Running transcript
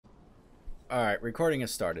Alright, recording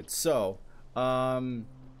has started. So,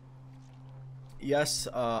 yes,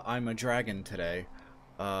 I'm a dragon today.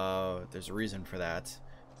 There's a reason for that.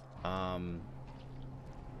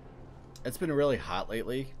 It's been really hot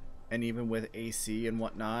lately, and even with AC and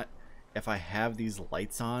whatnot, if I have these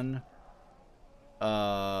lights on,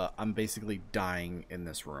 I'm basically dying in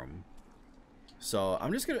this room. So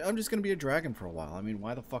I'm just gonna be a dragon for a while. I mean,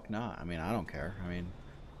 why the fuck not? I mean, I don't care. I mean,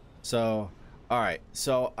 so all right.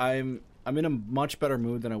 So I'm in a much better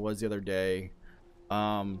mood than I was the other day.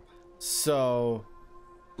 So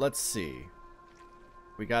let's see.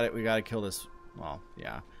 We gotta kill this. Well,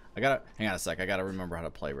 yeah. Hang on a sec. I gotta remember how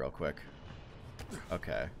to play real quick.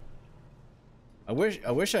 Okay. I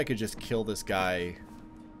wish I could just kill this guy.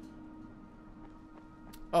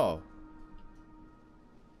 Oh.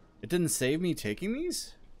 It didn't save me taking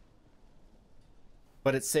these?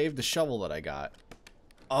 But it saved the shovel that I got.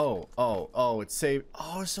 Oh, it saved.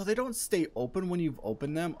 Oh, so they don't stay open when you've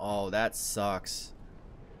opened them? Oh, that sucks.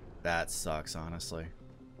 That sucks, honestly.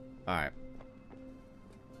 Alright.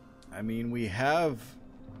 I mean, we have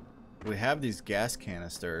these gas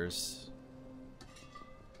canisters.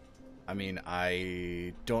 I mean,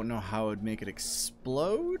 I don't know how it would make it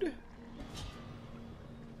explode.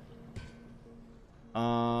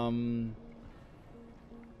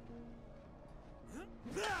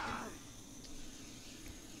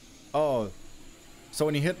 Oh, so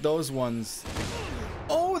when you hit those ones,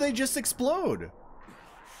 oh, they just explode.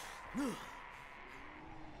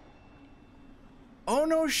 Oh,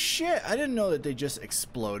 no shit. I didn't know that they just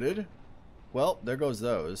exploded. Well, there goes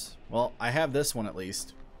those. Well, I have this one at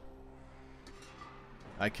least.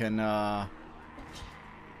 I can,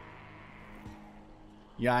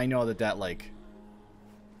 yeah, I know that like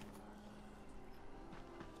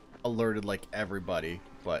alerted like everybody,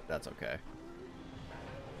 but that's okay.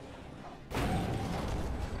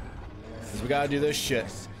 Cause we gotta do this shit.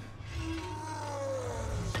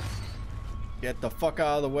 Get the fuck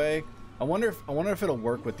out of the way. I wonder if it'll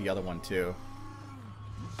work with the other one too.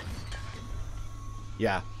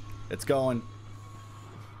 Yeah, it's going.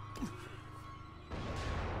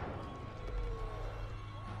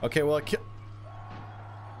 Okay, well it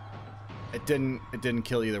didn't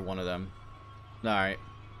kill either one of them. All right.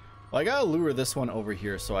 Well, I gotta lure this one over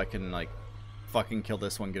here so I can like fucking kill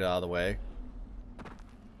this one, get out of the way.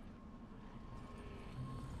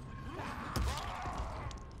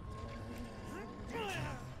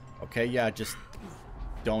 Okay, yeah, just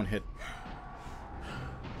don't hit.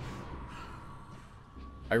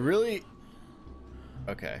 I really...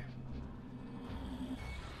 Okay.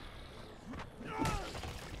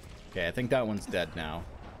 Okay, I think that one's dead now.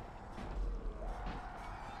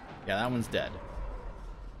 Yeah, that one's dead.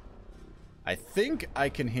 I think I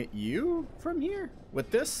can hit you from here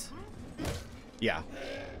with this. Yeah.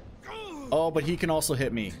 Oh, but he can also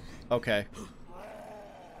hit me. Okay.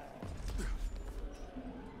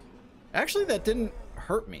 Actually, that didn't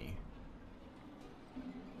hurt me.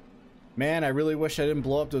 Man, I really wish I didn't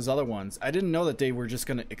blow up those other ones. I didn't know that they were just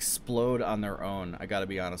gonna explode on their own. I gotta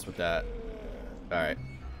be honest with that. Alright.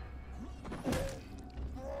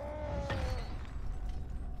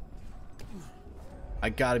 I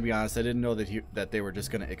gotta be honest, I didn't know that they were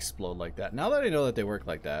just gonna explode like that. Now that I know that they work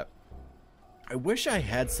like that, I wish I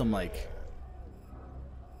had some, like...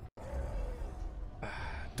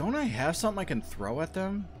 Don't I have something I can throw at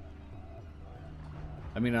them?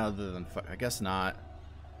 I mean, other than... I guess not.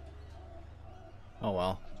 Oh,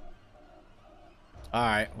 well.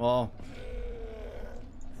 Alright, well...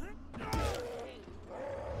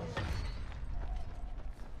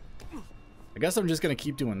 I guess I'm just gonna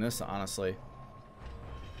keep doing this, honestly.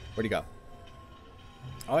 Where'd he go?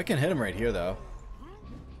 Oh, I can hit him right here, though.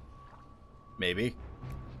 Maybe.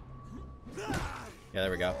 Yeah,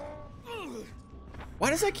 there we go. Why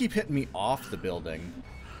does that keep hitting me off the building?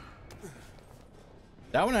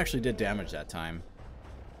 That one actually did damage that time.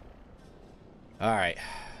 Alright.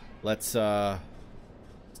 Let's do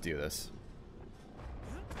this.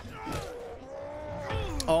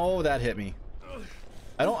 Oh, that hit me.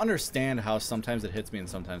 I don't understand how sometimes it hits me and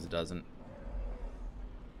sometimes it doesn't.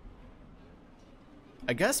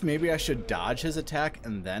 I guess maybe I should dodge his attack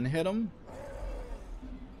and then hit him.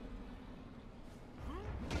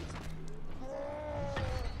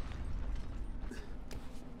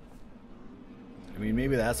 I mean,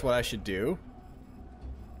 maybe that's what I should do.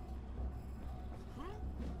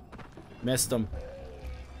 Missed him.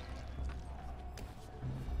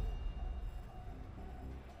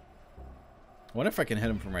 I wonder if I can hit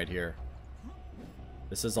him from right here.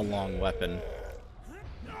 This is a long weapon.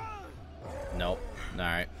 Nope.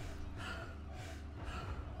 Alright.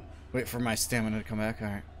 Wait for my stamina to come back.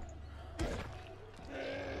 Alright.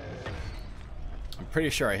 I'm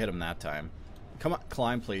pretty sure I hit him that time. Come on,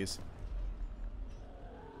 climb, please.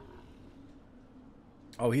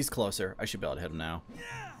 Oh, he's closer. I should be able to hit him now.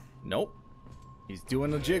 Nope. He's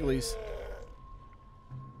doing the jigglies.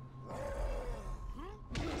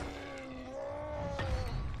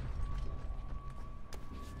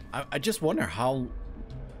 I just wonder how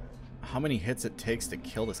many hits it takes to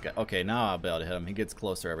kill this guy. Okay, now I'll be able to hit him. He gets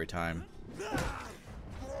closer every time.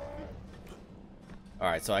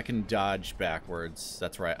 Alright, so I can dodge backwards.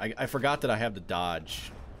 That's right. I forgot that I have the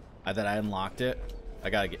dodge. That I unlocked it. I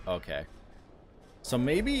gotta get... Okay. So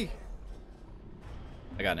maybe...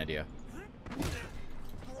 I got an idea.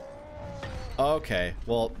 Okay.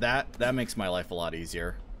 Well, that makes my life a lot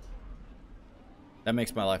easier. That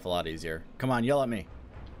makes my life a lot easier. Come on, yell at me.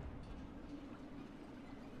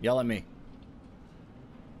 Yell at me.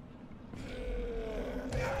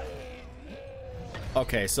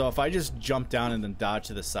 Okay, so if I just jump down and then dodge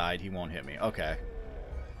to the side, he won't hit me. Okay.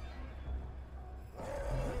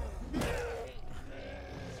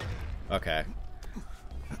 Okay.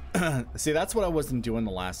 See, that's what I wasn't doing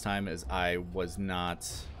the last time, is I was not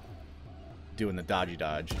doing the dodgy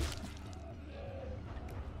dodge.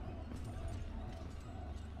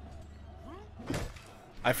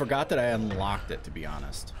 I forgot that I unlocked it, to be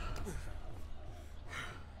honest.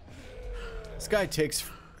 This guy takes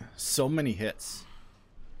so many hits.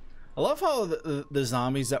 I love how the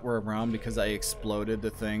zombies that were around because I exploded the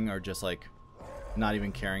thing are just like not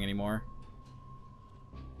even caring anymore.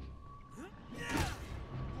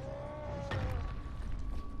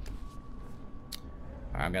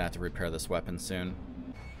 Alright, I'm gonna have to repair this weapon soon.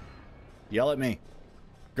 Yell at me.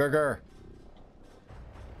 Gurgur.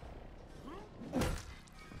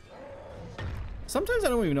 Sometimes I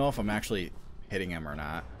don't even know if I'm actually hitting him or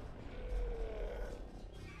not.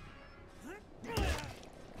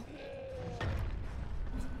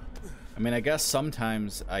 I mean, I guess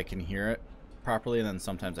sometimes I can hear it properly, and then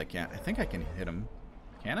sometimes I can't. I think I can hit him.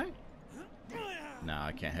 Can I? No,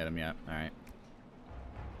 I can't hit him yet. Alright.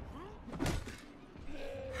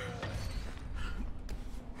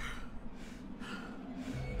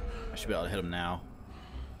 I should be able to hit him now.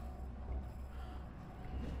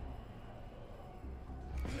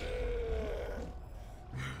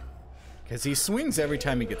 Because he swings every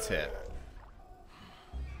time he gets hit.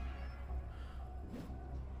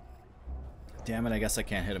 Damn it, I guess I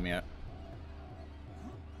can't hit him yet.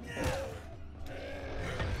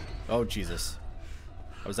 Oh, Jesus.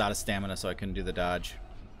 I was out of stamina, so I couldn't do the dodge.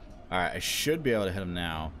 Alright, I should be able to hit him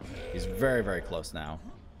now. He's very, very close now.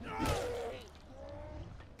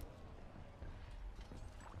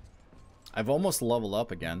 I've almost leveled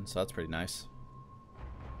up again, so that's pretty nice.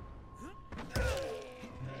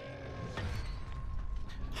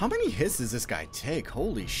 How many hits does this guy take?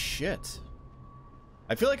 Holy shit.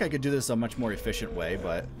 I feel like I could do this a much more efficient way,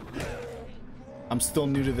 but I'm still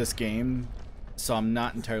new to this game, so I'm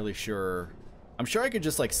not entirely sure. I'm sure I could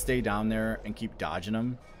just like stay down there and keep dodging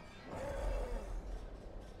him.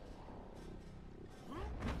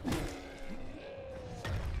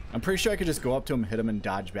 I'm pretty sure I could just go up to him, hit him and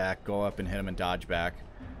dodge back, go up and hit him and dodge back.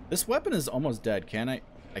 This weapon is almost dead. Can I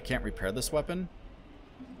can't repair this weapon?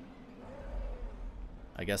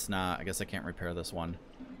 I guess not. I guess I can't repair this one.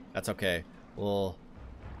 That's okay. We'll...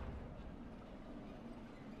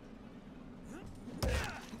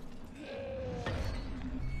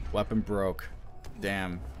 Weapon broke.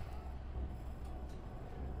 Damn.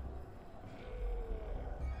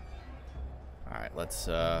 Alright, let's,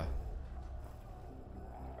 I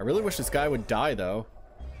really wish this guy would die, though.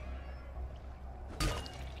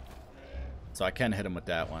 So I can hit him with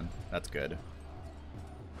that one. That's good.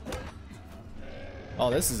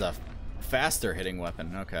 Oh, this is a faster hitting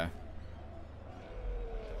weapon. Okay.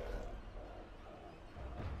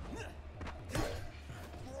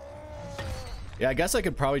 Yeah, I guess I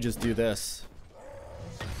could probably just do this.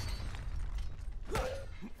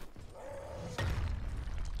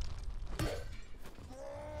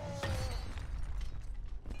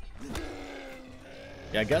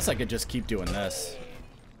 Yeah, I guess I could just keep doing this.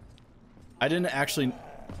 I didn't actually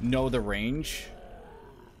know the range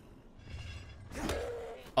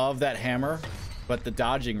of that hammer, but the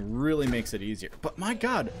dodging really makes it easier. But my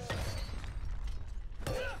god,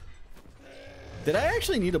 did I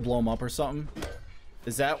actually need to blow him up or something?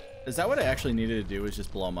 Is that what I actually needed to do, is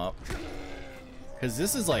just blow him up? Because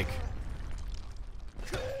this is like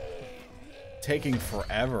taking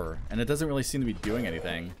forever and it doesn't really seem to be doing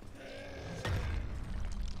anything.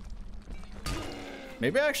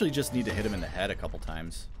 Maybe I actually just need to hit him in the head a couple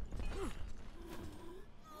times.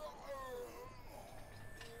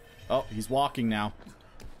 Oh, he's walking now.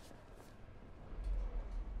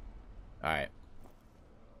 Alright.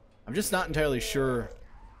 I'm just not entirely sure.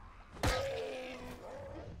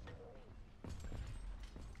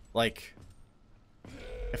 Like,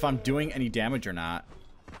 if I'm doing any damage or not.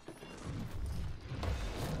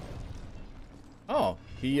 Oh,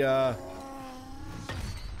 he has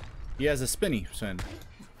a spinny spin.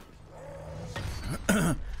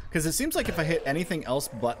 Because it seems like if I hit anything else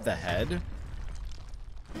but the head,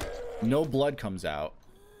 no blood comes out.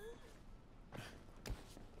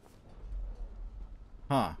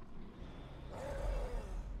 Huh.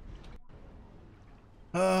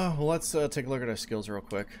 Well, let's take a look at our skills real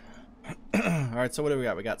quick. Alright, so what do we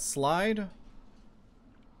got? We got slide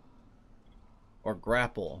or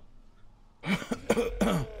grapple.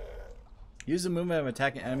 Use the movement of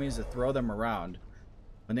attacking enemies to throw them around.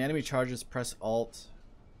 When the enemy charges, press Alt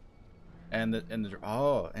and the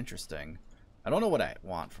oh, interesting. I don't know what I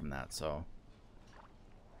want from that, so.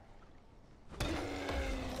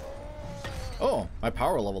 Oh, my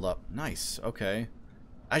power leveled up. Nice. Okay.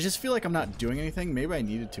 I just feel like I'm not doing anything. Maybe I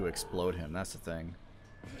needed to explode him. That's the thing.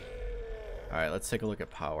 Alright, let's take a look at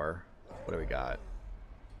power. What do we got?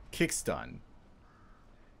 Kick stun.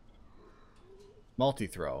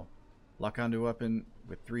 Multi-throw. Lock onto weapon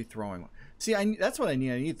with 3 throwing. See, that's what I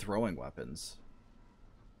need. I need throwing weapons.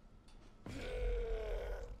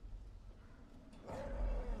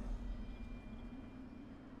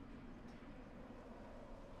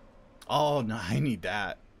 Oh, no, I need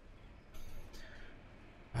that.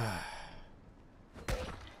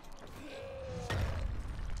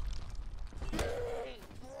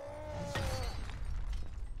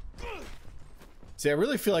 See, I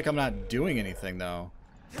really feel like I'm not doing anything, though.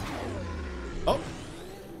 Oh!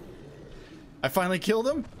 I finally killed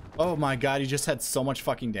him? Oh my god, he just had so much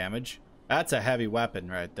fucking damage. That's a heavy weapon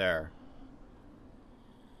right there.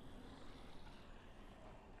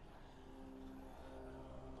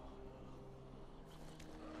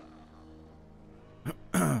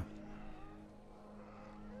 Yeah.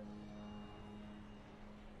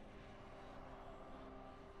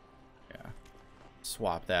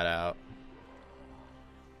 Swap that out.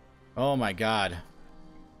 Oh my god.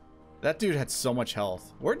 That dude had so much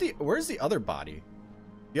health. Where's the other body?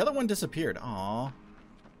 The other one disappeared. Aww.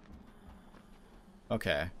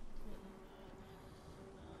 Okay.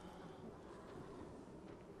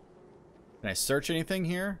 Can I search anything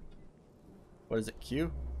here? What is it,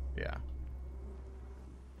 Q? Yeah.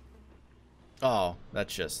 Oh,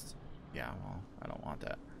 that's just... Yeah, well, I don't want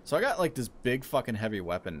that. So I got like this big fucking heavy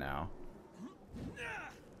weapon now.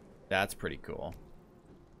 That's pretty cool.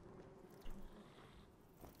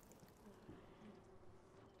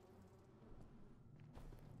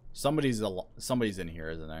 Somebody's in here,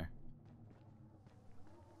 isn't there?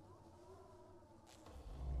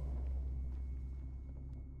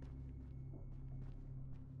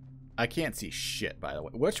 I can't see shit, by the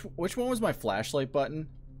way. Which one was my flashlight button?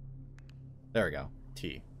 There we go.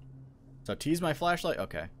 T. So T's my flashlight?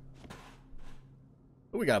 Okay.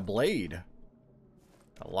 Ooh, we got a blade.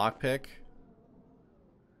 A lockpick.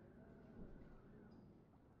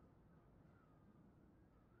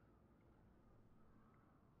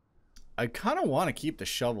 I kind of want to keep the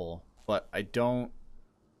shovel, but I don't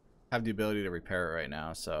have the ability to repair it right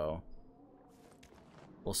now, so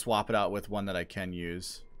we'll swap it out with one that I can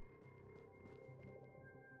use.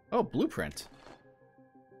 Oh, blueprint.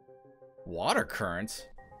 Water current?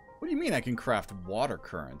 What do you mean I can craft water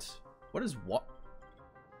current? What is what?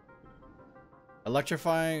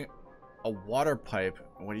 Electrifying a water pipe.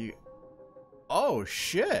 What do you... Oh,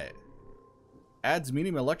 shit. Adds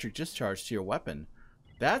medium electric discharge to your weapon.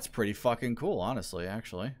 That's pretty fucking cool, honestly,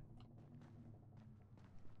 actually.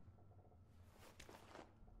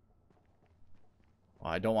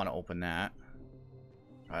 Well, I don't want to open that.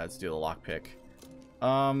 Alright, let's do the lockpick.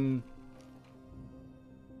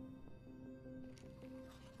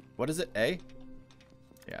 What is it? A?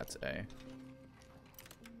 Yeah, it's A.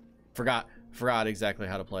 Forgot exactly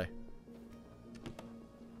how to play.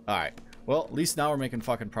 Alright. Well, at least now we're making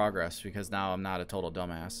fucking progress, because now I'm not a total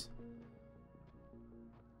dumbass.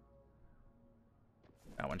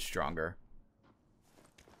 That one's stronger.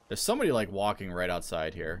 There's somebody like walking right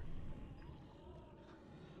outside here.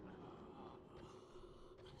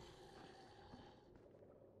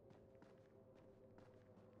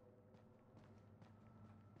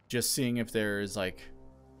 Just seeing if there's like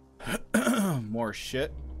more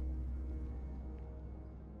shit.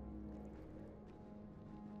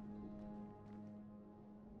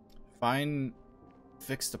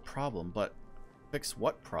 Fix the problem, but fix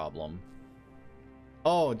what problem?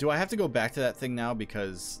 Oh, do I have to go back to that thing now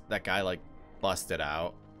because that guy like busted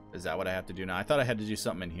out? Is that what I have to do now? I thought I had to do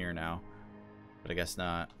something in here now, but I guess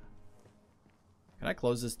not. Can I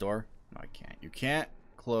close this door? No, I can't. You can't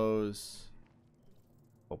close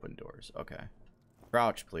open doors. Okay.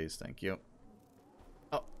 Crouch, please. Thank you.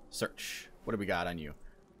 Oh, search. What do we got on you?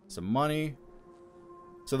 Some money.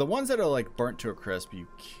 So the ones that are like burnt to a crisp, you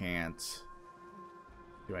can't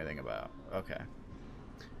do anything about. Okay.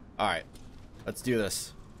 All right. Let's do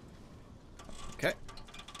this. Okay.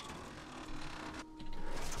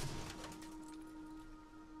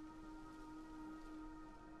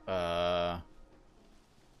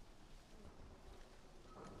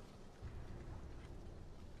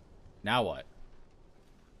 Now what?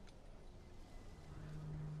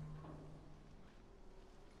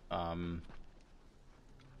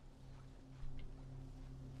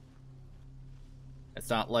 It's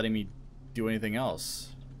not letting me do anything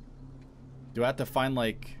else. Do I have to find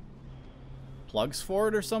like plugs for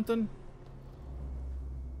it or something?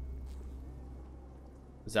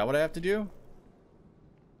 Is that what I have to do?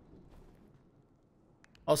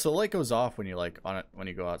 Oh, so the light goes off when you like on it when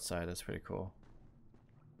you go outside. That's pretty cool.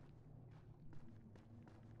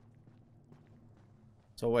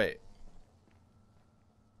 So wait.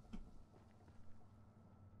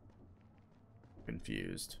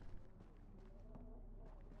 Confused.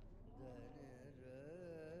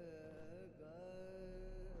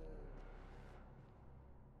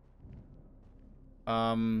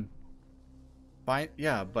 Fine.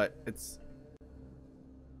 Yeah, but it's.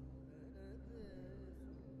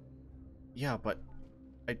 Yeah, but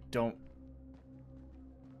I don't.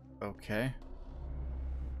 Okay.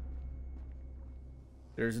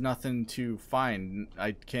 There's nothing to find.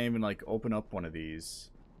 I can't even like open up one of these.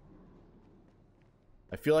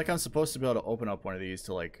 I feel like I'm supposed to be able to open up one of these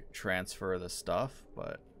to like transfer the stuff,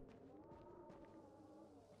 but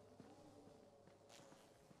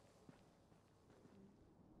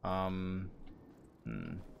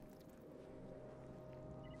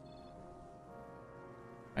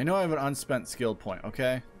I know I have an unspent skill point,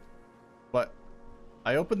 okay? But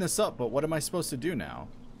I opened this up, but what am I supposed to do now?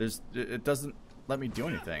 It doesn't let me do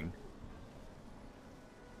anything.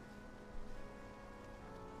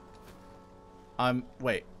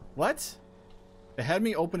 Wait, what? It had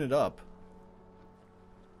me open it up.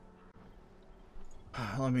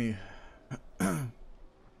 Let me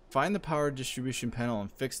find the power distribution panel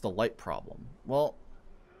and fix the light problem. Well,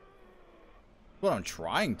 what I'm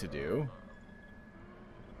trying to do.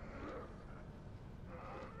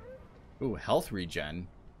 Ooh, health regen.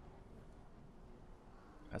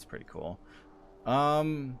 That's pretty cool.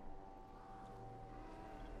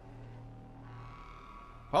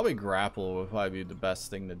 Probably grapple would probably be the best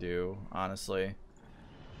thing to do, honestly.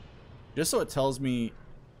 Just so it tells me,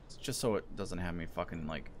 just so it doesn't have me fucking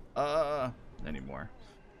like, anymore.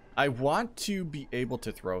 I want to be able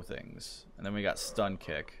to throw things. And then we got stun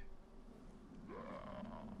kick.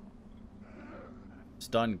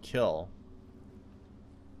 Stun kill.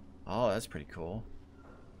 Oh, that's pretty cool.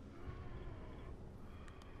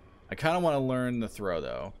 I kind of want to learn the throw,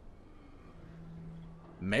 though.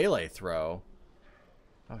 Melee throw.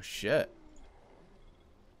 Oh, shit.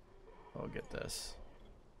 I'll get this.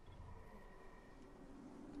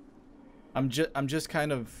 I'm just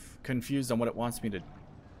kind of confused on what it wants me to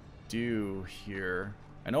do here.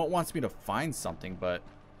 I know it wants me to find something, but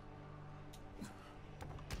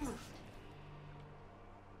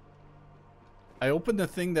I opened the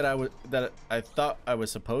thing that I thought I was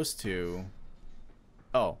supposed to.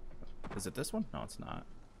 Oh, is it this one? No, it's not.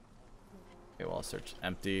 Okay, well, I'll search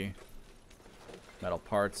empty. Metal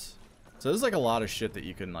parts. So there's like a lot of shit that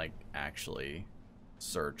you can like actually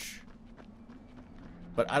search.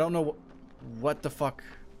 But I don't know what the fuck.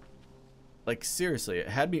 Like seriously, it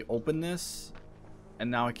had me open this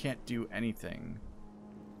and now I can't do anything.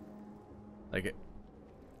 Like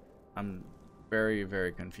I'm very,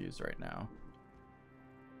 very confused right now.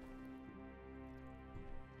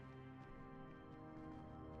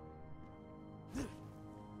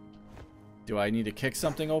 Do I need to kick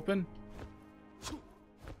something open?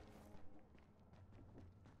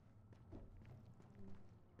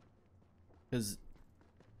 Because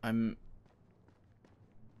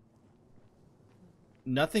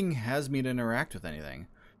nothing has me to interact with anything.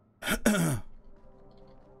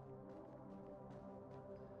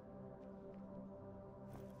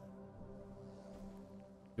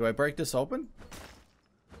 Do I break this open?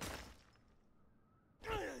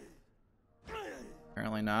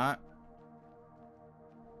 Apparently not.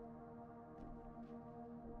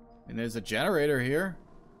 And there's a generator here.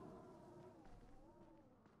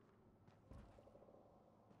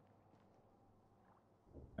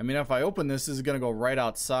 I mean, if I open this, this is going to go right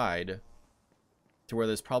outside to where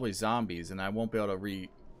there's probably zombies, and I won't be able to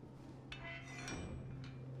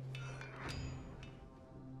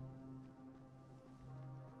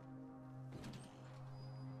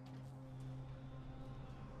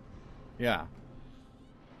Yeah.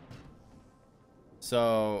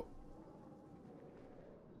 So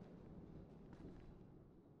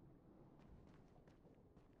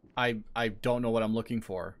I don't know what I'm looking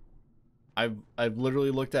for. I've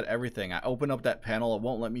literally looked at everything. I open up that panel, it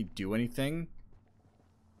won't let me do anything.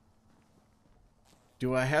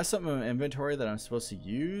 Do I have something in my inventory that I'm supposed to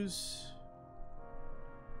use?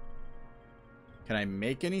 Can I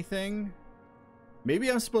make anything?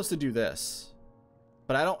 Maybe I'm supposed to do this,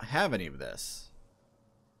 but I don't have any of this.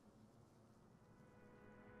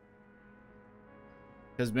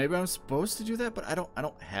 Because maybe I'm supposed to do that, but I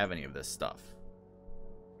don't have any of this stuff.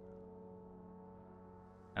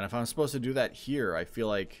 And if I'm supposed to do that here, I feel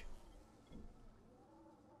like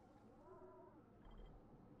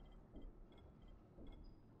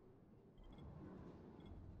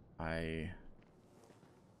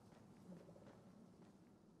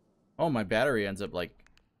oh, my battery ends up like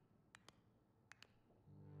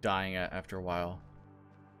dying after a while.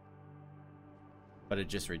 But it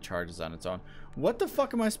just recharges on its own. What the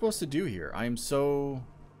fuck am I supposed to do here? I am so...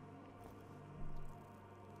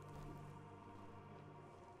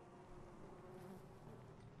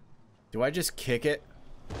 Do I just kick it?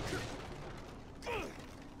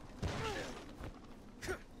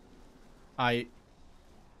 I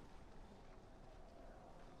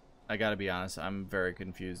gotta be honest, I'm very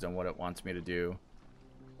confused on what it wants me to do.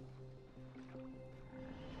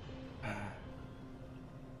 I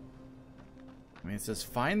mean, it says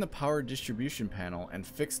find the power distribution panel and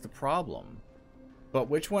fix the problem. But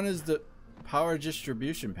which one is the power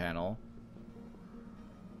distribution panel?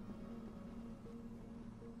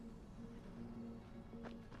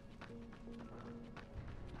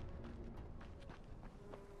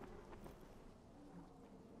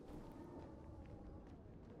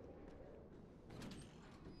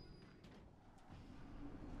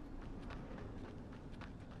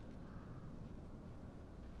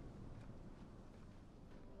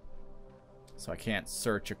 So I can't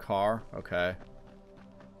search a car? Okay.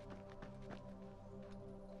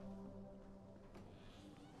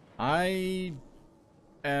 I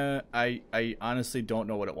honestly don't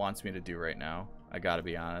know what it wants me to do right now. I gotta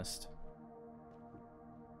be honest.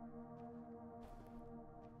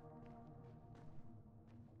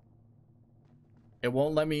 It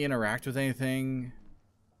won't let me interact with anything.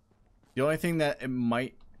 The only thing that it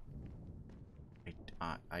might...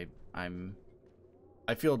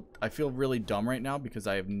 I feel really dumb right now because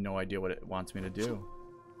I have no idea what it wants me to do.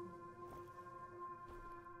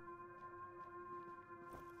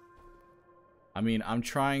 I mean, I'm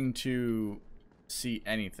trying to see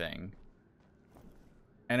anything.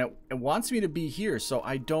 And it wants me to be here, so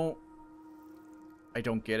I don't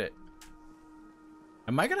get it.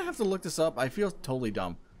 Am I gonna have to look this up? I feel totally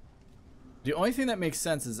dumb. The only thing that makes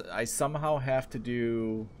sense is I somehow have to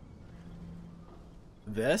do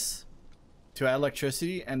this to add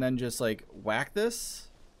electricity and then just like whack this.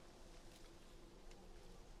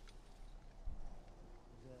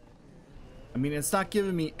 I mean, it's not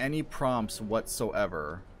giving me any prompts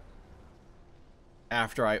whatsoever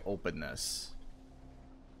after I open this.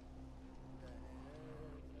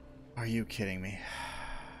 Are you kidding me?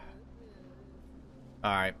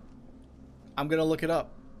 Alright. I'm gonna look it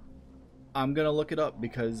up. I'm gonna look it up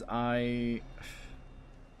because I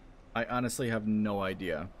honestly have no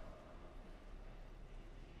idea.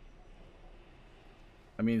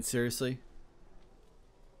 I mean, seriously?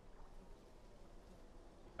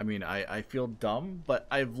 I mean, I feel dumb, but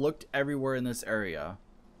I've looked everywhere in this area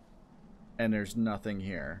and there's nothing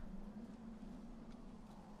here.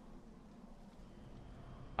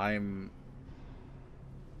 I mean,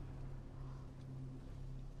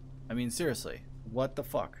 seriously, what the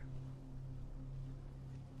fuck?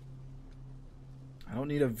 I don't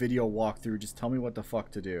need a video walkthrough, just tell me what the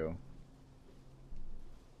fuck to do.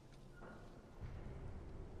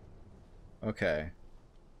 Okay.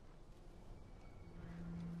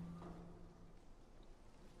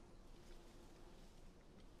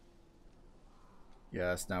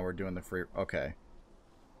 Yes, now we're doing the free... Okay.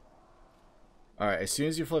 Alright, as soon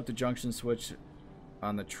as you flip the junction switch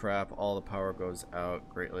on the trap, all the power goes out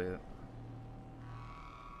greatly.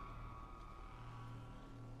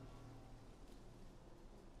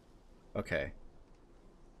 Okay.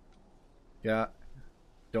 Yeah.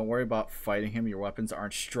 Don't worry about fighting him. Your weapons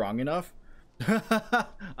aren't strong enough.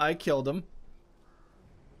 I killed him.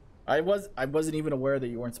 I wasn't even aware that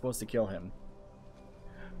you weren't supposed to kill him.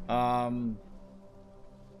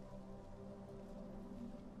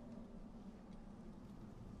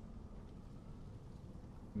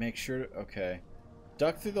 Make sure to, okay.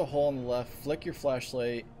 Duck through the hole on the left, flick your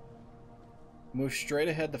flashlight, move straight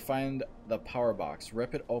ahead to find the power box.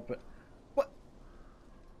 Rip it open.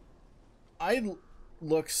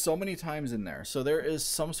 looked so many times in there. So there is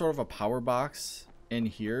some sort of a power box in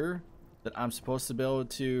here that I'm supposed to be able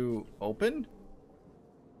to open.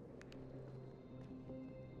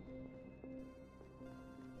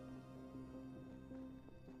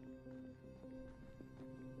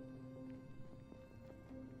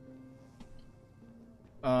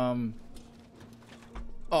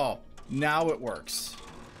 Oh, now it works.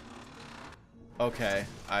 Okay,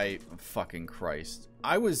 fucking Christ.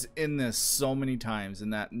 I was in this so many times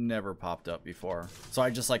and that never popped up before. So I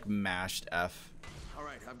just like mashed F. All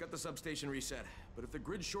right, I've got the substation reset. But if the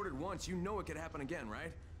grid shorted once, you know it could happen again,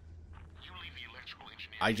 right? You leave the electrical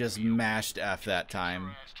engineer. I just mashed F that time.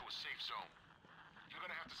 Your ass to a safe zone. You're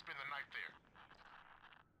gonna have to spend the night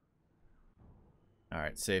there. All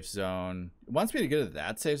right, safe zone. It wants me to go to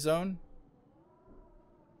that safe zone.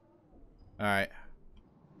 All right.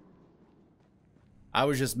 I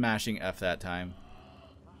was just mashing F that time.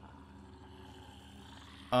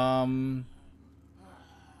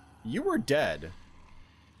 You were dead.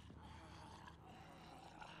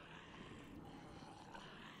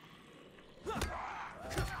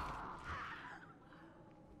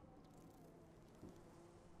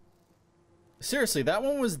 Seriously, that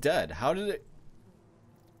one was dead. How did it...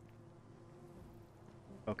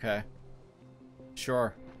 Okay.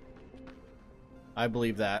 Sure. I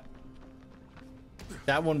believe that.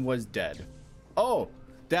 That one was dead. Oh,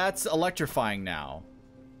 that's electrifying now.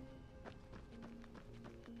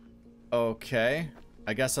 Okay.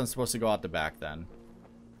 I guess I'm supposed to go out the back then.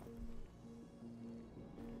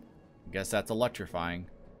 I guess that's electrifying.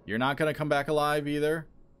 You're not gonna come back alive either,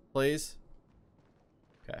 please?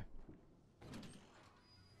 Okay.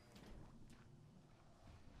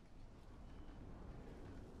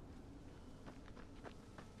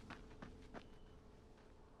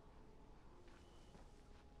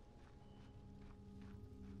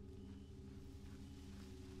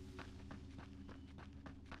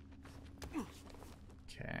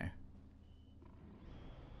 Okay.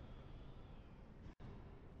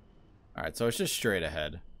 Alright, so it's just straight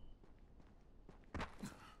ahead.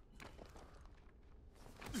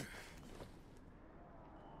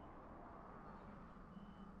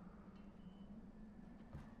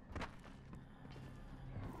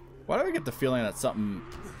 Why do I get the feeling that something...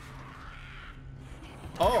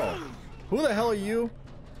 Oh! Who the hell are you?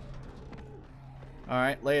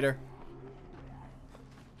 Alright, later.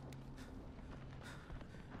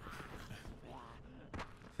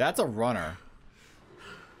 That's a runner.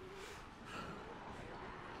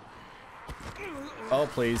 Oh,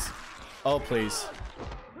 please. Oh, please.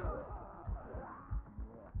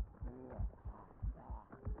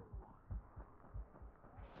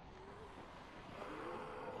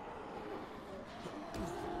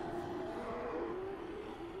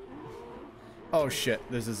 Oh, shit.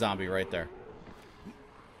 There's a zombie right there.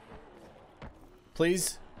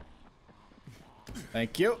 Please.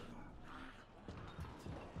 Thank you.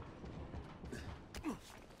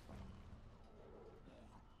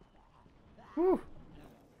 Whew.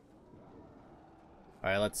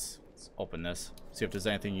 Alright, let's open this. See if there's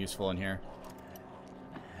anything useful in here.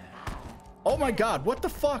 Oh my god, what the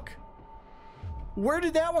fuck? Where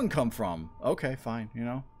did that one come from? Okay, fine, you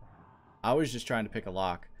know. I was just trying to pick a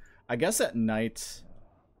lock. I guess at night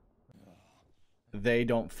they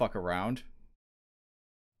don't fuck around.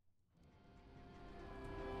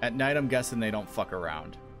 At night I'm guessing they don't fuck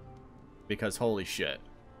around. Because holy shit.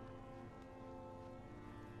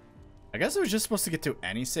 I guess I was just supposed to get to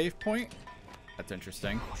any save point. That's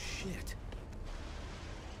interesting. Oh, shit.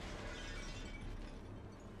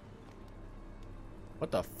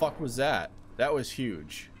 What the fuck was that? That was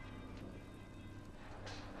huge.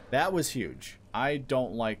 That was huge. I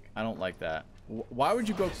don't like that. Why would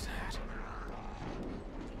you go... Hey,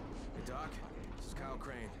 Doc. This is Kyle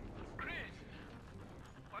Crane. Chris,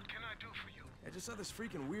 what can I do for you? I just saw this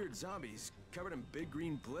freaking weird zombie. He's covered in big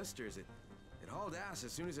green blisters. It hauled ass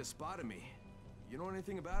as soon as it spotted me. You know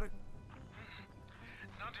anything about it?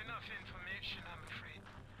 Not enough information, I'm afraid.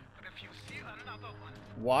 But if you see another one...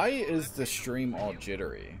 Why is the stream all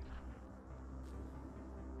jittery?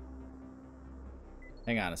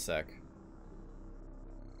 Hang on a sec.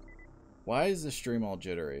 Why is the stream all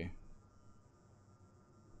jittery?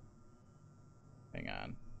 Hang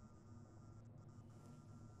on.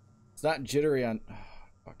 It's not jittery on... Oh,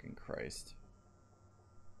 fucking Christ.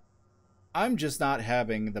 I'm just not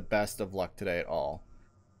having the best of luck today at all.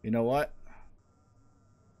 You know what?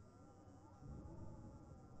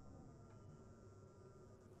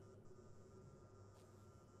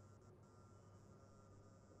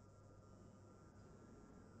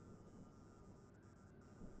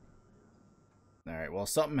 Alright, well,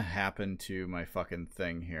 something happened to my fucking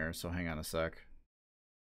thing here, so hang on a sec.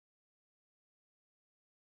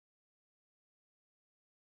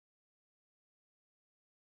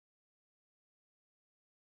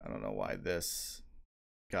 I don't know why this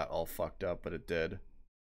got all fucked up, but it did.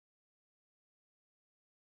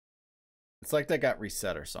 It's like that got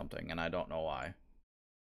reset or something, and I don't know why.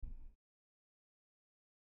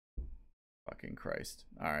 Fucking Christ.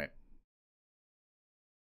 Alright.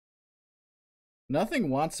 Nothing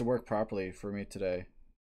wants to work properly for me today.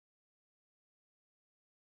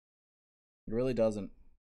 It really doesn't.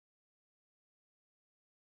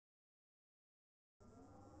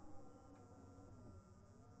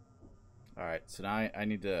 Alright, so now I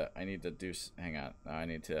need to do, hang on. Now I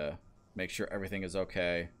need to make sure everything is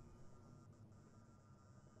okay.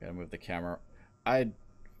 Gotta move the camera.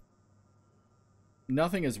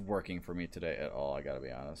 Nothing is working for me today at all, I gotta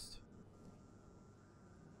be honest.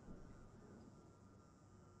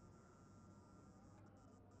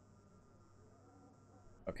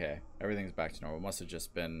 Okay, everything's back to normal. It must have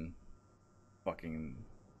just been fucking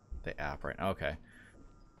the app right now. Okay.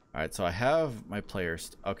 Alright, so I have my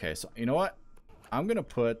players. Okay, so you know what? I'm gonna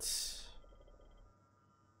put...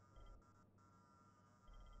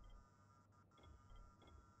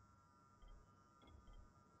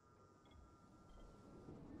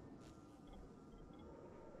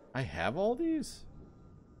 I have all these?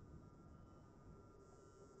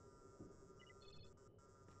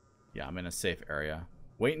 Yeah, I'm in a safe area.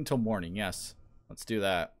 Wait until morning, yes. Let's do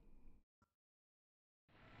that.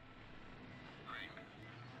 Green,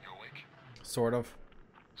 you awake? Sort of.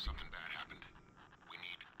 Something bad happened. We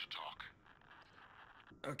need to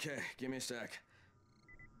talk. Okay, give me a sec.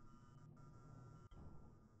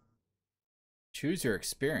 Choose your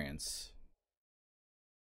experience.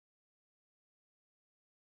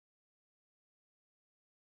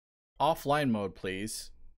 Offline mode,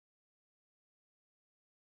 please.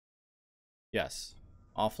 Yes.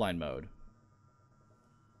 Offline mode.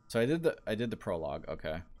 So I did the prologue,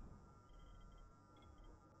 okay.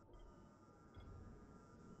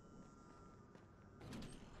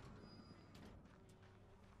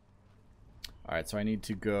 Alright, so I need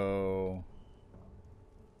to go...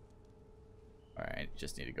 Alright, I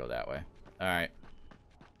just need to go that way. Alright.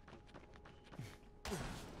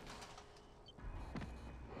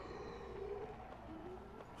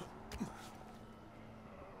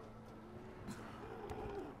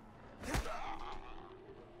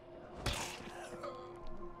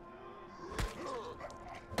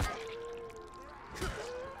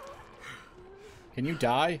 Can you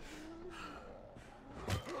die?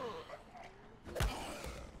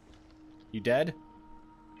 You dead?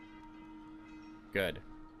 Good.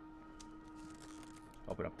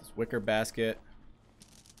 Open up this wicker basket.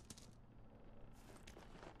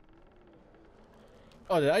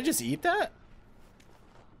 Oh, did I just eat that?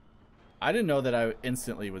 I didn't know that I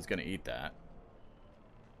instantly was gonna eat that.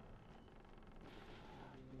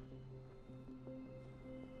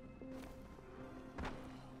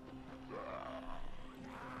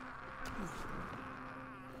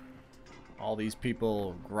 All these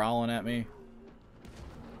people growling at me.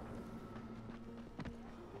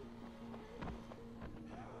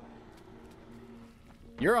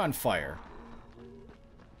 You're on fire.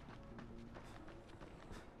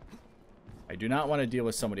 I do not want to deal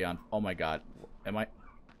with somebody on... Oh my god. Am I...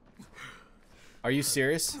 Are you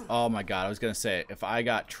serious? Oh my god, I was gonna say, if I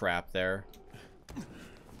got trapped there...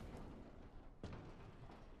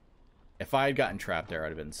 If I had gotten trapped there, I'd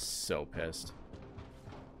have been so pissed.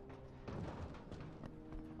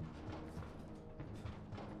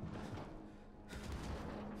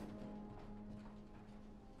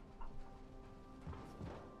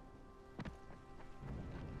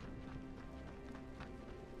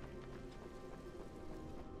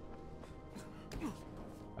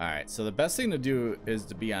 Alright, so the best thing to do is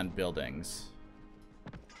to be on buildings.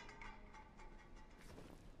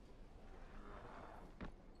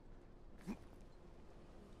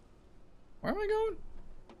 Where am I going?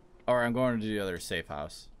 Or I'm going to the other safe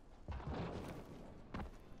house.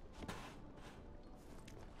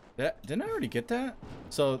 Didn't I already get that?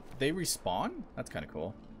 So they respawn? That's kind of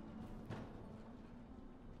cool.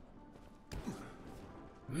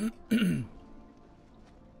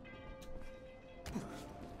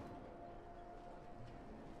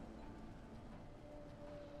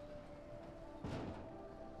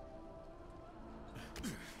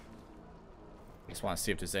 Just want to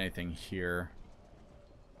see if there's anything here.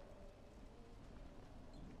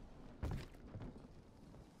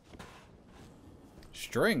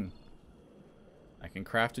 String. I can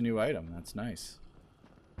craft a new item. That's nice.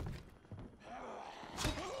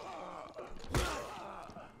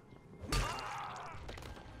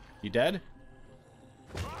 You dead?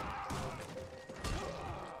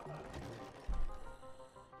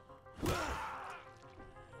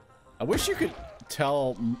 I wish you could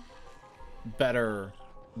tell better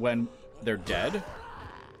when they're dead.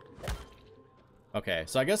 Okay,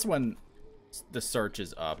 so I guess when the search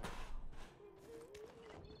is up,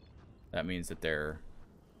 that means that they're...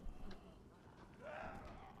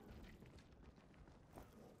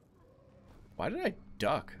 Why did I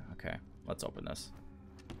duck? Okay, let's open this.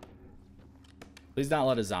 Please not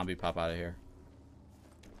let a zombie pop out of here.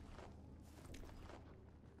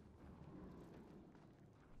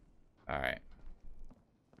 Alright.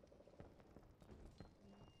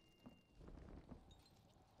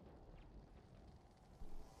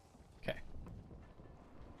 Okay.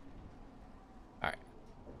 Alright.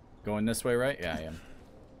 Going this way, right? Yeah, I am.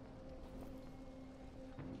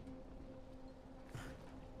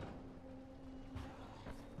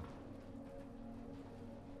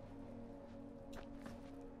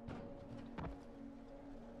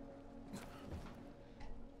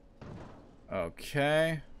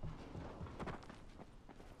 Okay.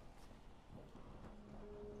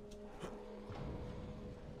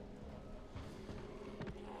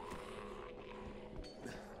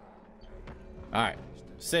 All right.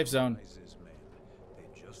 Safe zone.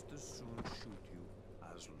 They just as soon shoot you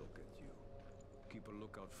as look at you. Keep a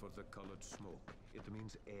lookout for the colored smoke. It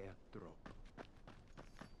means airdrop.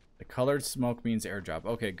 The colored smoke means airdrop.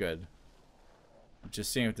 Okay, good.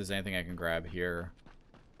 Just seeing if there's anything I can grab here.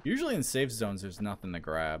 Usually in safe zones, there's nothing to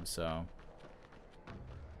grab, so...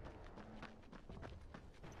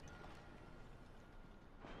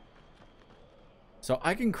 So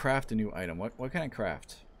I can craft a new item. What can I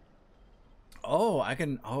craft? Oh, I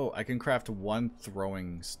can craft one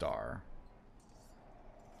throwing star.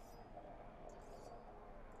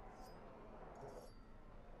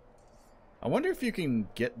 I wonder if you can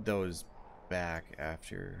get those back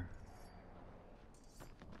after...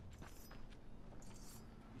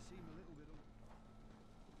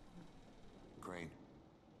 Crane,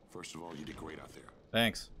 first of all, you did great out there.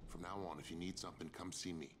 Thanks. From now on, if you need something, come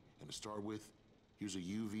see me. And to start with, here's a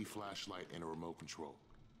UV flashlight and a remote control.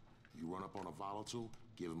 You run up on a volatile,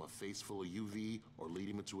 give him a face full of UV, or lead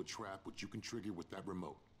him into a trap which you can trigger with that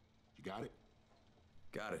remote. You got it?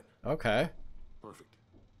 Got it. Okay. Perfect.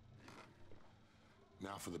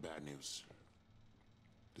 Now for the bad news.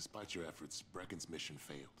 Despite your efforts, Brecken's mission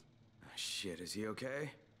failed. Shit, is he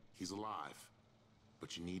okay? He's alive,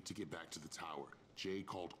 but you need to get back to the tower. Jay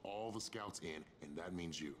called all the scouts in, and that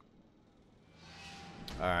means you.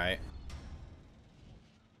 All right.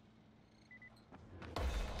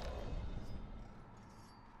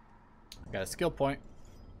 Got a skill point.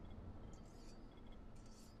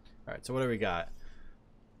 All right, so what do we got?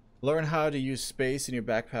 Learn how to use space in your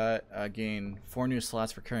backpack. Gain 4 new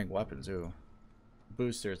slots for carrying weapons. Ooh.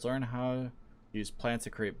 Boosters. Learn how to use plants to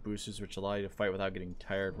create boosters which allow you to fight without getting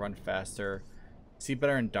tired, run faster, see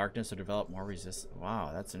better in darkness, or develop more resistance.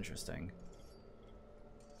 Wow, that's interesting.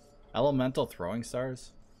 Elemental throwing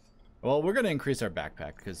stars? Well, we're going to increase our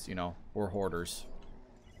backpack because, you know, we're hoarders.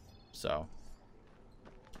 So...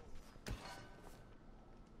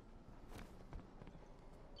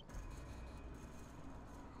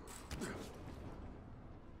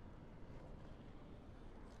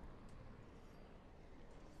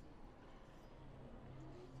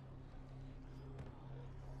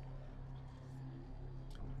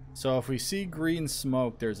 So if we see green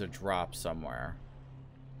smoke, there's a drop somewhere.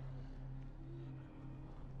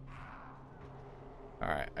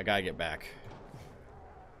 Alright, I gotta get back.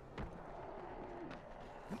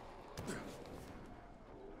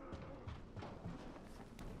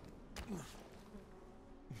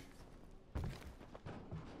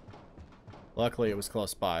 Luckily, it was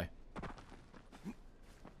close by.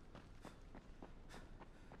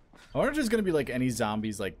 I wonder if there's gonna be like any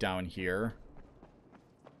zombies like down here.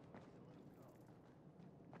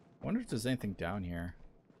 I wonder if there's anything down here.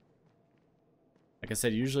 Like I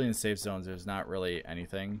said, usually in safe zones, there's not really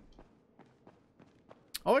anything.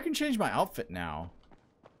 Oh, I can change my outfit now.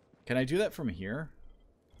 Can I do that from here?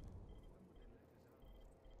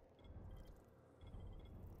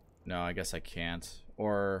 No, I guess I can't.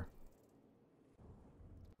 Or...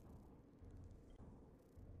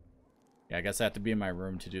 yeah, I guess I have to be in my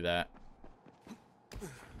room to do that.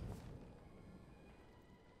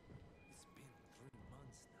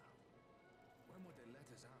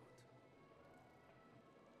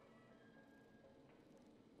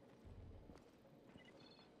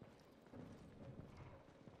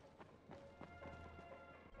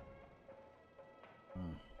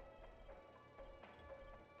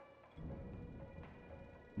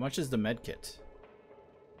 How much is the med kit?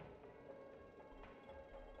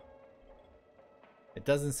 It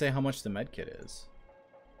doesn't say how much the medkit is.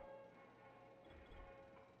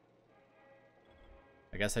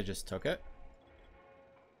 I guess I just took it.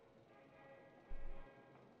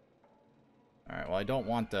 Alright, well I don't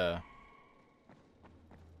want the...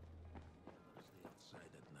 Outside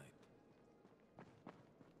at night.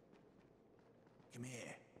 Come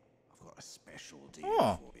here. I've got a special deal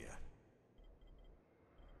Oh. for you.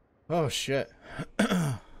 Oh shit. Things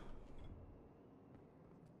are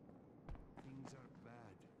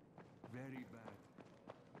bad. Very bad.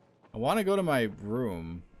 I want to go to my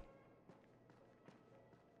room.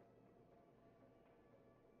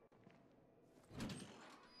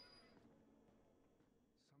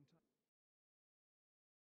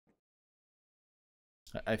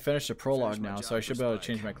 I finished the prologue Finished my now, job so I for should be able to Spike.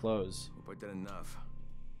 change my clothes. Hope I did enough.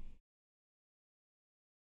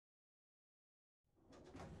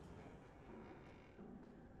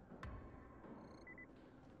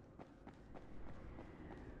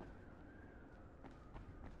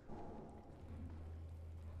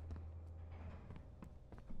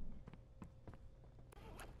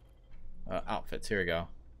 Outfits, here we go.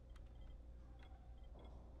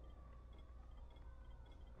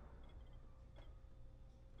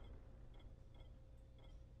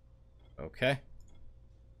 Okay.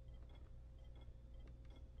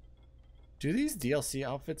 Do these DLC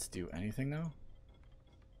outfits do anything though?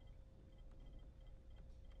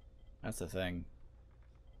 That's the thing.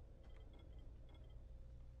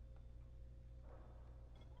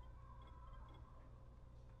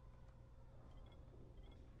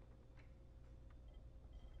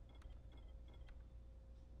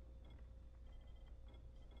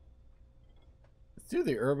 Let's do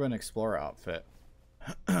the Urban Explorer outfit.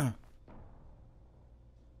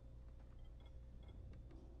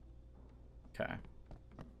 Okay.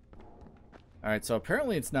 Alright, so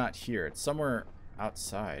apparently it's not here. It's somewhere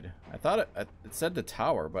outside. I thought it said the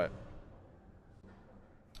tower, but...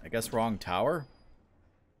 I guess wrong tower?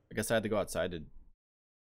 I guess I had to go outside to...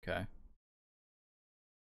 Okay.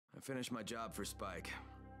 I finished my job for Spike.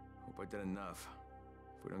 Hope I did enough.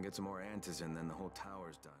 If we don't get some more antizin, then the whole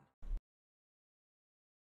tower's done.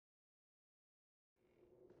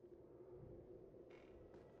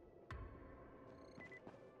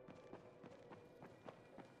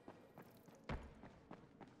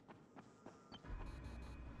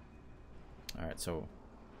 Alright, so...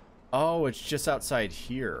 Oh, it's just outside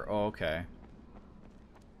here. Oh, okay.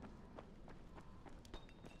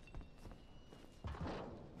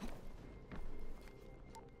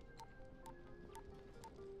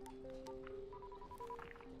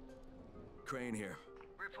 Crane here.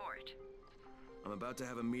 Report. I'm about to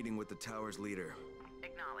have a meeting with the tower's leader.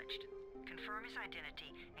 Acknowledged. Confirm his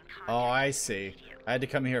identity and contact Oh, I him see. immediately. I had to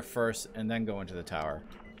come here first and then go into the tower.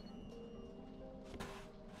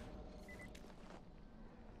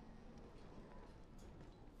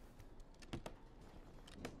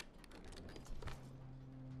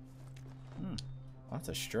 Lots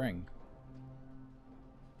of string.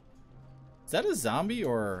 Is that a zombie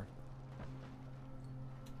or...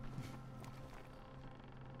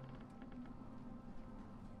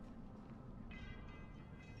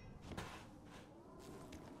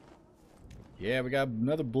 Yeah, we got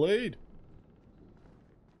another blade.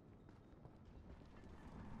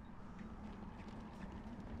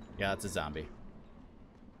 Yeah, it's a zombie.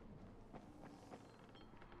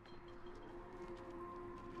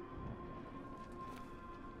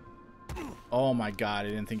 Oh my god, I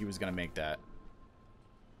didn't think he was gonna make that.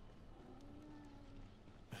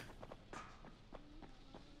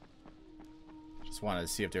 Just wanted to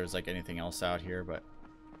see if there was like anything else out here, but...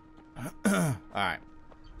 Alright.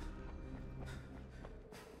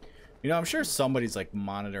 You know, I'm sure somebody's like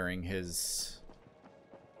monitoring his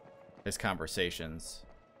conversations.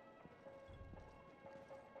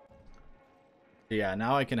 Yeah,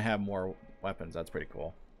 now I can have more weapons. That's pretty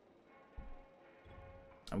cool.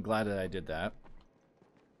 I'm glad that I did that.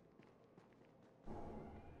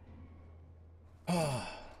 Oh,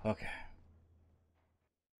 okay.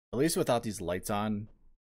 At least without these lights on,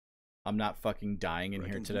 I'm not fucking dying in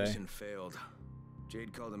here Brecken's today. mission failed.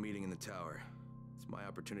 Jade called a meeting in the tower. It's my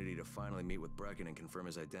opportunity to finally meet with Brecken and confirm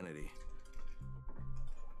his identity.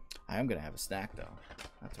 I am gonna have a snack though.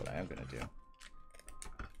 That's what I am gonna do.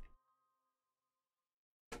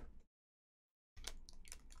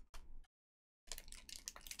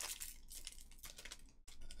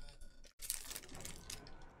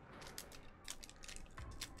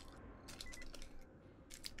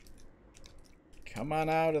 Come on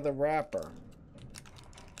out of the wrapper.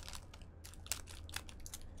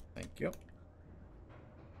 Thank you.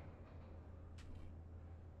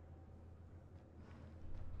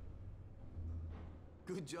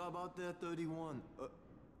 Good job out there, 31.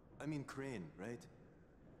 I mean Crane, right?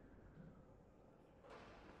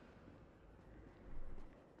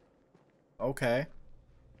 Okay.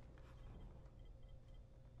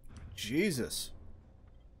 Jesus.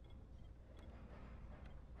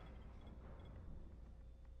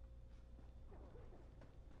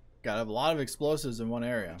 Got a lot of explosives in one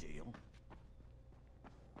area.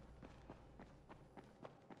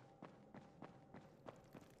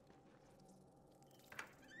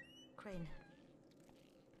 Crane.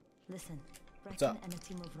 Listen, What's up? Brecken and a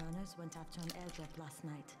team of runners went after an airdrop last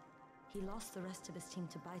night. He lost the rest of his team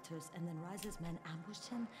to biters, and then Rise's men ambushed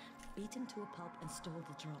him, beat him to a pulp, and stole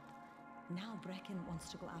the drop. Now Brecken wants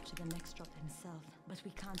to go after the next drop himself, but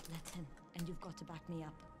we can't let him, and you've got to back me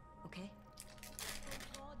up, okay?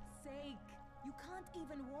 For God's sake! You can't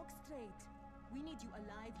even walk straight. We need you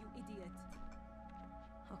alive, you idiot.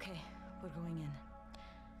 Okay, we're going in.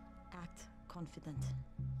 Act confident.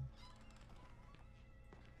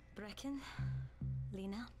 Brecken?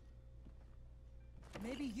 Lena?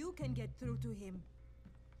 Maybe you can get through to him.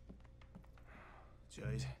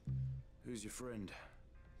 Jade, who's your friend?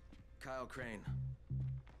 Kyle Crane.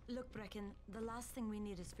 Look, Brecken, the last thing we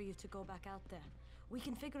need is for you to go back out there. We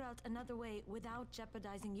can figure out another way without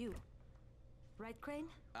jeopardizing you. Right, Crane?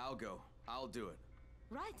 I'll go. I'll do it.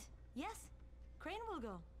 Right. Yes. Crane will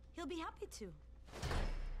go. He'll be happy to.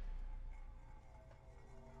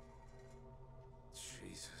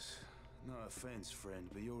 Jesus. No offense, friend,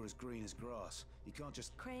 but you're as green as grass. You can't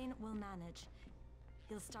just... Crane will manage.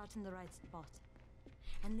 He'll start in the right spot.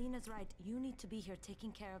 And Lena's right. You need to be here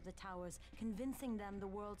taking care of the towers, convincing them the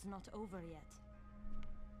world's not over yet.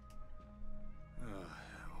 Oh,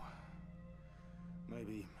 hell.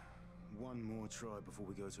 Maybe one more try before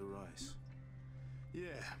we go to Rise.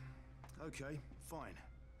 Yeah. Okay, fine.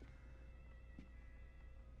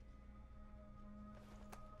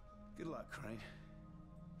 Good luck, Crane.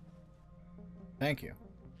 Thank you.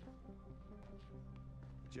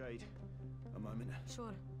 Jade, a moment.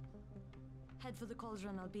 Sure. Head for the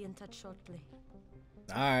cauldron. I'll be in touch shortly.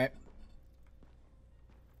 All right.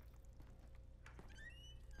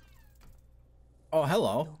 Oh,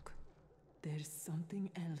 hello. Look, there's something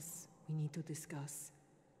else we need to discuss.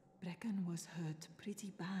 Brecken was hurt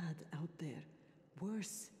pretty bad out there.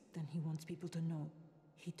 Worse than he wants people to know.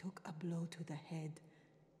 He took a blow to the head.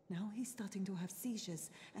 Now he's starting to have seizures,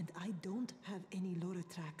 and I don't have any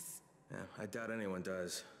Loratrax. Yeah, I doubt anyone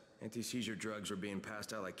does. Anti-seizure drugs were being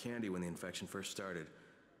passed out like candy when the infection first started.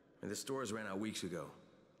 And the stores ran out weeks ago.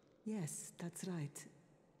 Yes, that's right.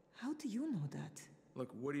 How do you know that?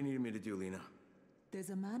 Look, what do you need me to do, Lena? There's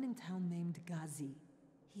a man in town named Ghazi.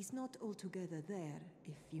 He's not altogether there,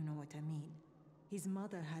 if you know what I mean. His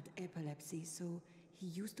mother had epilepsy, so he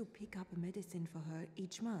used to pick up medicine for her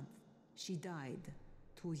each month. She died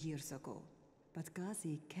 2 years ago, but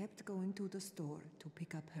Ghazi kept going to the store to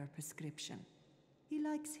pick up her prescription. He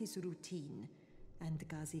likes his routine, and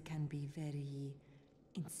Ghazi can be very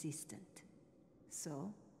insistent.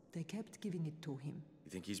 So, they kept giving it to him.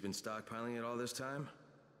 You think he's been stockpiling it all this time?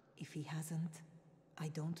 If he hasn't, I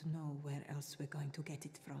don't know where else we're going to get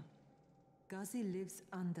it from. Ghazi lives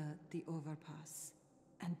under the overpass.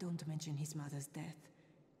 And don't mention his mother's death.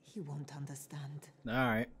 He won't understand.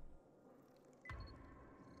 Alright.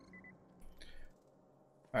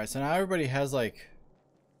 Alright, so now everybody has like...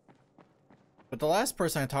 But the last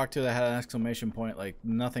person I talked to that had an exclamation point, like,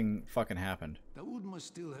 nothing fucking happened. Dawood must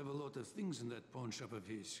still have a lot of things in that pawn shop of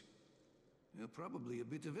his. Yeah, probably a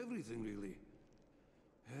bit of everything, really.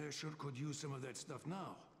 Sure could use some of that stuff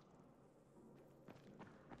now.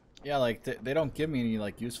 Yeah, like, they don't give me any,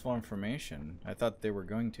 like, useful information. I thought they were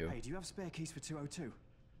going to. Hey, do you have spare keys for 202?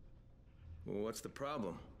 Well, what's the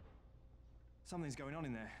problem? Something's going on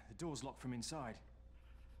in there. The door's locked from inside.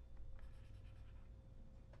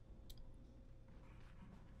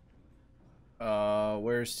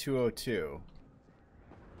 Where's 202?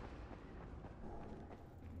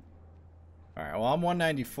 Alright, well, I'm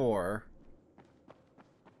 194.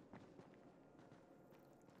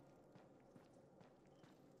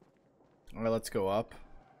 Alright, let's go up.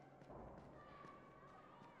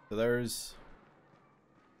 So here's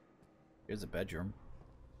a bedroom.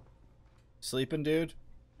 Sleeping, dude?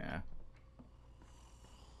 Yeah.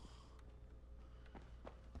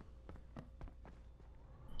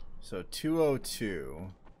 So 202. There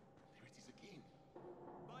it is again.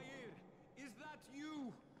 Bayer, is that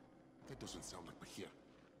you? That doesn't sound like Bahir.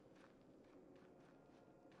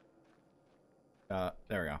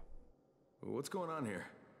 There we go. What's going on here?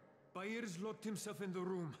 Bayer's locked himself in the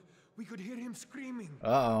room. We could hear him screaming.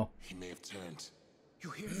 Uh-oh. He may have turned.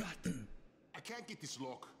 You hear that? I can't get this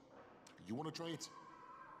lock. You want to try it?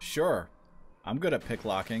 Sure. I'm good at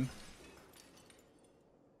picklocking.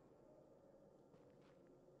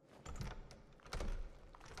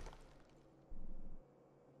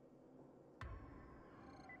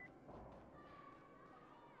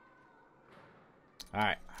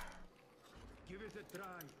 Alright. Give it a try.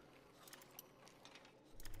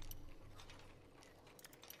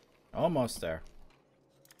 Almost there.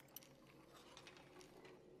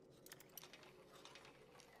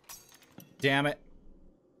 Damn it.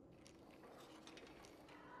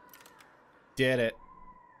 Did it.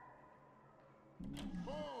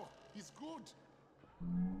 Oh, he's good.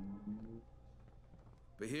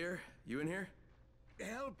 Bahir, you in here?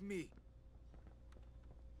 Help me.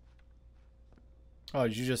 Oh,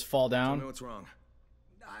 did you just fall Tell down? me what's wrong.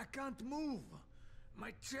 I can't move.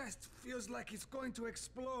 My chest feels like it's going to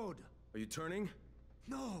explode. Are you turning?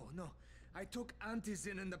 No. I took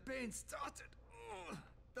antizin and the pain started. Ugh.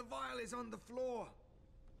 The vial is on the floor.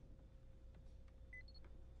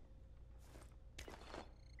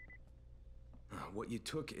 What you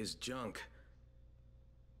took is junk.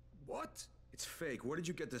 What? It's fake. Where did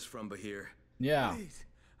you get this from, Bahir? Yeah. Please,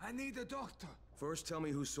 I need a doctor. First, tell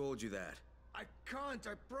me who sold you that. I can't,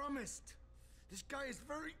 I promised. This guy is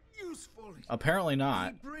very useful. Apparently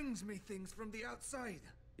not. He brings me things from the outside.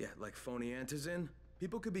 Yeah, like phony antizin?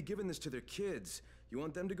 People could be giving this to their kids. You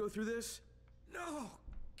want them to go through this? No!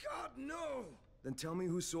 God, no! Then tell me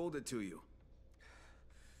who sold it to you.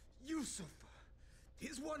 Yusuf.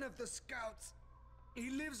 He's one of the scouts. He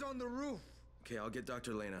lives on the roof. Okay, I'll get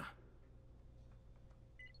Dr. Lena.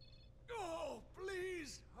 Oh,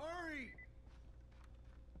 please, hurry!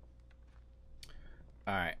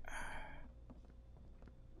 Alright.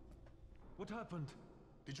 What happened?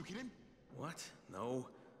 Did you kill him? What? No.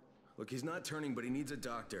 Look, he's not turning, but he needs a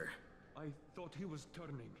doctor. I thought he was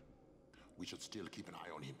turning. We should still keep an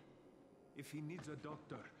eye on him. If he needs a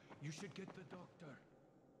doctor, you should get the doctor.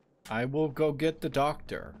 I will go get the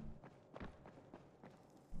doctor.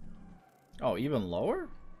 Oh, even lower?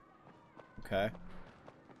 Okay.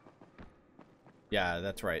 Yeah,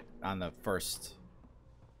 that's right. On the first.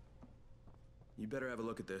 You better have a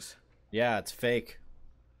look at this. Yeah, it's fake.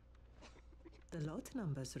 The lot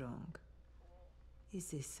number's wrong. Is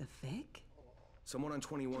this a fake? Someone on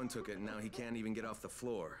 21 took it, and now he can't even get off the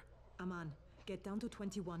floor. Aman, get down to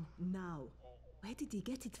 21 now. Where did he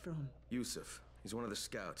get it from? Yusuf. He's one of the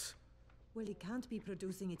scouts. Well, he can't be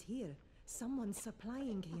producing it here. Someone's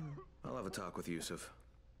supplying him. I'll have a talk with Yusuf.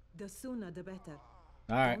 The sooner the better.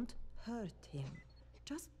 Alright. Don't hurt him.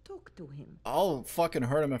 Just talk to him. I'll fucking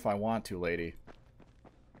hurt him if I want to, lady.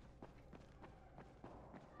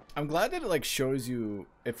 I'm glad that it like shows you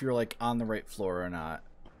if you're like on the right floor or not.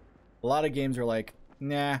 A lot of games are like,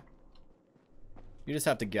 nah. You just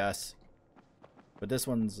have to guess. But this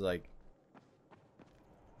one's like...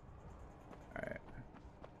 Alright.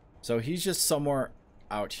 So he's just somewhere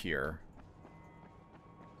out here.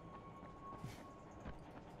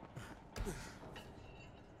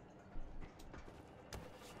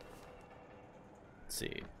 Let's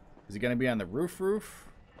see. Is he gonna be on the roof?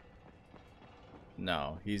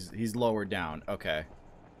 No, he's lower down. Okay.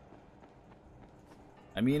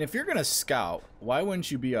 I mean, if you're gonna scout, why wouldn't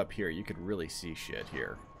you be up here? You could really see shit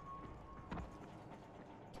here.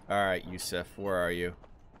 Alright, Yusuf, where are you?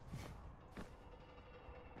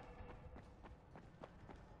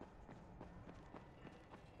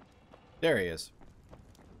 There he is.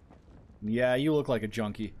 Yeah, you look like a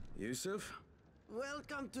junkie. Yusuf?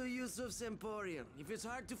 Welcome to Yusuf's Emporium. If it's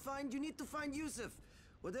hard to find, you need to find Yusuf.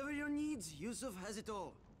 Whatever your needs, Yusuf has it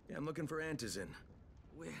all. Yeah, I'm looking for antizin.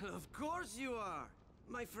 Well, of course you are.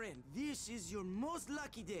 My friend, this is your most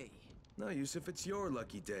lucky day. No, Yusuf, it's your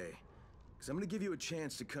lucky day. Because I'm going to give you a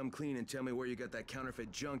chance to come clean and tell me where you got that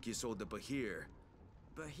counterfeit junk you sold to Bahir.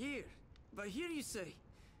 Bahir? Bahir, you say?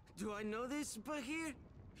 Do I know this, Bahir?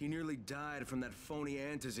 He nearly died from that phony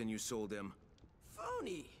antizin you sold him.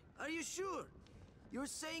 Phony? Are you sure? You're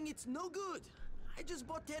saying it's no good. I just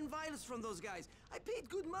bought 10 vials from those guys. I paid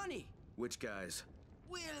good money. Which guys?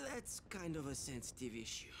 Well, that's kind of a sensitive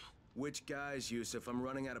issue. Which guys, Yusuf? I'm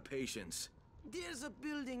running out of patience. There's a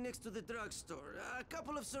building next to the drugstore. A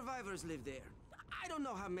couple of survivors live there. I don't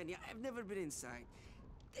know how many. I've never been inside.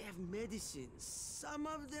 They have medicines. Some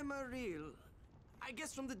of them are real. I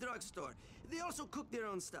guess from the drugstore. They also cook their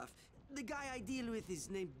own stuff. The guy I deal with is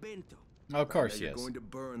named Bento. Of course he You're is. going to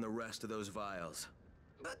burn the rest of those vials.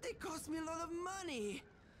 But they cost me a lot of money.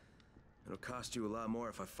 It'll cost you a lot more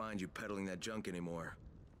if I find you peddling that junk anymore.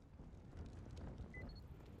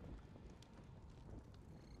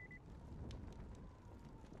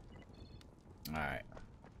 Alright.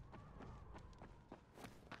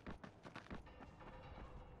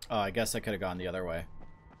 Oh, I guess I could have gone the other way.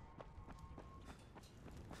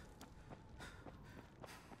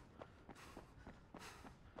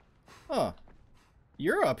 Oh,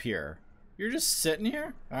 you're up here. You're just sitting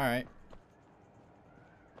here? Alright.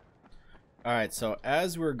 Alright, so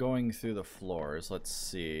as we're going through the floors, let's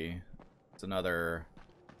see. It's another...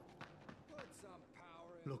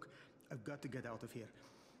 Look, I've got to get out of here.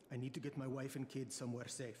 I need to get my wife and kids somewhere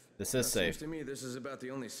safe. This is safe. Seems to me this is about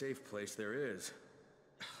the only safe place there is.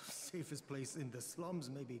 Safest place in the slums,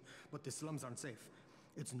 maybe, but the slums aren't safe.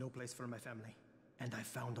 It's no place for my family. And I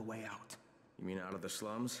found a way out. You mean out of the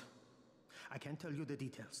slums? I can't tell you the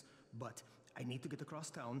details, but I need to get across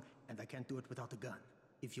town, and I can't do it without a gun.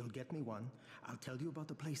 If you'll get me one, I'll tell you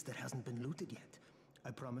about a place that hasn't been looted yet.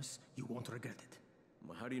 I promise you won't regret it.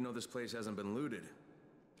 Well, how do you know this place hasn't been looted?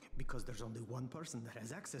 Because there's only one person that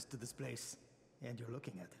has access to this place, and you're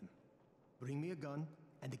looking at him. Bring me a gun,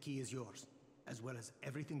 and the key is yours, as well as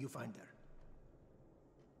everything you find there.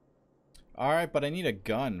 Alright, but I need a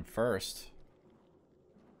gun first.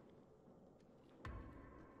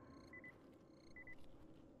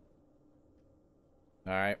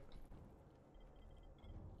 Alright.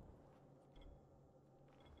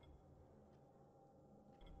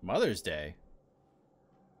 Mother's Day.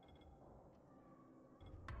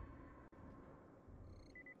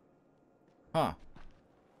 Huh.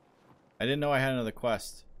 I didn't know I had another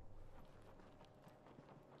quest.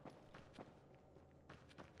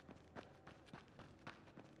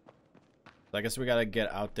 I guess we gotta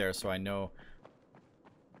get out there so I know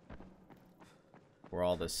where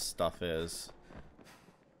all this stuff is.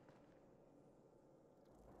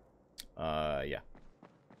 Yeah.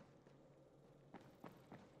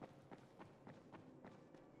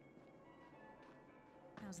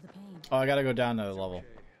 How's the pain? Oh, I gotta go down to the level.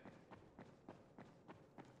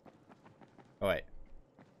 Oh, wait.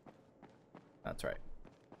 That's right.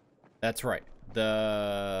 That's right.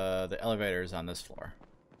 The elevator is on this floor.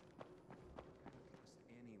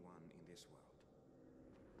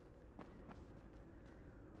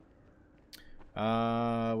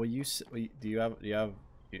 Will you do you have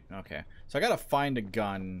okay. So I gotta find a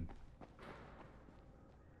gun.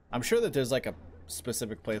 I'm sure that there's like a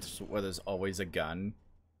specific place where there's always a gun,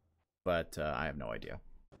 but I have no idea.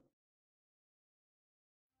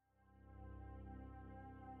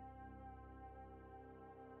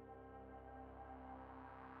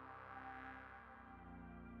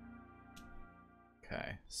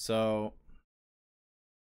 Okay, so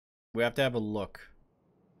we have to have a look.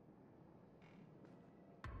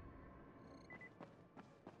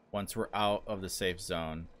 Once we're out of the safe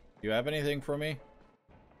zone. Do you have anything for me?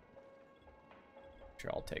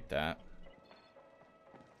 Sure, I'll take that.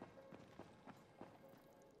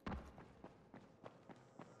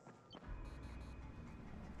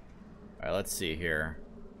 Alright, let's see here.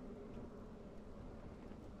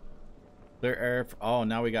 Clear air. Oh,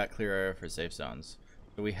 now we got clear air for safe zones.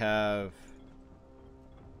 So we have...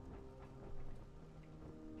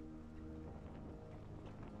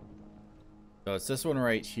 So it's this one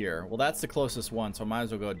right here. Well, that's the closest one, so I might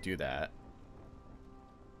as well go do that.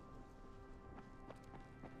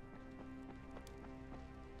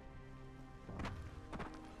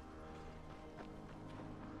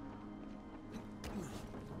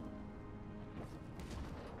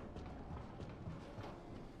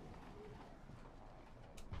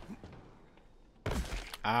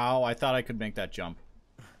 Ow, I thought I could make that jump.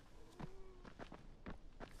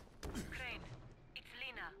 Crane, it's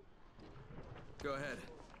Lena. Go ahead.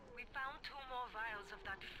 We found 2 more vials of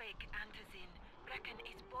that fake antizin. Brecken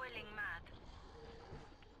is boiling mad.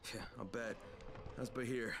 Yeah, I'll bet. How's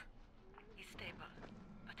Bahir? He's stable,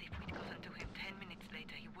 but if we'd gotten to him 10 minutes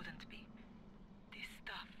later, he wouldn't be. This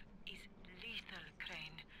stuff is lethal,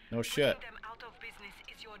 Crane. No shit. Putting them out of business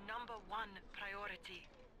is your #1 priority.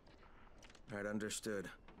 Alright, understood.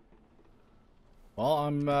 Well,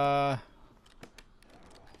 I'm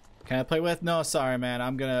can I play with? No, sorry, man.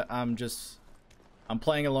 I'm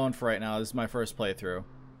playing alone for right now. This is my first playthrough.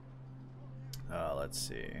 Let's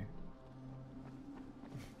see.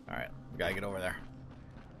 Alright, we gotta get over there.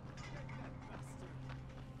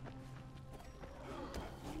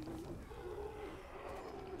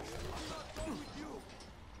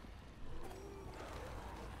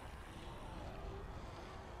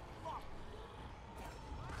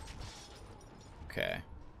 Okay.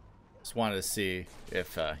 Just wanted to see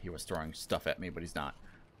if he was throwing stuff at me, but he's not.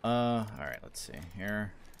 Alright, let's see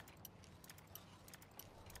here.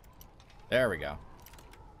 There we go.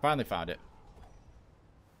 Finally found it.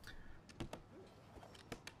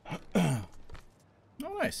 Oh,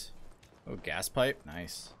 nice. Oh, gas pipe.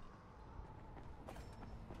 Nice.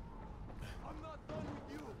 I'm not done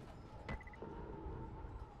with you.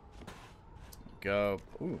 go.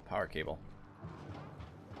 Ooh, power cable.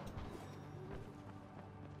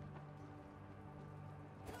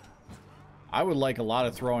 I would like a lot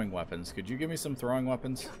of throwing weapons. Could you give me some throwing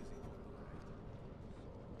weapons?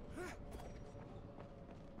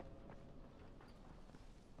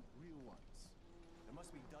 Real ones. There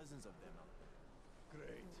must be dozens of them out there.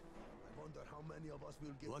 Great. I wonder how many of us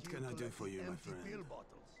will get What can I do for you, my friend? pill bottles.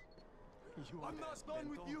 I'm not done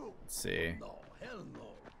with you. Let's see. No, hell no.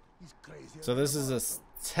 He's crazy. So this is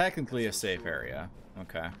technically a safe area.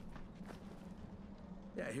 Okay.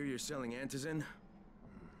 Yeah, I hear you're selling antizin.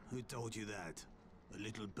 Who told you that? A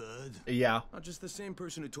little bird? Yeah. Not just the same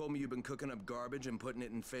person who told me you've been cooking up garbage and putting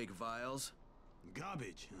it in fake vials.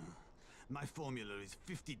 Garbage? My formula is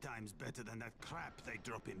 50 times better than that crap they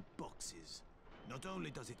drop in boxes. Not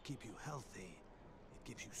only does it keep you healthy, it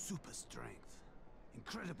gives you super strength,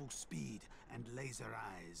 incredible speed, and laser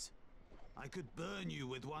eyes. I could burn you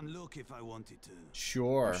with one look if I wanted to.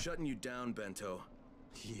 Sure. I'm shutting you down, Bento.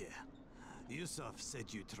 Yeah. Yusuf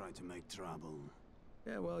said you tried to make trouble.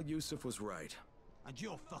 Yeah, well, Yusuf was right. And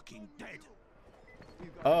you're fucking dead.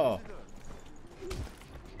 Oh.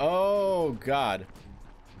 Oh, God.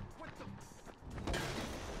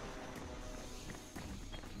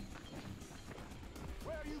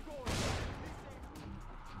 Where are you going?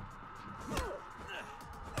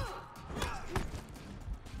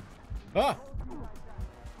 Ah!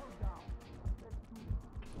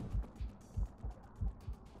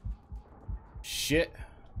 Shit.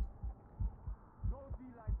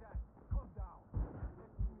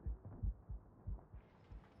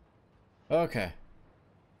 Okay.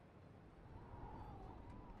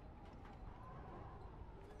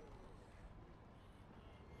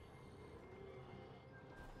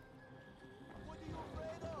 What are you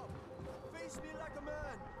afraid of? Face me like a man.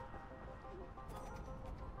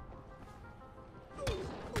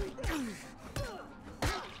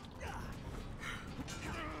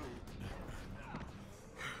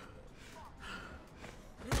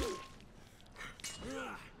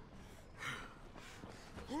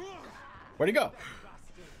 Where'd he go?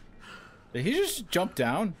 Did he just jump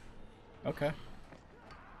down? Okay.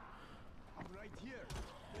 I'm right here.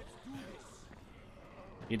 Let's do this.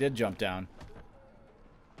 He did jump down.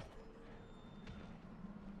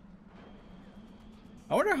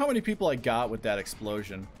 I wonder how many people I got with that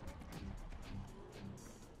explosion.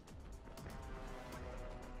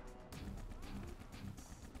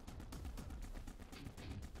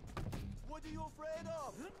 What are you afraid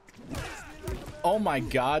of? Face me like a man. Oh my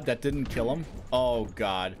God, that didn't kill him? Oh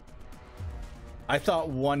God. I thought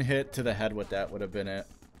one hit to the head with that would have been it.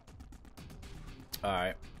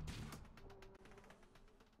 Alright.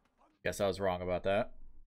 Guess I was wrong about that.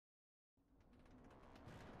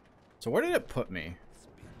 So where did it put me?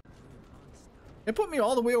 It put me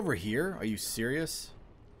all the way over here? Are you serious?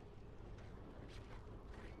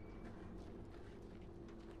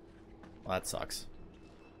 Well, that sucks.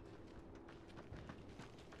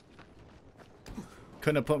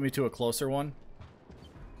 Couldn't have put me to a closer one?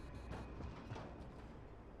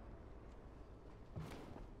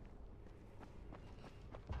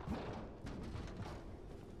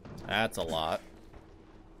 That's a lot.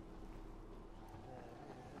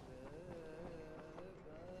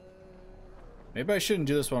 Maybe I shouldn't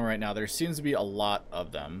do this one right now. There seems to be a lot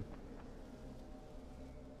of them.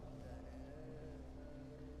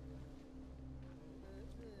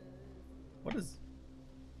 What is...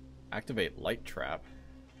 Activate light trap.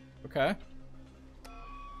 Okay.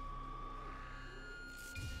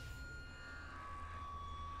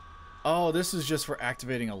 Oh, this is just for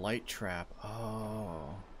activating a light trap.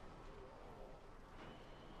 Oh.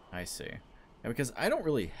 I see. Yeah, because I don't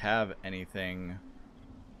really have anything...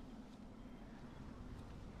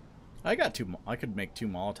 I got two... I could make 2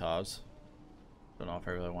 Molotovs. Don't know if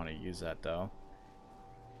I really want to use that, though.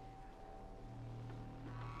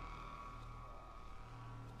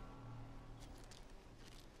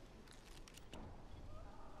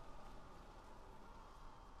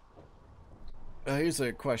 Here's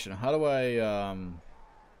a question. How do I,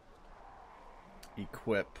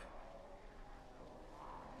 equip...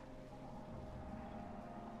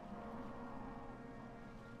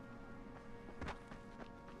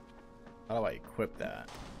 How do I equip that?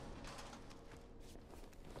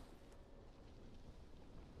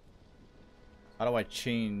 How do I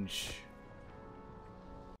change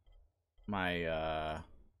my,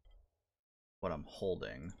 what I'm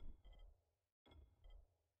holding?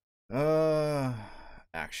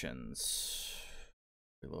 Actions.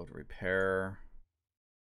 Reload, repair.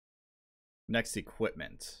 Next,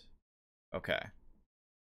 equipment. Okay.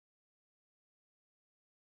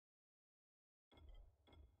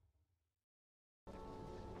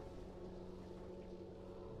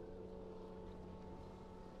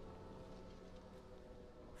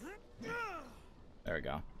 There we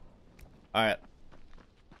go. Alright.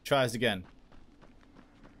 Try this again.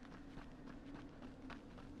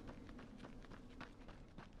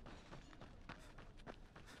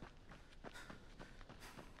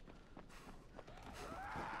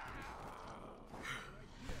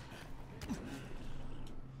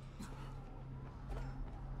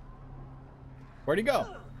 Where'd he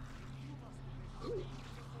go?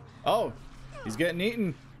 Oh, he's getting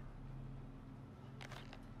eaten.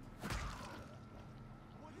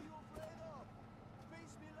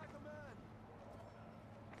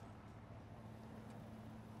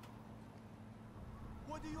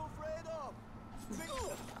 What are you afraid of?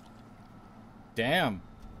 Damn.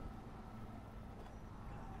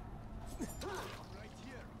 Right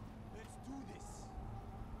here. Let's do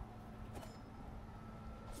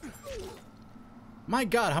this. My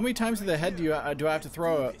God, how many times to the head do I have to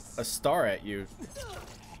throw a star at you?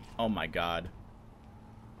 Oh my God.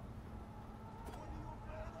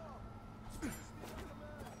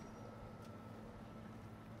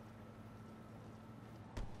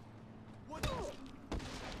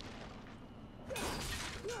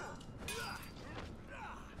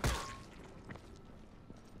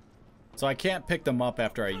 So I can't pick them up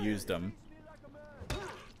after I used them.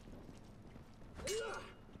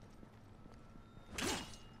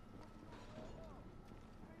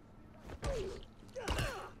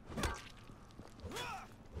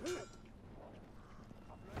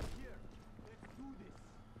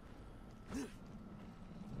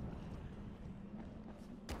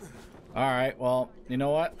 Alright, well, you know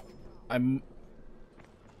what?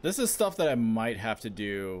 This is stuff that I might have to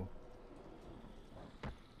do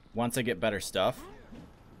once I get better stuff.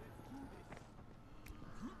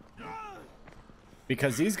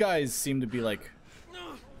 Because these guys seem to be like...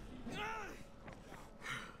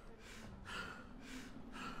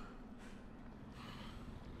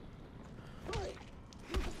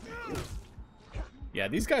 Yeah,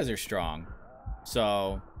 these guys are strong.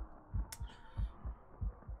 So...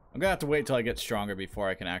 I'm gonna have to wait till I get stronger before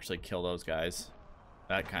I can actually kill those guys.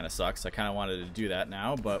 That kind of sucks. I kind of wanted to do that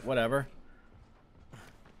now, but whatever.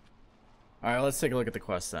 Alright, let's take a look at the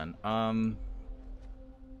quest then. I'm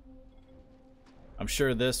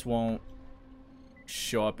sure this won't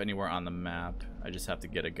show up anywhere on the map. I just have to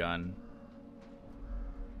get a gun.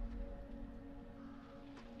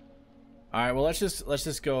 Alright, well let's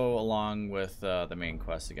just go along with the main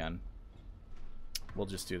quest again. We'll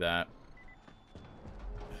just do that.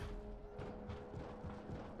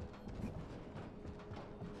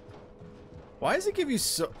 Why does it give you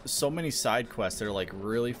so many side quests that are like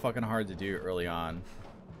really fucking hard to do early on?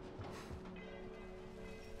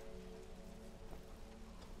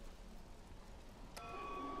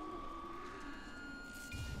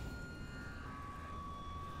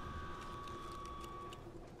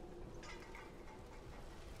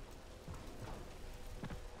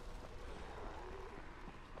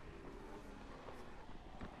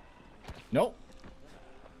 Nope.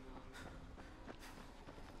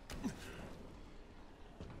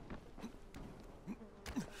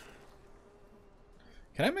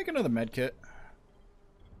 Can I make another med kit?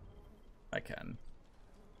 I can.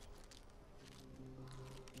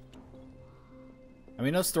 I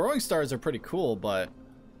mean, those throwing stars are pretty cool, but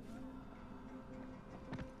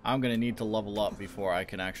I'm gonna need to level up before I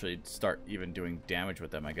can actually start even doing damage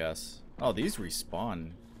with them, I guess. Oh, these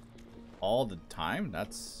respawn all the time?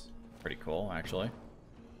 That's pretty cool, actually.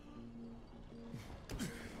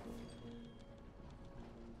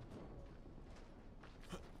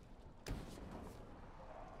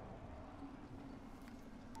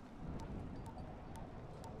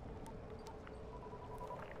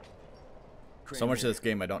 So much of this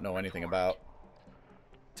game I don't know anything about.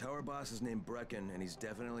 Tower boss is named Brecken, and he's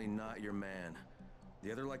definitely not your man.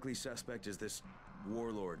 The other likely suspect is this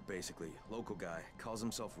warlord, basically. Local guy. Calls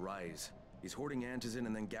himself Rise. He's hoarding antizin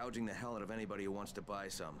and then gouging the hell out of anybody who wants to buy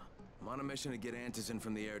some. I'm on a mission to get antizin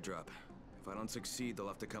from the airdrop. If I don't succeed, they'll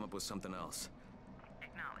have to come up with something else.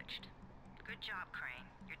 Acknowledged. Good job, Crane.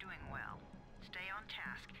 You're doing well. Stay on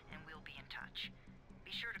task, and we'll be in touch.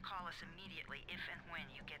 Be sure to call us immediately if and when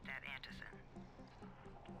you get that antizin.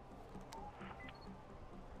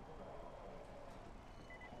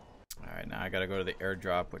 Alright, now I gotta go to the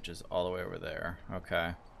airdrop, which is all the way over there.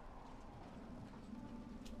 Okay.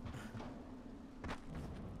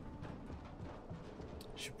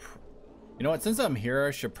 You know what, since I'm here,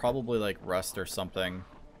 I should probably like rest or something.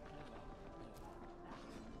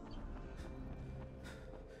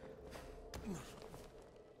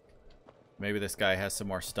 Maybe this guy has some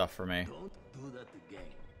more stuff for me. Don't do that again.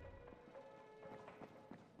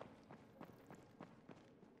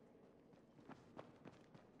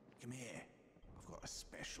 Come here. I've got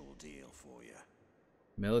special deal for you.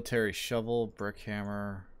 Military shovel, brick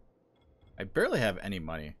hammer. I barely have any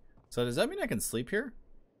money. So does that mean I can sleep here?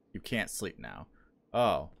 You can't sleep now.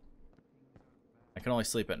 Oh. I can only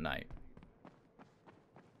sleep at night.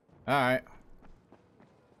 Alright.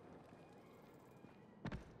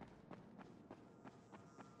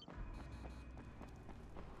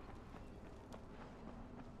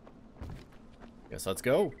 Guess let's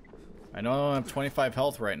go. I know I have 25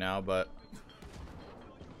 health right now, but...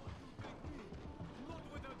 Not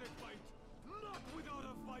without a fight! Not without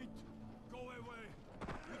a fight! Go away!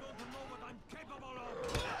 You don't know what I'm capable of!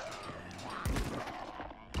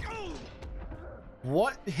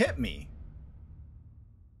 What hit me?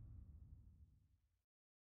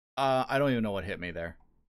 I don't even know what hit me there.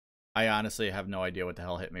 I honestly have no idea what the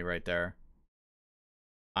hell hit me right there.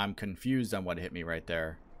 I'm confused on what hit me right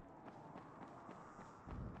there.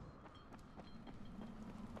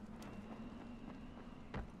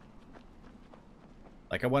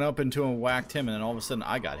 Like I went up into him and whacked him and then all of a sudden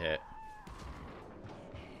I got hit.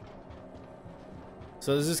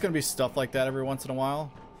 So is this going to be stuff like that every once in a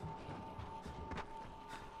while?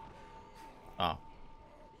 Oh.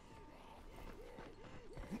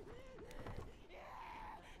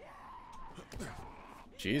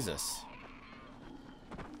 Jesus.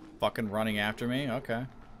 Fucking running after me? Okay.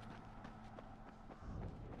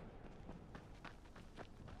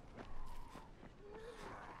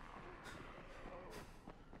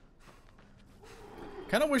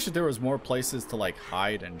 Kind of wish that there was more places to like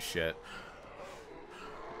hide and shit.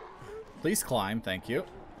 Please climb, thank you.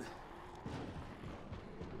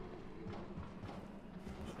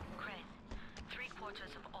 Crane, 3/4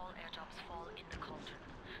 of all air drops fall in the cauldron.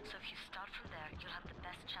 So if you start from there, you'll have the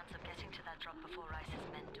best chance of getting to that drop before Rice's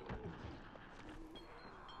men do.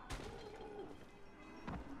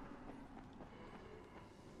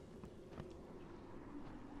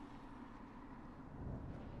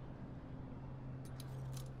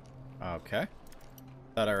 Okay.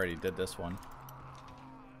 Thought I already did this one.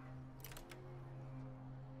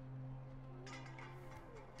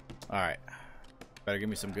 Alright. Better give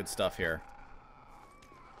me some good stuff here.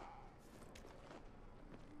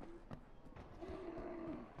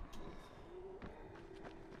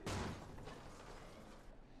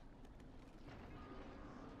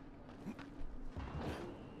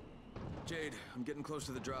 Jade, I'm getting close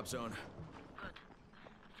to the drop zone. Good.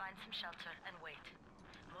 Find some shelter and wait.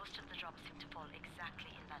 Most of the drops seem to fall exactly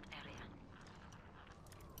in that area.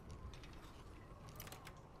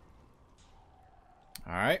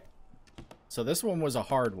 Alright. So this one was a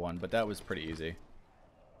hard one, but that was pretty easy.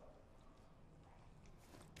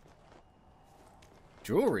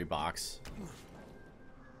 Jewelry box.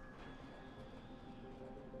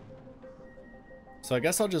 So I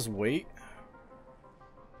guess I'll just wait.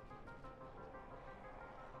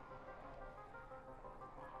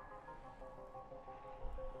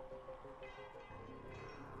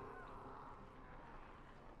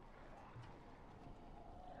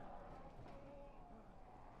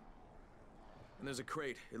 And there's a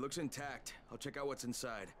crate. It looks intact. I'll check out what's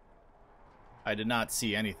inside. I did not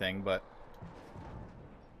see anything, but...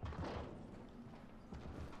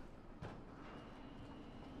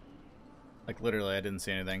 like, literally, I didn't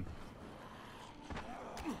see anything.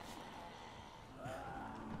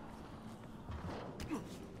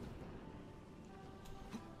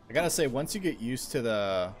 I gotta say, once you get used to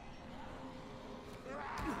the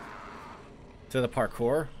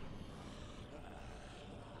parkour,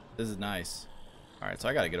 this is nice. Alright, so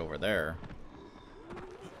I gotta get over there.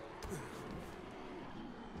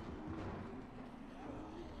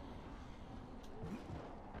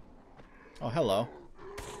 Oh, hello.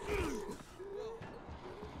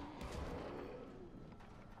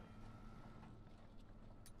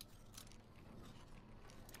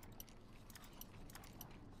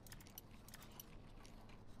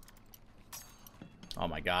 Oh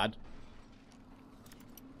my god.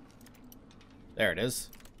 There it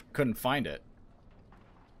is. Couldn't find it.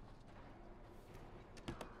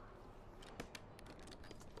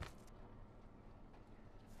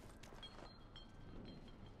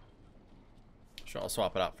 Sure, I'll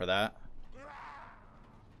swap it out for that.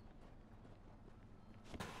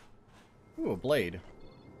 Ooh, a blade.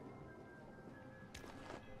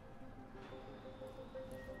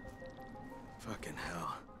 Fucking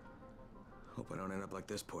hell. Hope I don't end up like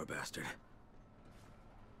this poor bastard.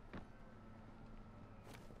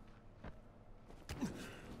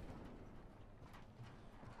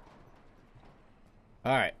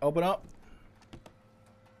 Alright, open up.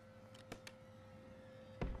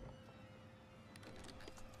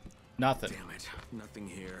 Nothing. Damn it. Nothing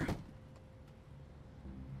here.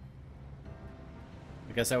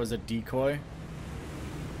 I guess that was a decoy.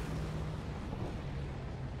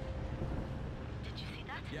 Did you see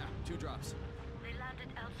that? Yeah, 2 drops. They landed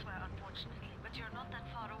elsewhere, unfortunately, but you're not that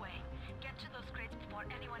far away. Get to those crates before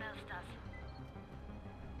anyone else does.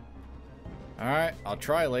 Alright, I'll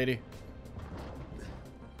try, lady.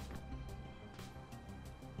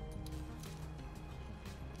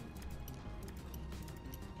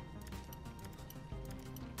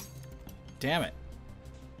 Damn it.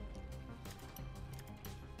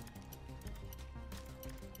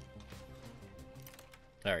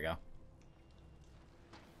 There we go.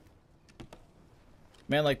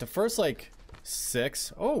 Man, like the first like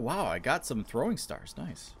 6. Oh wow, I got some throwing stars.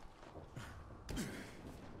 Nice.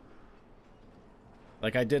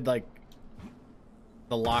 Like I did like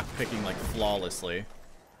the lock picking like flawlessly.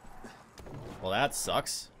 Well, that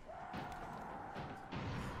sucks.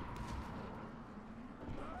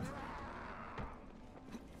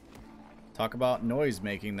 Talk about noise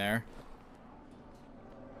making there.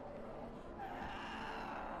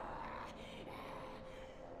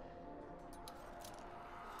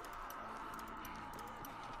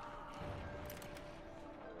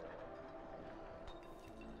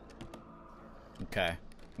 Okay.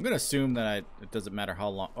 I'm gonna assume that it doesn't matter how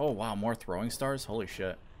long. Oh wow, more throwing stars? Holy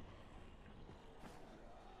shit.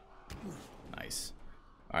 Nice.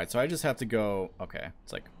 Alright, so I just have to go. Okay,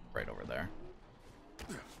 it's like right over there.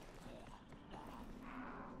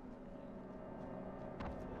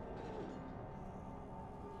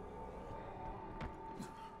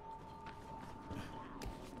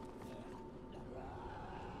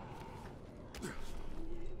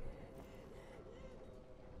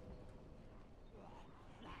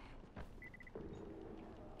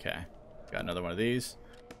 Okay, got another one of these.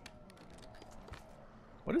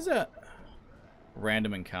 What is that?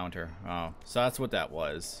 Random encounter. Oh, so that's what that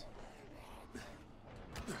was.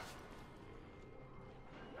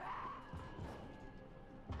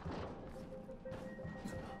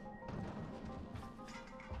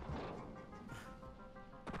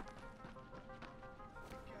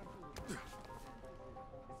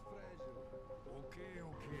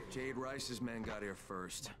 Jade Rice's men got here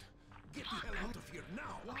first. Get the hell out of here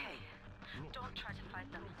now! Okay. Don't try to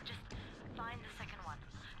fight them. Just find the second one.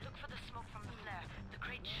 Look for the smoke from the flare. The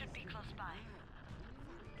crate should be close by.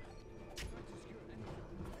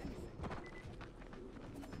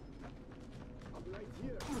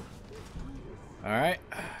 All right.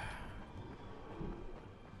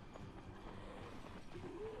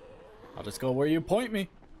 I'll just go where you point me.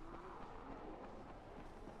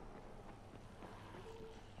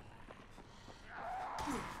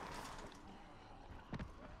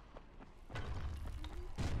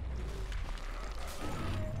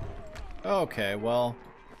 Okay, well,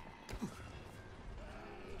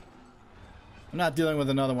 I'm not dealing with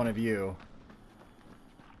another one of you.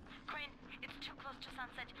 Crane, it's too close to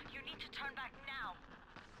sunset. You need to turn back now.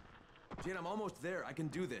 Jade, I'm almost there. I can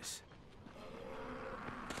do this.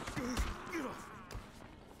 I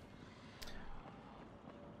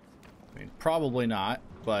mean, probably not,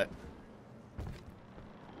 but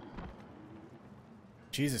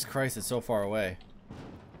Jesus Christ, it's so far away.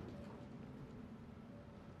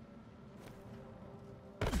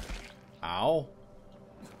 Ow.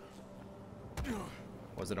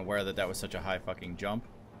 Wasn't aware that that was such a high fucking jump.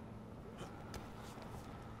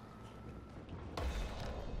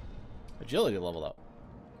 Agility leveled up.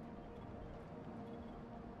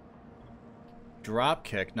 Drop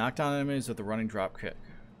kick. Knock down enemies with the running drop kick.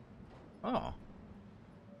 Oh.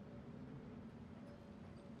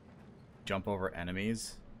 Jump over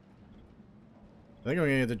enemies. I think I'm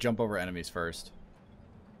gonna have to jump over enemies first.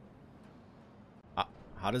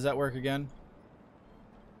 How does that work again?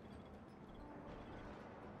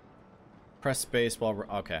 Press space while...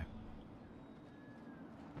 Okay.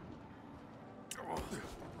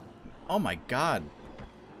 Oh my god.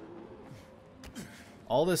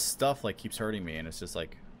 All this stuff like keeps hurting me and it's just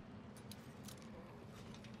like...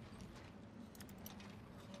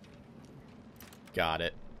 Got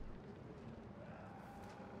it.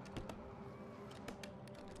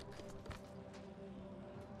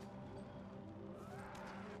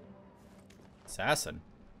 Assassin.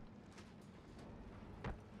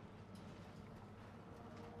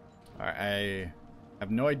 Alright, I have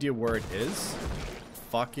no idea where it is.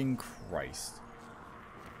 Fucking Christ.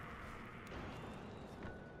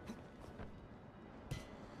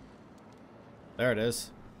 There it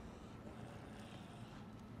is.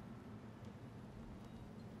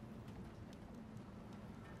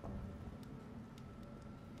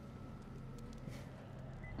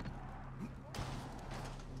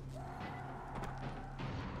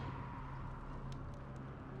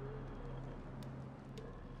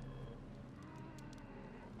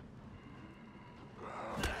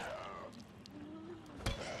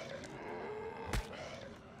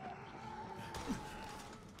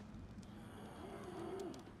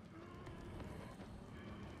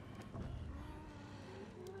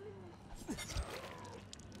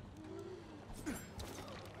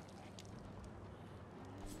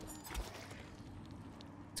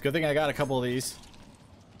 a good thing I got a couple of these.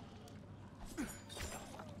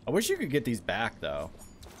 I wish you could get these back, though.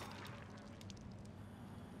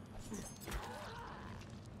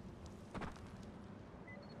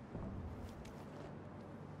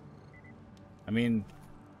 I mean,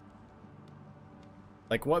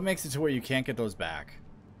 like, what makes it to where you can't get those back?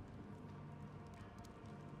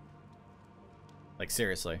 Like,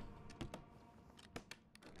 seriously.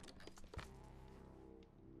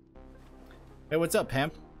 Hey, what's up,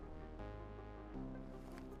 pimp?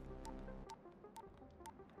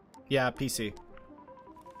 Yeah, PC.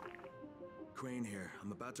 Crane here.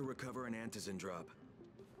 I'm about to recover an antizin drop.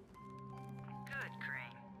 Good,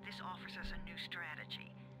 Crane. This offers us a new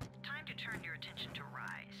strategy. Time to turn your attention to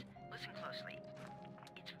Rise. Listen closely.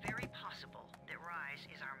 It's very possible that Rise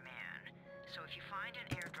is our man. So if you find an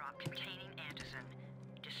airdrop containing antizin,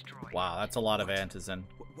 destroy it. Wow, that's a lot of antizin.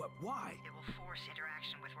 What? Why? It will force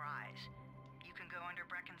interaction with Rise. You can go under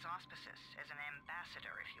Brecken's auspices as an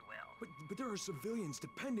ambassador, if you will. But there are civilians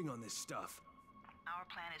depending on this stuff. Our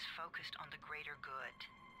plan is focused on the greater good.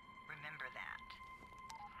 Remember that.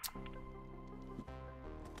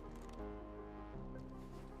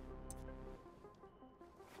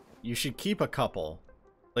 You should keep a couple.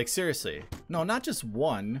 Like, seriously. No, not just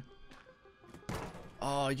one.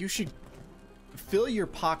 Oh, you should fill your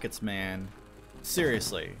pockets, man.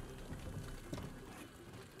 Seriously.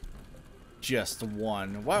 Just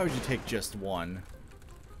one. Why would you take just one?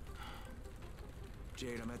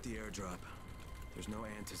 Jade, I'm at the airdrop. There's no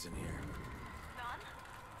antizin here. Done?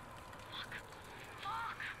 Fuck.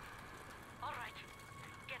 Fuck! Alright.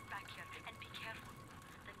 Get back here and be careful.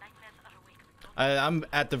 The nightmares are awake. I'm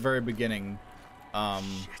at the very beginning.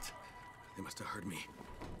 Shit. They must have heard me.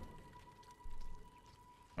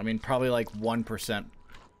 I mean, probably like 1%.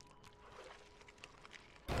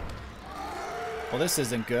 Well, this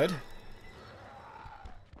isn't good.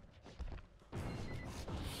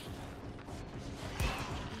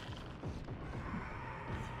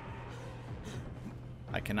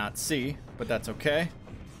 I cannot see, but that's okay.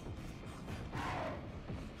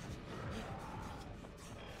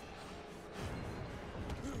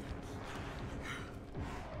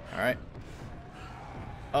 Alright.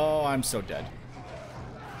 Oh, I'm so dead.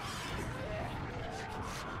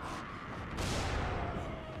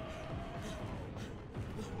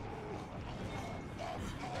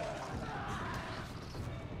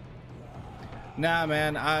 Nah,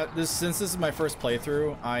 man. Since this is my first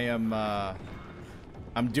playthrough, I'm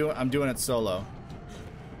doing it solo.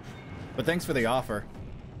 But thanks for the offer.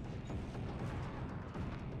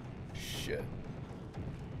 Shit.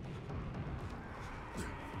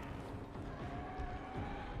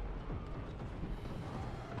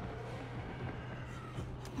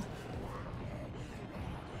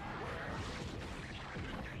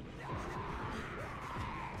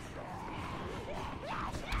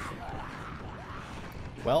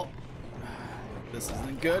 Well, this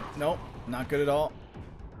isn't good. Nope, not good at all.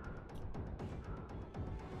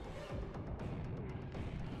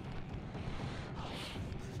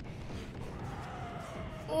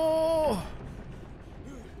 Oh!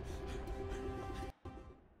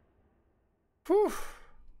 Whew.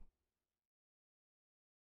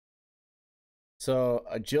 So,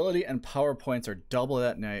 agility and power points are double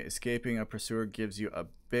that night. Escaping a pursuer gives you a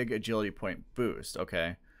big agility point boost.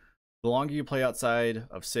 Okay. The longer you play outside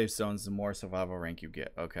of safe zones, the more survival rank you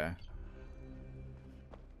get. Okay.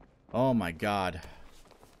 Oh my god.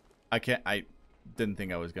 I didn't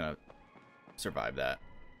think I was gonna survive that.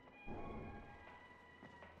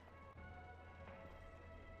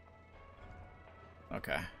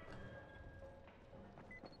 Okay.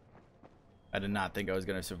 I did not think I was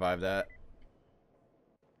gonna survive that.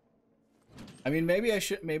 I mean, maybe I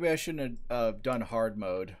shouldn't have done hard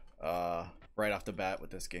mode right off the bat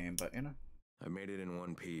with this game, but you know. I made it in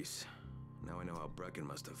one piece. Now I know how Brecken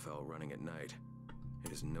must have felt running at night.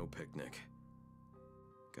 It is no picnic.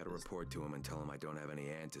 Gotta report to him and tell him I don't have any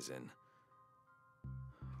antizin.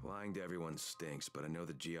 Lying to everyone stinks, but I know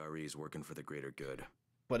the GRE is working for the greater good.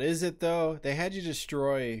 But is it though? They had you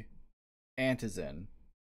destroy antizin.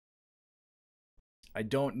 I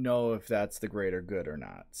don't know if that's the greater good or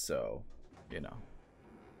not, so, you know.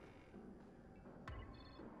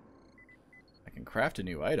 I can craft a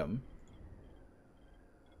new item.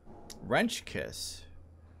 Wrench Kiss.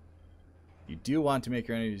 You do want to make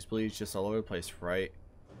your enemies bleed just all over the place, right?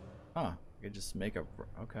 Huh. You could just make a...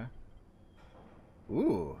 Okay.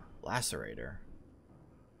 Ooh. Lacerator.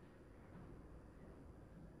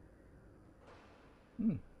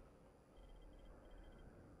 Hmm.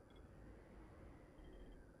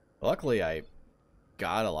 Luckily, I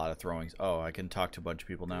got a lot of throwings. Oh, I can talk to a bunch of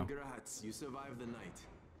people now. Congrats, you survived the night.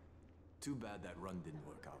 Too bad that run didn't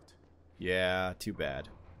work out. Yeah, too bad.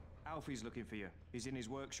 Alfie's looking for you. He's in his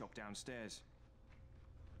workshop downstairs.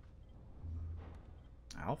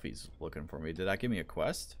 Alfie's looking for me. Did that give me a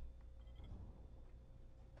quest?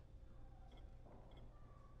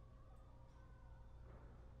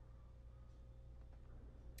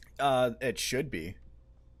 It should be.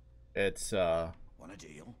 It's Want a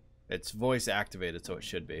deal? It's voice activated, so it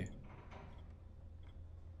should be.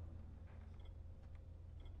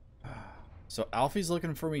 So Alfie's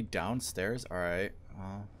looking for me downstairs. All right.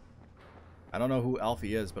 I don't know who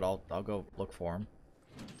Alfie is, but I'll go look for him.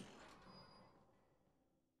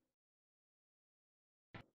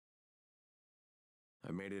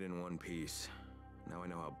 I made it in one piece. Now I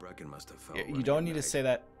know how Brecken must have felt. Yeah, you don't need to say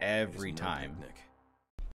that every no time. picnic.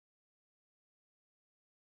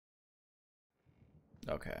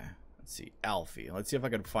 Okay. Let's see. Alfie. Let's see if I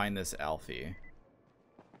can find this Alfie.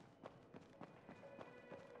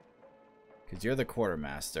 Because you're the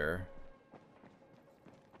quartermaster.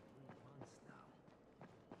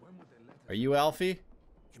 Are you Alfie?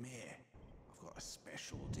 Come here. I've got a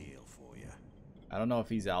special deal for you. I don't know if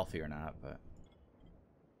he's Alfie or not, but...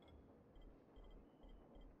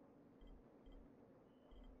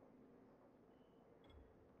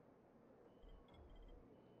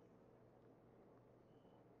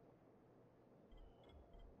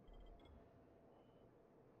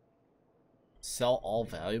 Sell all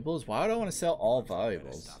valuables? Why would I want to sell all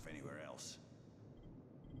valuables? Stuff anywhere else.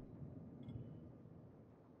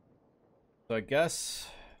 So I guess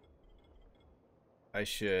I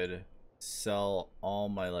should sell all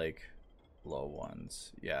my like low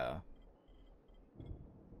ones. Yeah.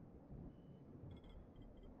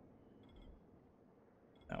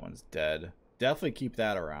 That one's dead. Definitely keep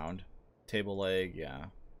that around. Table leg, yeah.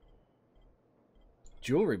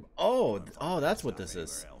 Jewelry. Oh, that's what this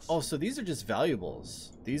is. Oh, so these are just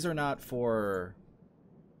valuables. These are not for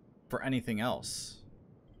anything else.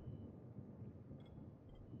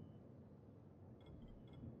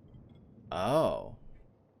 Oh.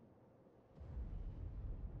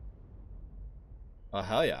 Oh,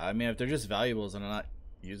 hell yeah. I mean, if they're just valuables and I'm not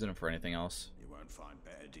using them for anything else. You won't find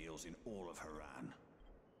better deals in all of Haran.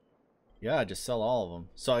 Yeah, just sell all of them.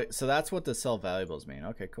 So that's what the sell valuables mean.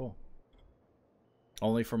 Okay, cool.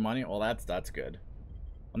 Only for money? Well, that's good.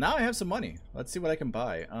 Well, now I have some money. Let's see what I can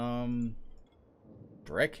buy.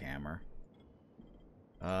 Brick hammer.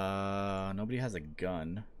 Nobody has a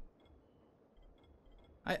gun.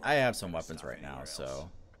 I have some weapons right now, so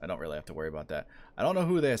I don't really have to worry about that. I don't know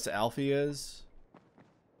who this Alfie is.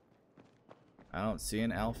 I don't see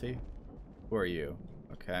an Alfie. Who are you?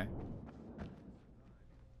 Okay.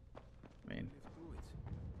 I mean,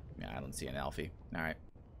 yeah, I don't see an Alfie. All right.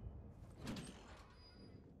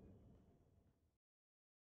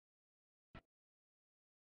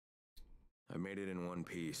 I made it in one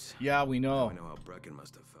piece. Yeah, we know. Now I know how Brecken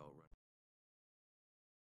must have felt.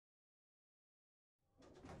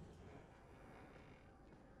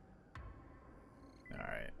 All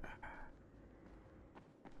right.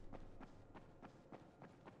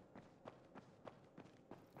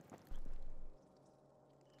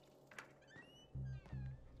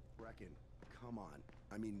 Brecken, come on.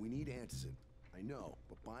 I mean, we need Anderson. I know,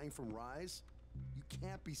 but buying from Rise? You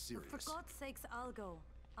can't be serious. For God's sakes, I'll go.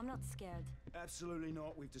 I'm not scared. Absolutely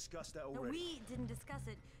not. We've discussed that No, already. we didn't discuss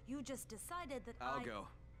it. You just decided that I'll go.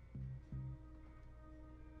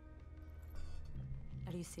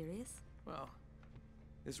 Are you serious? Well,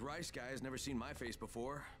 this Rice guy has never seen my face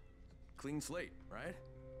before. Clean slate, right?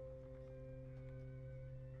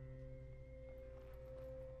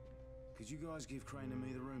 Could you guys give Crane and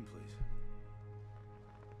me the room, please?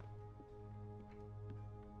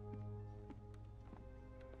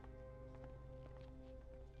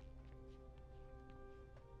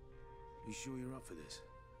 You sure you're up for this?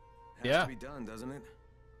 Has to be done, doesn't it?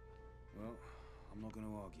 Well, I'm not going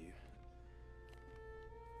to argue.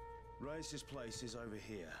 Rice's place is over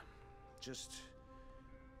here. Just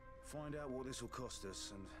find out what this will cost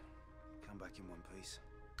us and come back in one piece.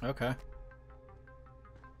 Okay.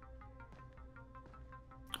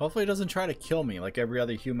 Hopefully he doesn't try to kill me like every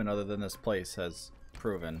other human other than this place has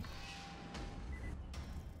proven.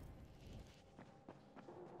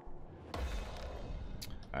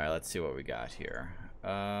 Alright, let's see what we got here.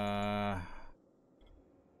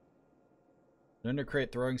 Lunar Crate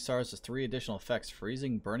throwing stars with 3 additional effects: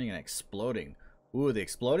 freezing, burning, and exploding. Ooh, the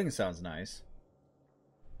exploding sounds nice.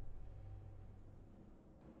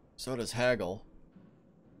 So does Haggle.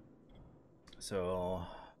 So,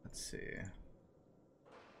 let's see.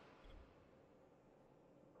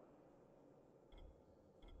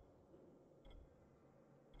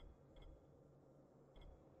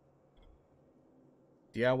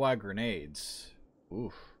 DIY grenades.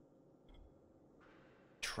 Oof.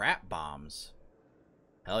 Trap bombs.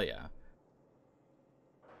 Hell yeah.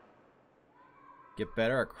 Get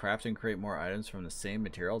better at crafting, create more items from the same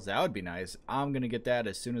materials. That would be nice. I'm gonna get that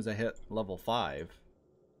as soon as I hit level 5.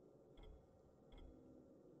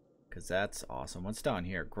 Because that's awesome. What's down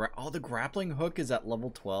here? Oh, the grappling hook is at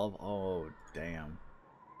level 12. Oh, damn.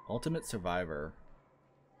 Ultimate Survivor.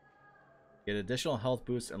 Get additional health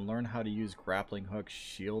boosts and learn how to use grappling hook,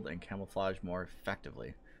 shield, and camouflage more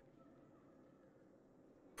effectively.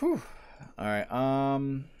 Whew. Alright, I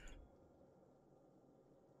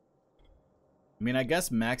mean, I guess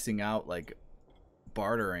maxing out, like,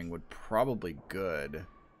 bartering would probably good.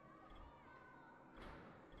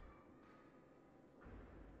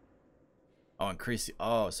 Oh, increase the,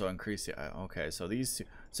 oh, so increase the, okay, so these two,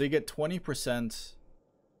 so you get 20%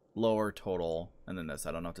 lower total, and then this,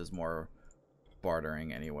 I don't know if there's more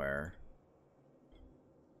bartering anywhere.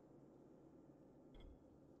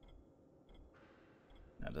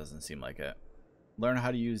 That doesn't seem like it. Learn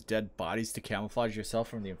how to use dead bodies to camouflage yourself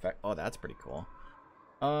from the infect. Oh, that's pretty cool.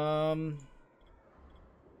 I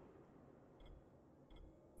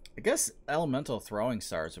guess elemental throwing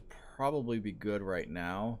stars would probably be good right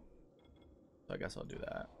now. So I guess I'll do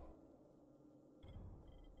that.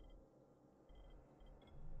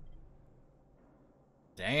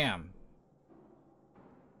 Damn.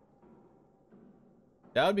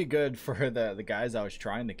 That would be good for the guys I was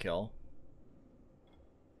trying to kill.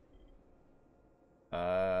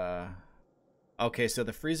 Okay, so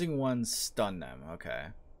the freezing ones stun them. Okay.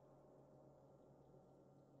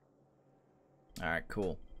 Alright,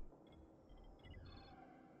 cool.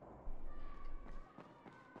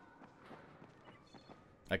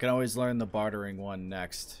 I can always learn the bartering one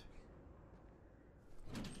next.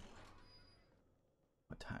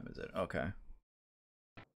 What time is it? Okay.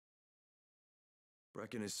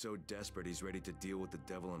 Brecken is so desperate he's ready to deal with the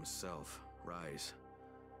devil himself, Rise.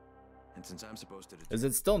 And since I'm supposed to... Is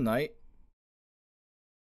it still night?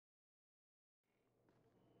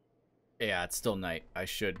 Yeah, it's still night. I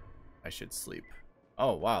should sleep.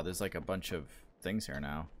 Oh, wow, there's like a bunch of things here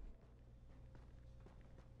now.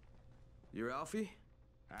 You're Alfie?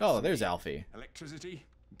 Oh, there's Alfie. Electricity,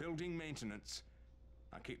 building maintenance.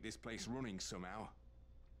 I keep this place running somehow.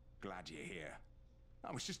 Glad you're here.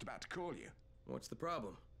 I was just about to call you. What's the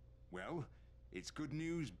problem? Well, it's good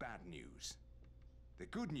news, bad news. The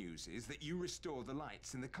good news is that you restore the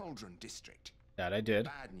lights in the Cauldron district. That I did.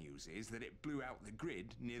 Bad news is that it blew out the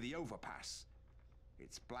grid near the overpass.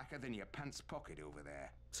 It's blacker than your pants pocket over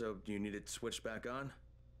there. So, you need it switched back on?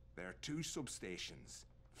 There are 2 substations.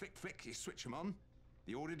 Flick, flick, you switch them on.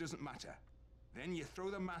 The order doesn't matter. Then you throw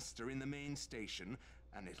the master in the main station,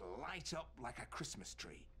 and it'll light up like a Christmas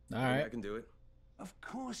tree. All right. I can do it. Of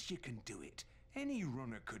course you can do it. Any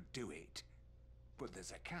runner could do it. But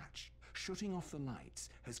there's a catch. Shutting off the lights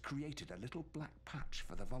has created a little black patch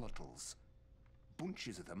for the volatiles.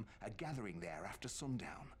 Bunches of them are gathering there after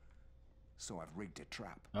sundown. So I've rigged a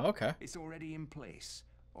trap. Okay. It's already in place,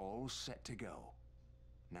 all set to go.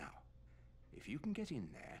 Now, if you can get in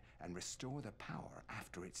there and restore the power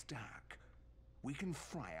after it's dark, we can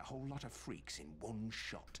fry a whole lot of freaks in one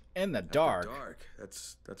shot. In the dark? After dark?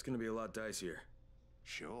 That's gonna be a lot dicier.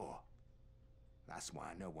 Sure. That's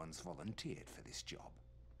why no one's volunteered for this job.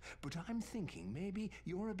 But I'm thinking maybe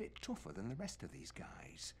you're a bit tougher than the rest of these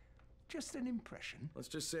guys. Just an impression. Let's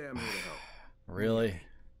just say I'm here to help. Really?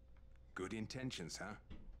 Good intentions, huh?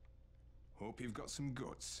 Hope you've got some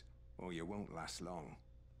guts, or you won't last long.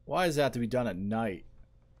 Why does that have to be done at night?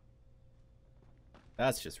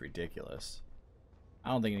 That's just ridiculous. I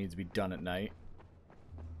don't think it needs to be done at night.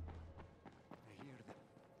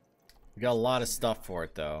 We got a lot of stuff for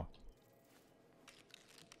it, though.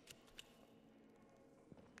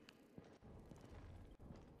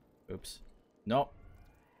 Oops. Nope.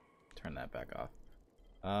 Turn that back off.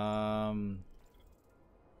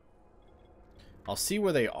 I'll see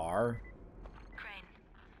where they are. Crane,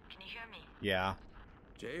 can you hear me? Yeah.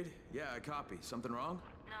 Jade? Yeah, I copy. Something wrong?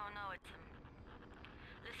 No, it's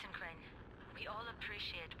listen, Crane. We all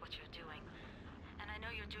appreciate what you're doing, and I know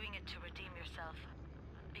you're doing it to redeem yourself,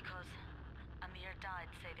 because Amir died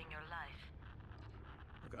saving your life.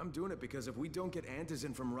 Look, I'm doing it because if we don't get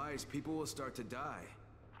Antizin from Rise, people will start to die.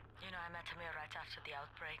 You know, I met Amir right after the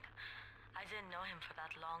outbreak. I didn't know him for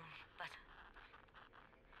that long, but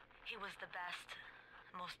he was the best,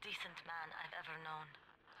 most decent man I've ever known.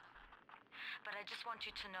 But I just want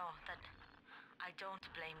you to know that I don't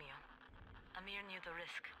blame you. Amir knew the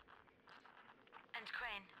risk. And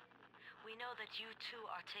Crane, we know that you too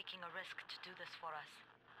are taking a risk to do this for us.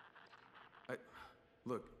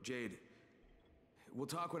 Look, Jade, We'll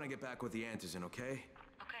talk when I get back with the antizin, okay?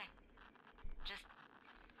 Okay.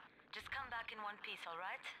 Just come back in one piece, all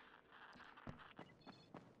right?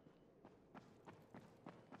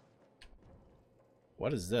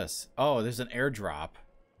 What is this? Oh, there's an airdrop.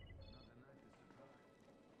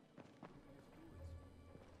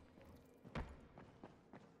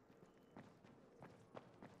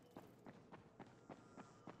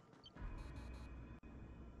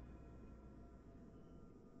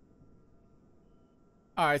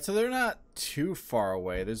 Alright, so they're not too far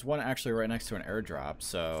away. There's one actually right next to an airdrop,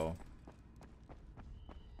 so...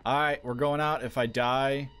 Alright, we're going out. If I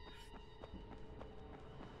die...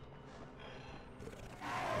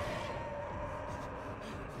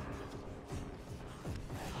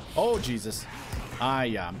 Oh, Jesus.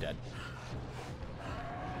 Yeah, I'm dead.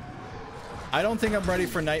 I don't think I'm ready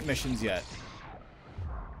for night missions yet.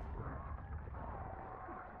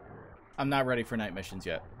 I'm not ready for night missions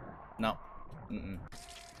yet. No. Mm-mm.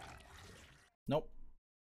 Nope.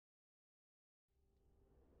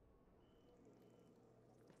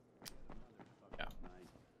 Yeah.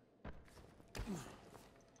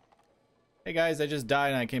 Hey guys, I just died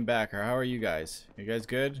and I came back. How are you guys? You guys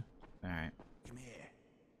good? Alright. Come here.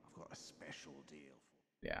 I've got a special deal.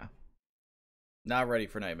 Yeah. Not ready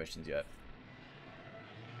for night missions yet.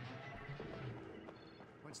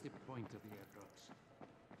 What's the point of the airdrops?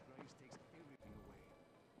 Rise takes everything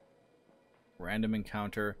away. Random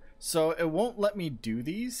encounter. So it won't let me do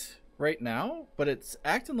these right now, but it's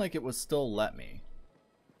acting like it would still let me.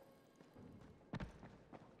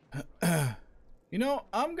 You know,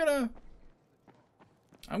 I'm gonna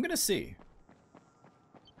see.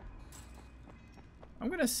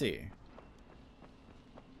 I'm gonna see.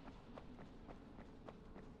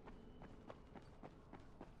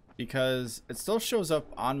 Because it still shows up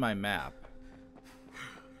on my map.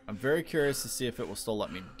 I'm very curious to see if it will still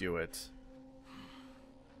let me do it.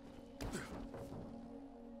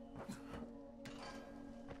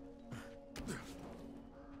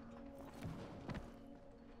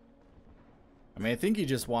 I mean, I think he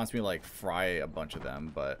just wants me to, like, fry a bunch of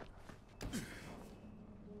them, but...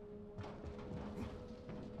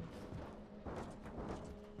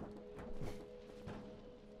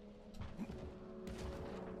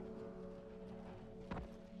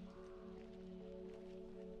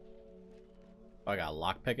 Oh, I got a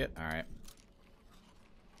lockpick it? Alright.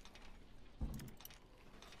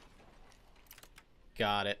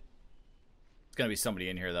 Got it. It's gonna be somebody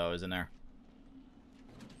in here, though, isn't there?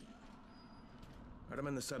 Right, I'm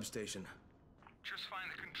in the substation. Just find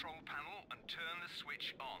the control panel and turn the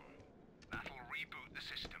switch on. That'll reboot the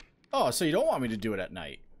system. Oh, so you don't want me to do it at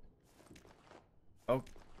night. Oh,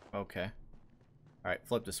 okay. Alright,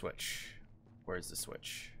 flip the switch. Where's the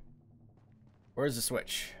switch? Where's the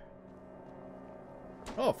switch?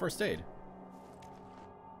 Oh, first aid.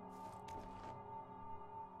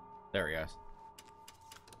 There he goes.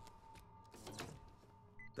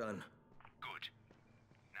 Done. Good.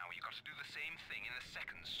 Now you got to do the same thing in the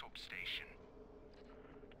second substation.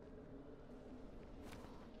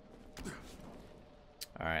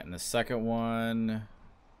 Alright, and the second one...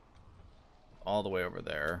 all the way over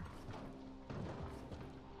there.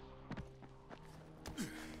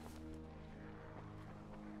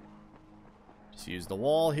 Just use the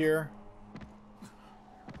wall here.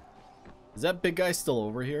 Is that big guy still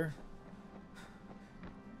over here?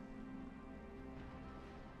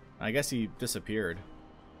 I guess he disappeared.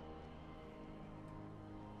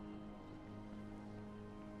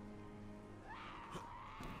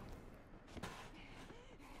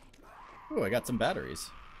 Ooh, I got some batteries.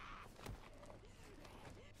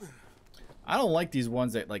 I don't like these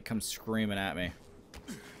ones that, like, come screaming at me.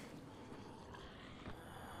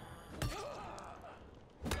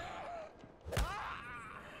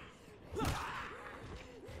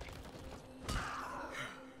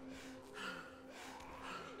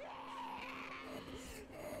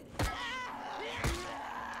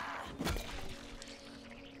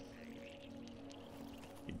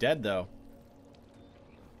 You're dead, though.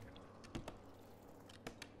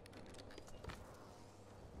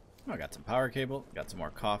 Oh, I got some power cable. Got some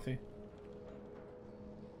more coffee.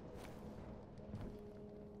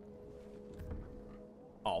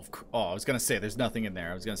 Oh, I was gonna say there's nothing in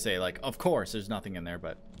there. I was gonna say, like, of course there's nothing in there,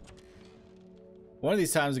 but one of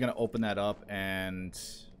these times I'm gonna open that up and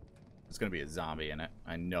there's gonna be a zombie in it.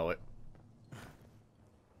 I know it.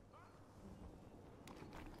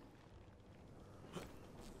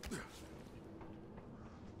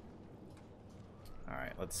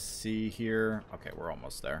 Alright, let's see here. Okay, we're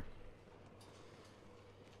almost there.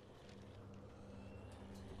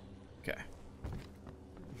 Okay.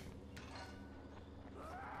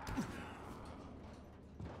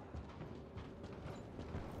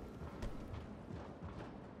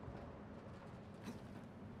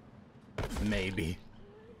 Maybe.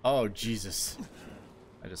 Oh, Jesus.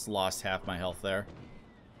 I just lost half my health there.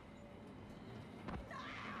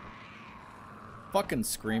 Fucking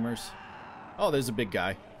screamers. Oh, there's a big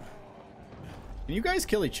guy. Can you guys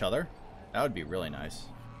kill each other? That would be really nice.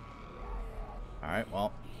 Alright,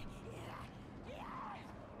 well.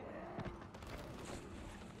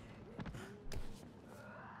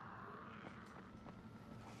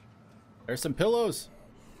 There's some pillows.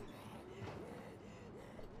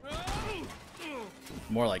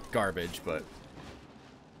 More like garbage, but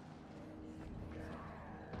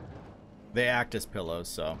they act as pillows,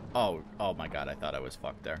 so. Oh my god, I thought I was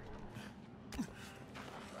fucked there.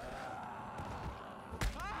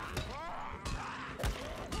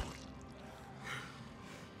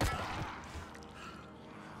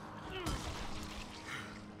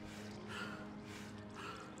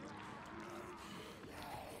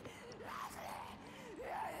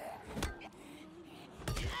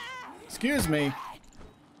 Excuse me.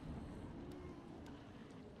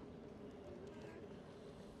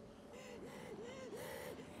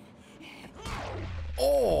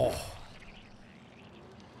 Oh.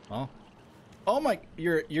 Well. Oh my,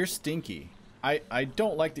 you're stinky. I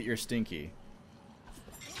don't like that you're stinky.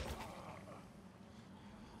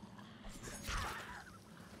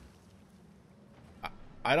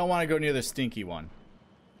 I don't want to go near the stinky one.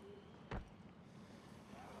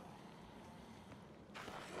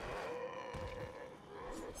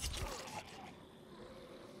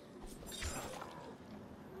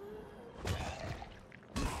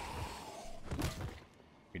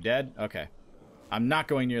 Dead? Okay. I'm not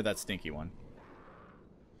going near that stinky one.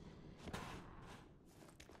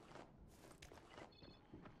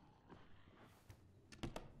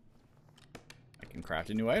 I can craft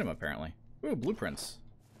a new item, apparently. Ooh, blueprints.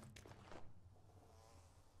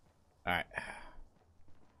 Alright.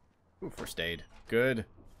 Ooh, first aid. Good.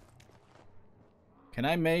 Can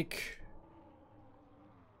I make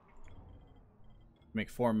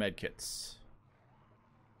 4 medkits?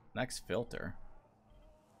 Next filter.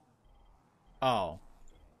 Oh.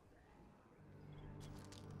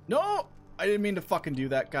 No! I didn't mean to fucking do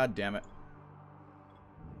that. God damn it.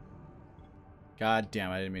 God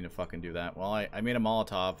damn it, I didn't mean to fucking do that. Well, I made a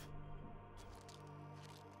Molotov.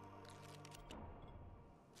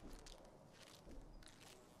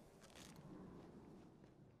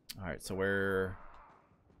 Alright, so where...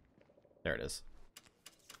 There it is.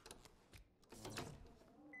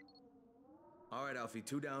 Alright, Alfie.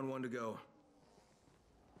 2 down, 1 to go.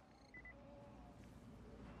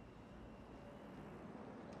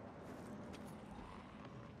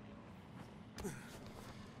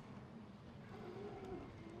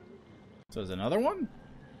 So there's another one?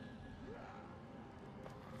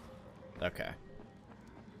 Okay.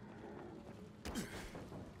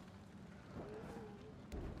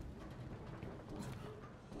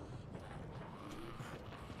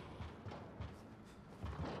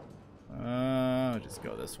 Just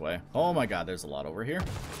go this way. Oh my god, there's a lot over here.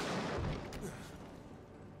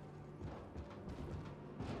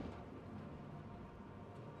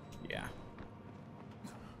 Yeah.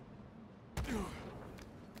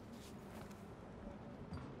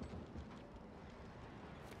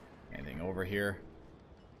 Anything over here?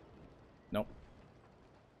 Nope.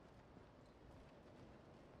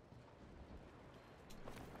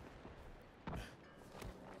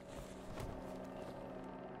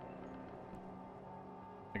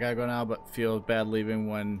 I gotta go now, but feel bad leaving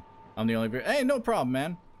when I'm the only... Hey, no problem,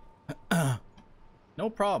 man. No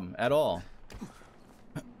problem at all.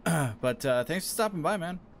 But thanks for stopping by,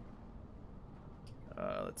 man.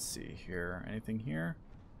 Let's see here. Anything here?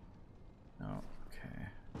 No. Okay.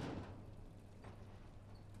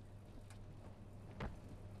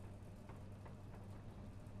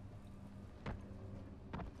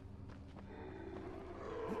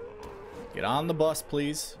 Get on the bus,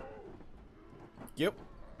 please. Yep.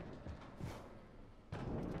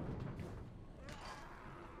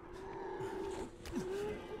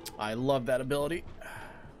 I love that ability.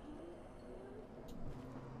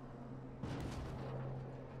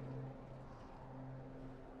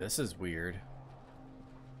 This is weird.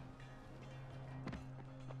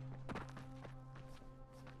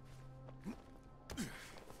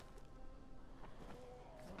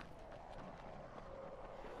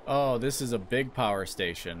 Oh, this is a big power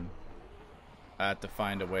station. I have to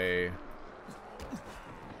find a way.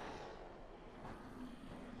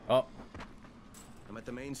 Oh. I'm at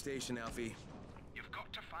the main station, Alfie. You've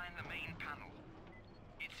got to find the main panel.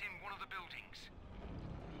 It's in one of the buildings.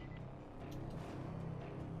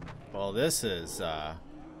 Well, this is,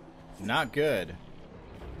 not good.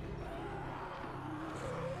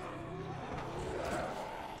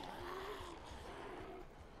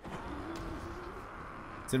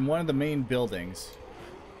 It's in one of the main buildings.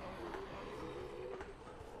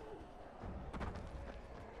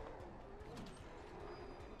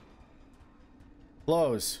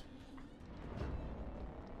 Close.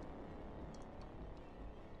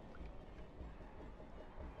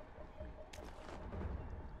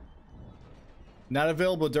 Not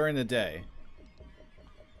available during the day.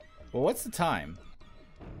 Well, what's the time?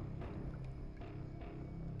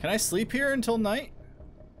 Can I sleep here until night?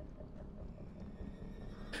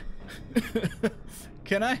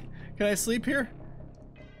 Can I sleep here?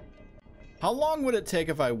 How long would it take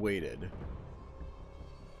if I waited?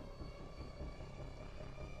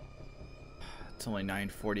 It's only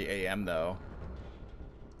 9:40 a.m. though.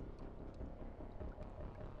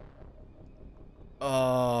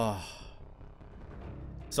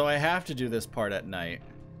 So I have to do this part at night.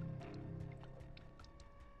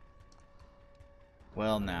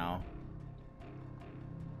 Well, now.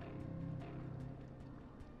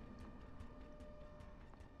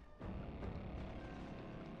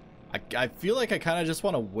 I feel like I kind of just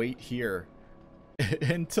want to wait here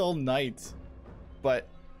until night. But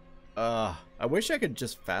I wish I could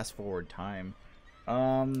just fast forward time.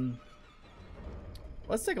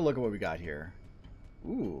 Let's take a look at what we got here.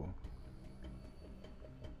 Ooh.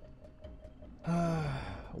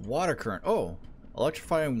 Water current. Oh,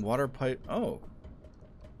 electrifying water pipe. Oh.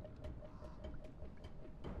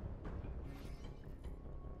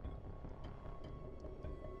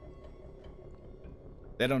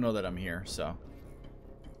 They don't know that I'm here, so.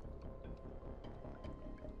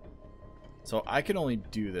 So I can only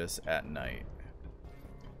do this at night.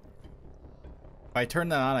 If I turn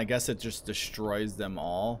that on, I guess it just destroys them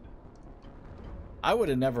all. I would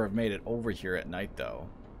have never have made it over here at night, though.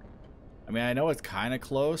 I mean, I know it's kind of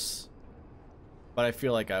close, but I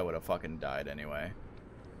feel like I would have fucking died anyway.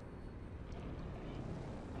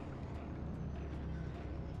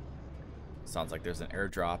 Sounds like there's an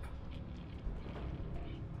airdrop.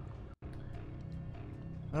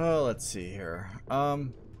 Oh, let's see here.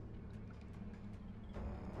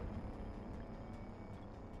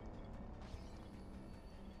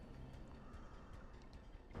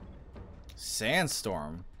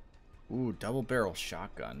 Sandstorm. Ooh, double barrel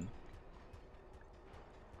shotgun.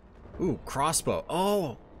 Ooh, crossbow.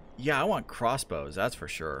 Oh, yeah, I want crossbows, that's for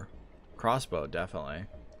sure. Crossbow, definitely.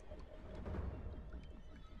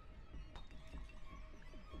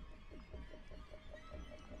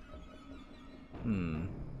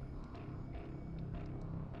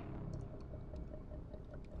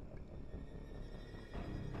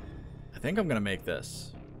 I think I'm gonna make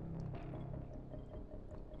this.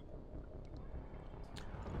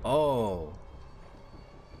 Oh.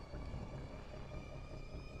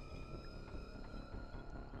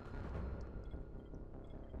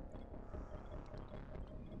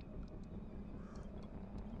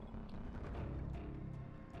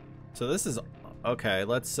 So this is okay,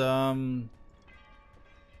 let's I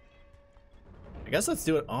guess let's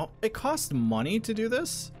do it. Oh, it costs money to do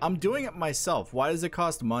this? I'm doing it myself. Why does it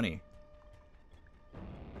cost money?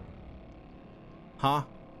 Huh?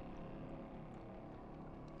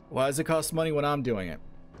 Why does it cost money when I'm doing it?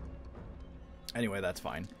 Anyway, that's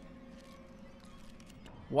fine.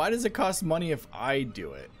 Why does it cost money if I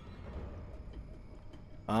do it?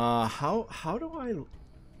 How do I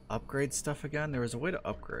upgrade stuff again? There was a way to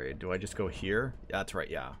upgrade. Do I just go here? Yeah, that's right,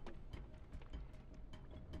 yeah.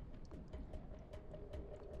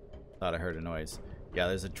 Thought I heard a noise. Yeah,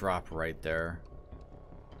 there's a drop right there.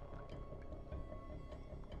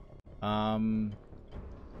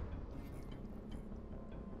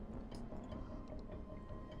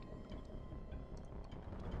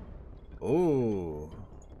 Ooh.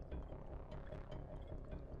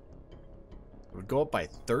 It would go up by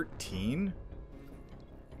 13?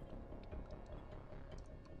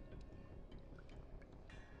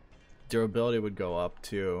 Durability would go up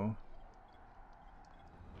too.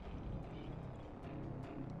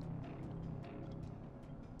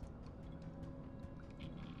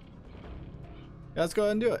 Yeah, let's go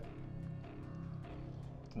ahead and do it.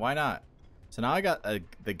 Why not? So now I got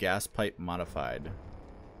the gas pipe modified.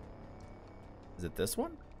 Is it this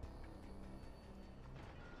one?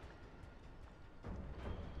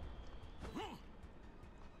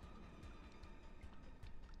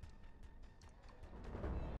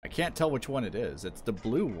 I can't tell which one it is. It's the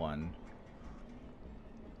blue one.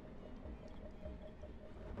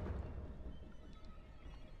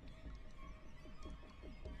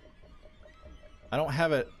 I don't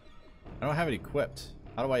have it. I don't have it equipped.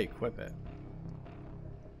 How do I equip it?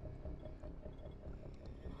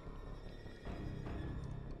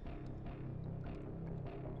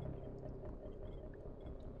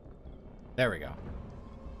 There we go.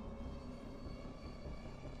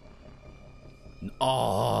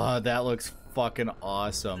 Oh, that looks fucking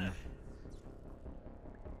awesome.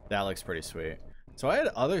 That looks pretty sweet. So I had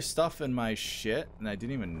other stuff in my shit and I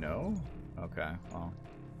didn't even know? Okay, well,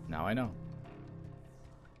 now I know.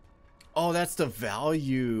 Oh, that's the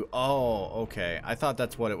value. Oh, okay. I thought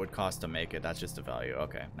that's what it would cost to make it. That's just the value.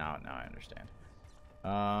 Okay, now I understand.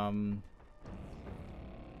 I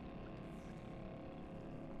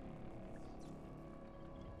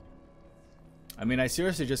mean, I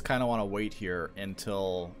seriously just kind of want to wait here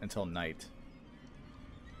until night.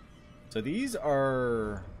 So these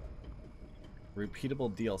are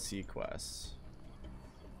repeatable DLC quests.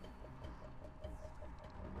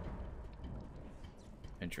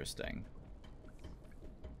 Interesting.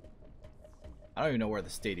 I don't even know where the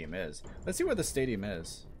stadium is. Let's see where the stadium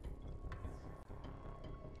is.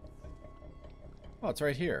 Oh, it's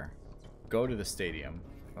right here. Go to the stadium.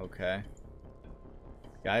 Okay.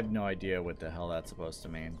 Yeah, I have no idea what the hell that's supposed to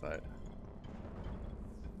mean, but...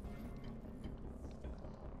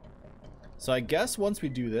 So I guess once we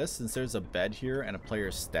do this, since there's a bed here and a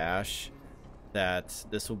player's stash, that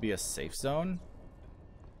this will be a safe zone.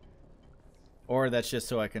 Or that's just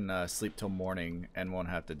so I can sleep till morning and won't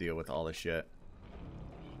have to deal with all the shit.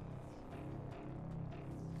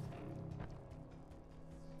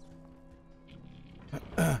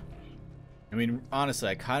 I mean, honestly,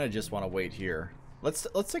 I kind of just want to wait here. Let's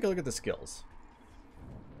take a look at the skills.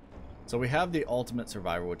 So we have the Ultimate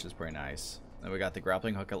Survivor, which is pretty nice. Then we got the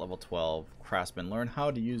Grappling Hook at level 12. Craftsman, learn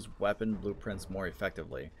how to use weapon blueprints more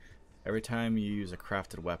effectively. Every time you use a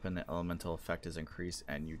crafted weapon, the elemental effect is increased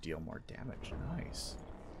and you deal more damage. Nice.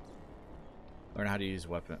 Learn how to use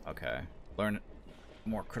weapon. Okay. Learn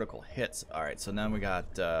more critical hits. Alright, so now we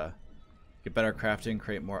got get better crafting,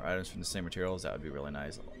 create more items from the same materials. That would be really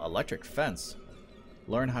nice. Electric fence.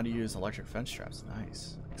 Learn how to use electric fence traps.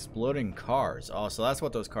 Nice. Exploding cars. Oh, so that's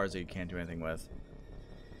what those cars that you can't do anything with.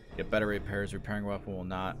 Get better repairs. Repairing weapon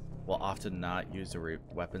will often not use the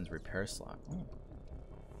weapon's repair slot. Oh.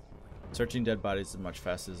 Searching dead bodies is much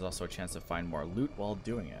faster. There's also a chance to find more loot while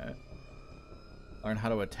doing it. Learn how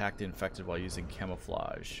to attack the infected while using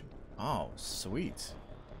camouflage. Oh, sweet.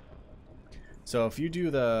 So if you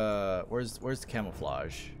do the... Where's the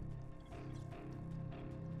camouflage?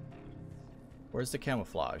 Where's the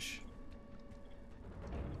camouflage?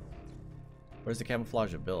 Where's the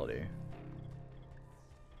camouflage ability?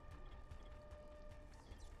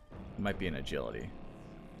 It might be an agility.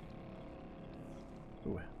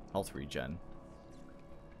 Ooh, health regen.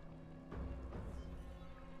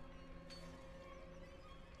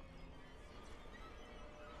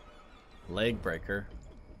 Leg breaker.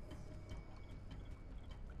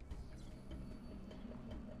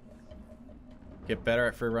 Get better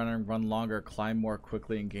at free running, run longer, climb more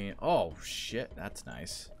quickly, and gain... Oh, shit, that's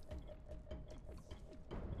nice.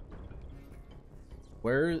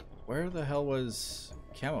 Where the hell was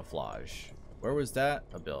camouflage? Where was that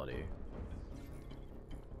ability?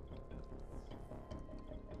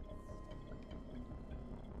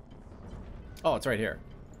 Oh, it's right here.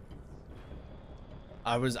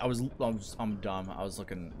 I'm dumb. I was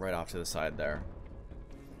looking right off to the side there.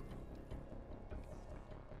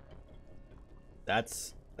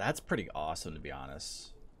 That's pretty awesome, to be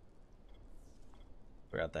honest.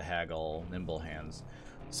 We got the haggle, nimble hands.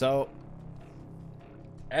 So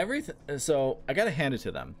everything. So I gotta hand it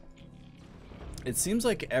to them. It seems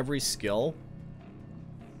like every skill.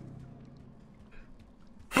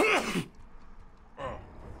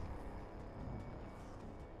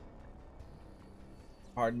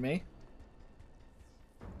 Pardon me.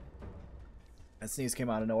 That sneeze came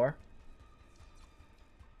out of nowhere.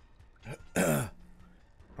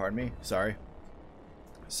 Pardon me. Sorry.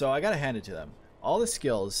 So I gotta hand it to them. All the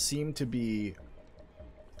skills seem to be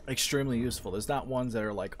extremely useful. There's not ones that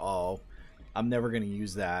are like, oh, I'm never gonna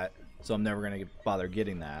use that, so I'm never gonna bother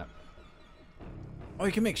getting that. Oh,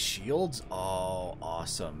 you can make shields? Oh,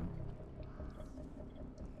 awesome.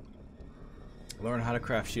 Learn how to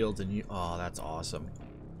craft shields and you... Oh, that's awesome.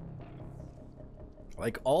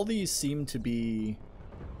 Like, all these seem to be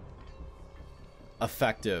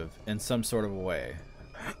effective in some sort of a way.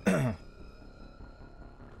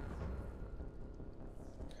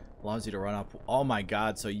 Allows you to run up. Oh my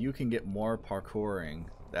god, so you can get more parkouring.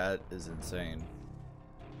 That is insane.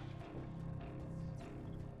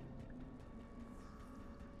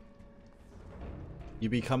 You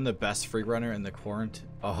become the best free runner in the quarantine.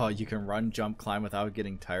 Oh, you can run, jump, climb without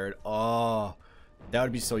getting tired. Oh, that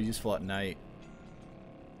would be so useful at night.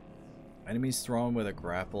 Enemies thrown with a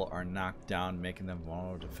grapple are knocked down, making them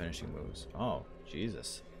vulnerable to finishing moves. Oh,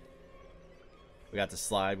 Jesus. We got the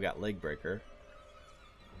slide, we got leg breaker.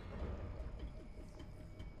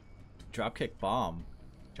 Dropkick bomb.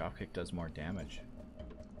 Dropkick does more damage.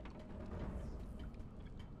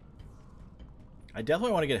 I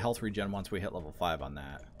definitely want to get health regen once we hit level 5 on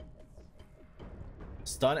that.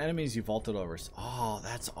 Stun enemies you vaulted over. Oh,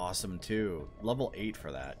 that's awesome too. Level 8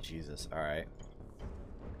 for that. Jesus. Alright.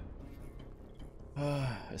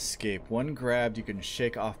 Escape. When grabbed, you can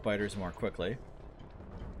shake off biters more quickly.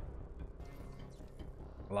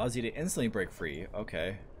 Allows you to instantly break free.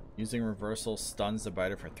 Okay. Using reversal stuns the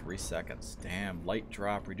biter for 3 seconds. Damn. Light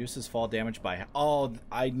drop. Reduces fall damage by... Oh,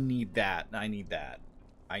 I need that. I need that.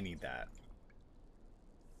 I need that.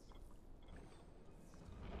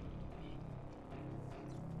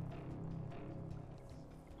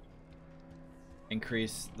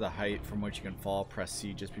 Increase the height from which you can fall. Press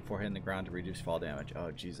C just before hitting the ground to reduce fall damage.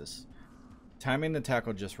 Oh, Jesus. Timing the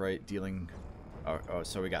tackle just right. Dealing... Oh,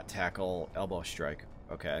 so we got tackle, elbow strike.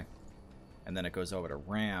 Okay. And then it goes over to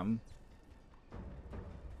ram.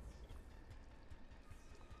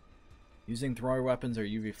 Using throwing weapons or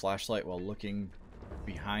UV flashlight while looking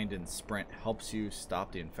behind and sprint helps you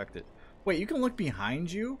stop the infected. Wait, you can look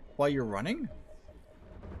behind you while you're running?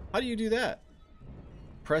 How do you do that?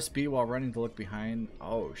 Press B while running to look behind.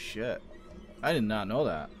 Oh, shit. I did not know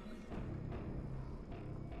that.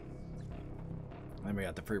 Then we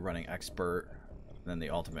got the free running expert. Then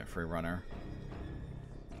the ultimate free runner.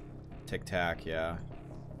 Tic Tac, yeah. And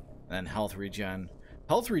then health regen.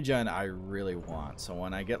 Health regen I really want. So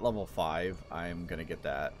when I get level 5, I'm going to get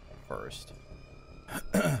that first.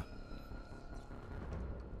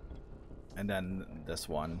 And then this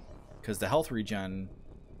one. Because the health regen...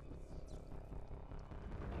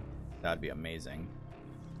 That'd be amazing.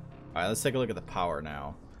 Alright, let's take a look at the power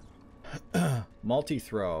now.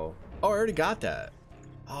 Multi-throw. Oh, I already got that.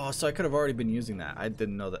 Oh, so I could have already been using that. I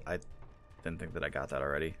didn't know that. I didn't think that I got that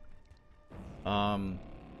already.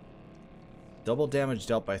 Double damage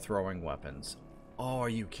dealt by throwing weapons. Oh, are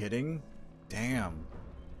you kidding? Damn.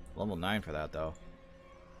 Level 9 for that, though.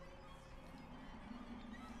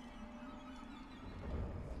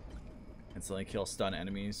 Instantly kill stun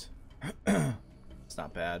enemies. It's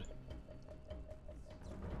not bad.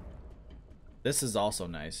 This is also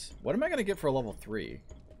nice. What am I going to get for level 3?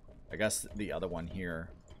 I guess the other one here.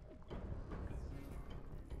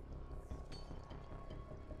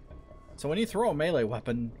 So when you throw a melee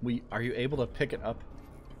weapon, are you able to pick it up?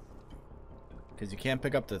 Because you can't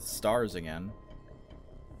pick up the stars again.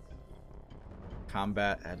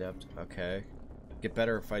 Combat adept. Okay. Get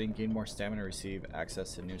better at fighting, gain more stamina, receive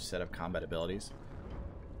access to a new set of combat abilities.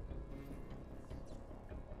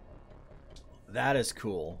 That is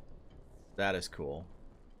cool. That is cool.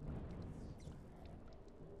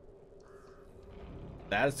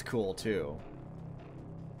 That's cool too.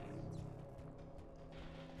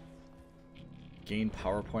 Gain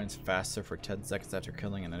power points faster for 10 seconds after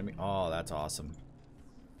killing an enemy. Oh, that's awesome.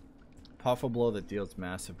 Powerful blow that deals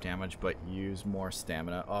massive damage but use more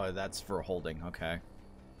stamina. Oh, that's for holding. Okay.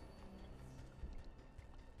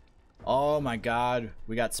 Oh my god.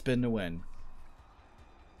 We got spin to win.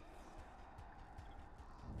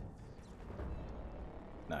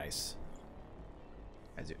 Nice.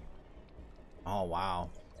 Oh, wow.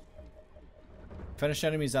 Finish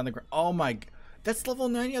enemies on the ground. Oh my... That's level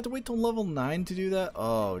 9? You have to wait till level 9 to do that?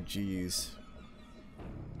 Oh, jeez.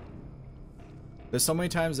 There's so many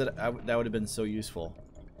times that that would have been so useful.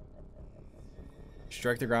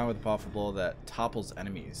 Strike the ground with a powerful blow that topples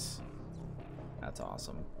enemies. That's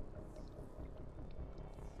awesome.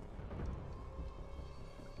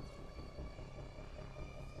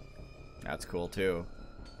 That's cool too.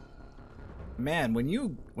 Man, when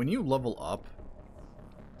you level up,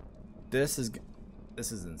 this is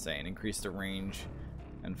insane. Increase the range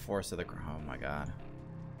and force of the... Oh my god.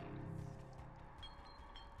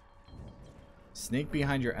 Sneak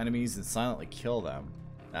behind your enemies and silently kill them.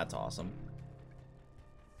 That's awesome.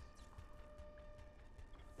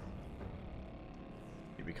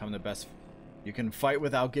 You become the best. You can fight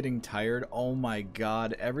without getting tired. Oh my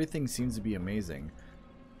god. Everything seems to be amazing.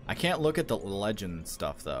 I can't look at the legend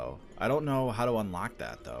stuff though. I don't know how to unlock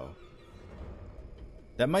that though.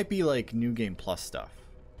 That might be like New Game Plus stuff,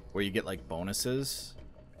 where you get like bonuses.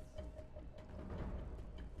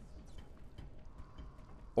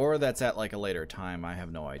 Or that's at like a later time, I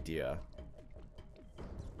have no idea.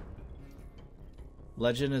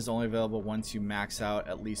 Legend is only available once you max out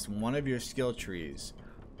at least one of your skill trees.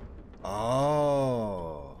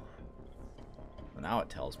 Oh. Well, now it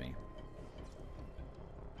tells me.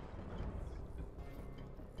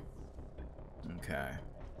 Okay.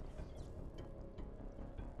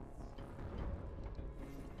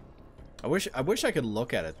 I wish I could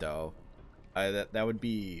look at it though. That would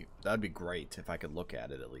be great if I could look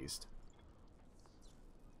at it at least.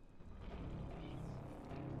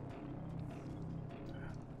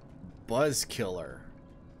 Buzz Killer.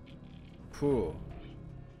 Phew.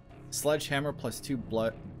 Sledgehammer plus 2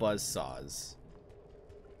 buzz saws.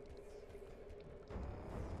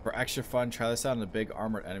 For extra fun, try this out on the big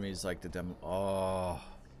armored enemies like the demo. Oh.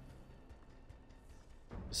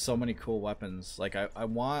 So many cool weapons. Like I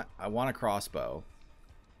want a crossbow.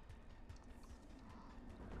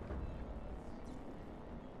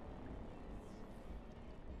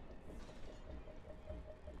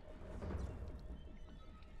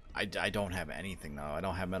 I don't have anything though. I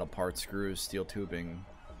don't have metal parts, screws, steel tubing.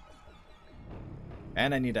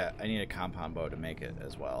 And I need a compound bow to make it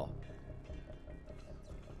as well.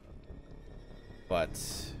 But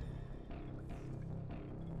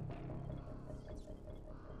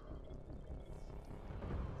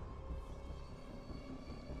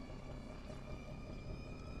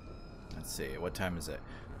let's see, what time is it?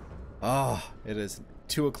 Oh, it is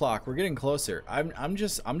 2 o'clock. We're getting closer. I'm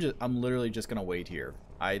literally just gonna wait here.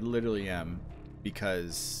 I literally am,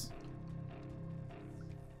 because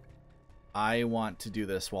I want to do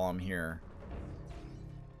this while I'm here.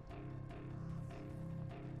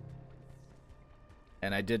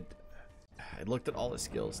 And I looked at all the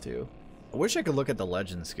skills too. I wish I could look at the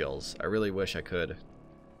legend skills. I really wish I could.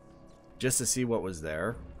 Just to see what was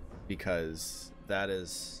there, because that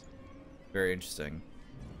is very interesting.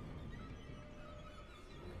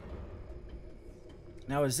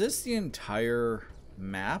 Now, is this the entire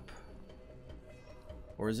map?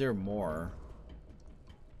 Or is there more?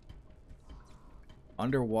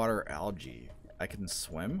 Underwater algae. I can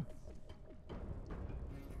swim?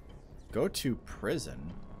 Go to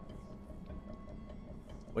prison.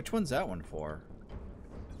 Which one's that one for?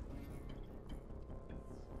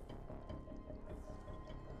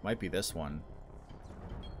 Might be this one.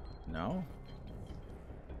 No?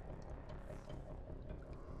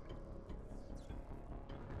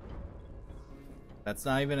 That's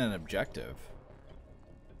not even an objective.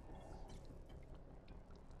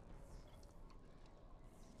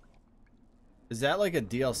 Is that like a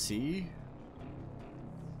DLC?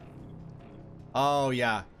 Oh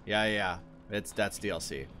yeah. Yeah. That's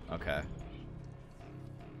DLC. Okay.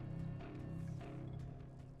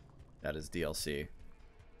 That is DLC.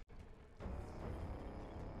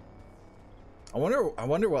 I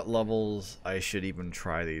wonder what levels I should even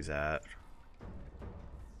try these at.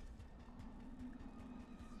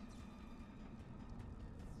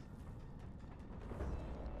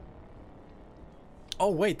 Oh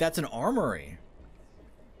wait, that's an armory.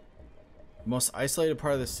 Most isolated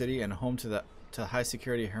part of the city and home to high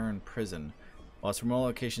security Heron prison. While its remote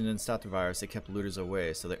location didn't stop the virus, they kept looters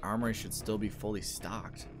away, so the armory should still be fully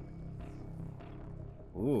stocked.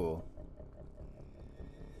 Ooh.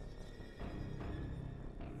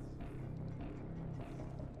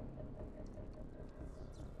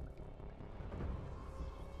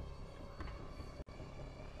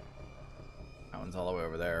 That one's all the way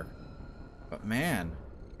over there. But man.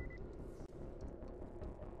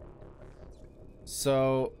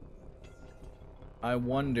 So I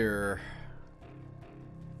wonder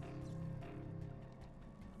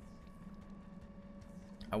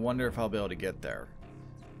if I'll be able to get there.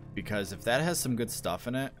 Because if that has some good stuff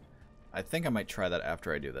in it, I think I might try that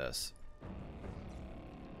after I do this.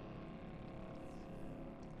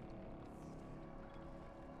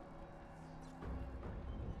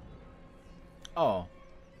 Oh.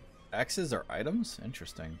 X's are items?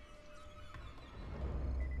 Interesting.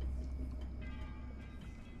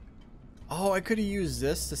 Oh, I could have used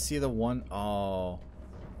this to see the one. Oh.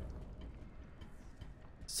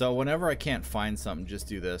 So whenever I can't find something, just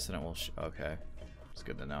do this and it will okay. It's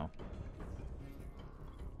good to know.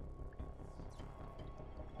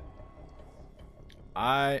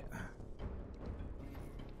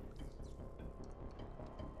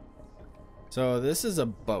 So this is a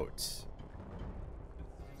boat.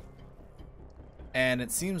 And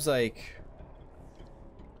it seems like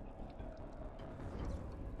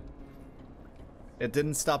it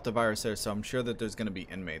didn't stop the virus there, so I'm sure that there's going to be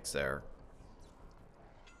inmates there.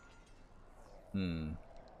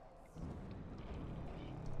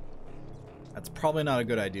 That's probably not a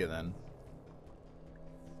good idea then.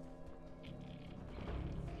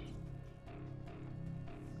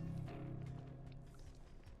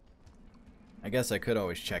 I guess I could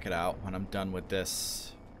always check it out when I'm done with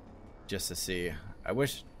this, just to see. I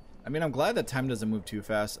mean, I'm glad that time doesn't move too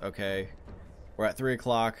fast. Okay, we're at 3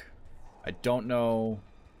 o'clock. I don't know.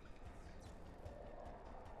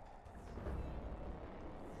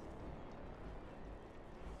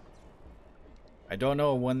 I don't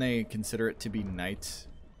know when they consider it to be night.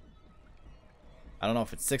 I don't know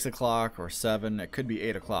if it's 6 o'clock or 7. It could be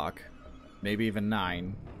 8 o'clock. Maybe even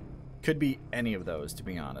 9. Could be any of those, to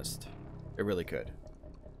be honest. It really could.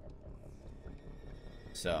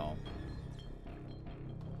 So...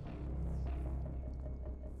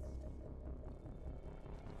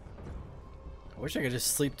 I wish I could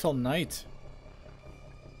just sleep till night.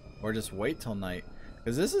 Or just wait till night.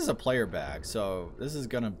 Because this is a player bag, so this is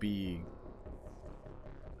gonna be...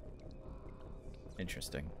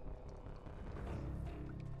 interesting.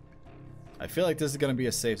 I feel like this is gonna be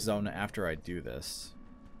a safe zone after I do this.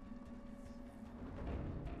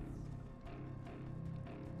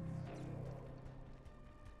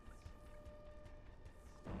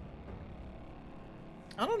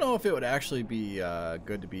 I don't know if it would actually be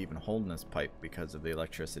good to be even holding this pipe because of the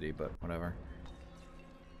electricity, but whatever.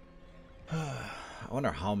 I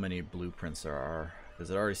wonder how many blueprints there are,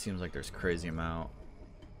 because it already seems like there's a crazy amount.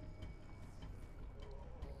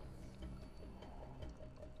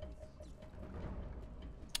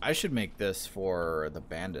 I should make this for the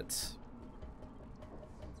bandits.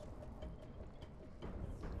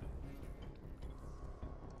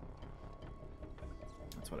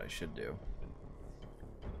 That's what I should do.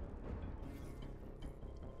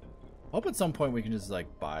 Hope at some point we can just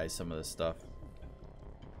like buy some of this stuff.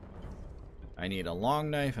 I need a long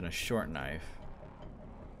knife and a short knife.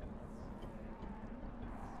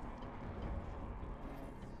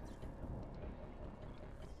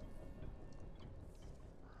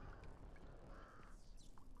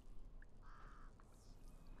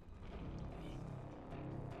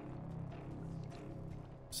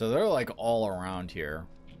 So they're like all around here.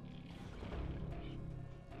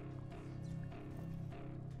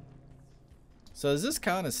 So is this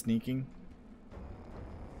count as sneaking?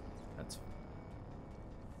 That's...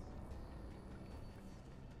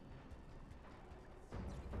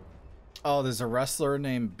 Oh, there's a wrestler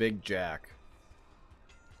named Big Jack.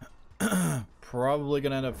 Probably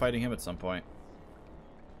gonna end up fighting him at some point.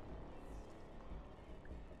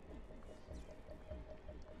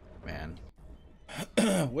 Man.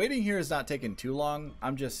 Waiting here is not taking too long.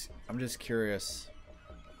 I'm just curious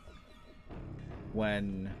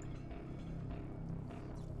when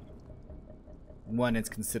it's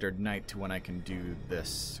considered night to when I can do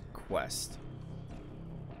this quest.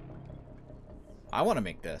 I want to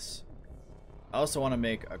make this. I also want to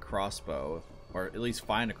make a crossbow, or at least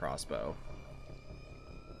find a crossbow.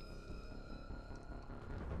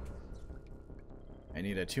 I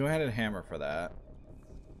need a two-handed hammer for that.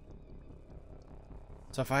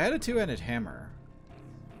 So if I had a two-handed hammer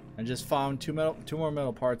and just found two more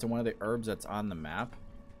metal parts and one of the herbs that's on the map,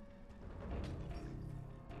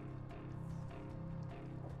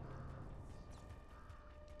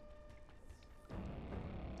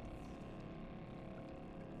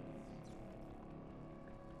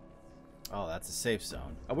 oh, that's a safe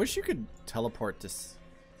zone. I wish you could teleport to...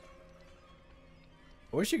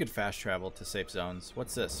 I wish you could fast travel to safe zones.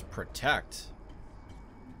 What's this? Protect.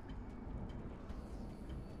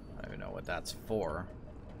 I don't even know what that's for.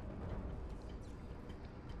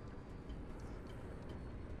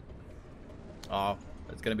 Oh,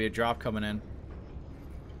 there's gonna be a drop coming in.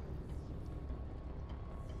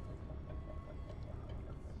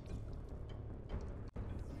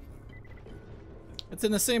 It's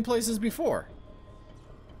in the same place as before.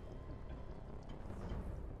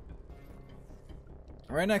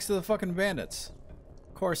 Right next to the fucking bandits.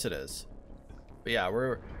 Of course it is. But yeah,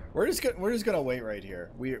 we're just gonna wait right here.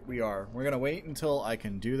 We're gonna wait until I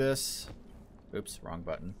can do this. Oops, wrong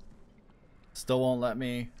button. Still won't let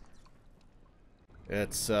me.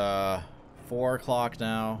 It's 4 o'clock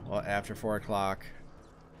now. Well, after 4 o'clock.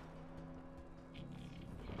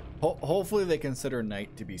 Hopefully they consider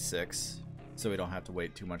night to be 6. So we don't have to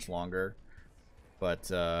wait too much longer. But,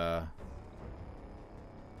 you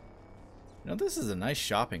know, this is a nice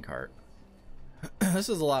shopping cart. This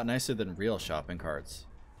is a lot nicer than real shopping carts.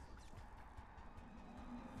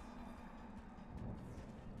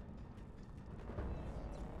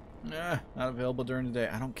 Not available during the day.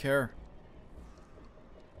 I don't care.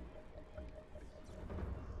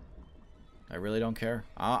 I really don't care.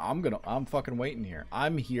 I'm fucking waiting here.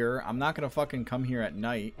 I'm here. I'm not gonna fucking come here at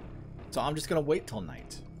night. So I'm just gonna wait till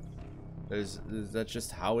night. That's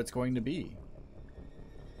just how it's going to be.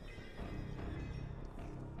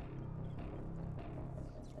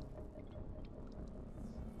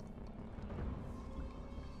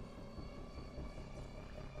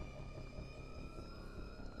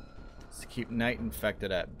 Let's keep night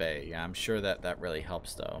infected at bay. Yeah, I'm sure that really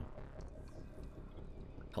helps though.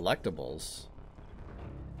 Collectibles.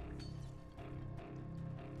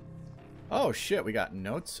 Oh shit, we got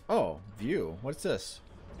notes. Oh, view. What's this?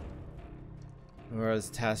 Whereas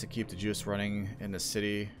tasked to keep the juice running in the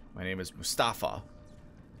city. My name is Mustafa.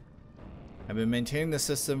 I've been maintaining the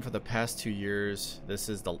system for the past 2 years. This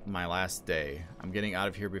is my last day. I'm getting out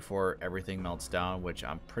of here before everything melts down, which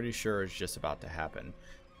I'm pretty sure is just about to happen.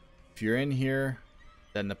 If you're in here,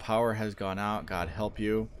 then the power has gone out. God help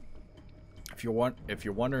you. If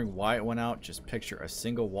you're wondering why it went out, just picture a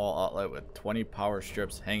single wall outlet with 20 power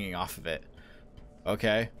strips hanging off of it.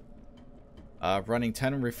 Okay. Running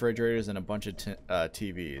 10 refrigerators and a bunch of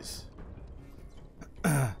TVs.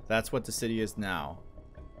 That's what the city is now.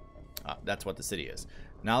 That's what the city is.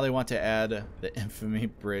 Now they want to add the infamy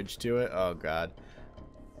bridge to it. Oh god.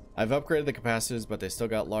 I've upgraded the capacitors, but they still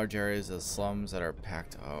got large areas of slums that are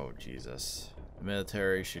packed. Oh Jesus. The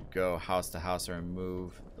military should go house to house and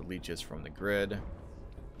remove the leeches from the grid.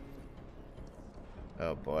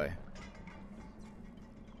 Oh boy.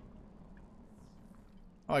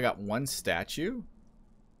 Oh, I got one statue?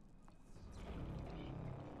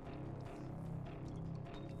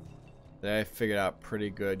 That I figured out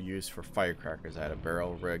pretty good use for firecrackers. I had a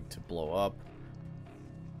barrel rigged to blow up.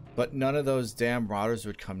 But none of those damn marauders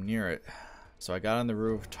would come near it. So I got on the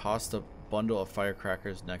roof, tossed a bundle of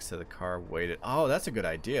firecrackers next to the car, waited. Oh, that's a good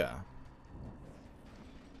idea.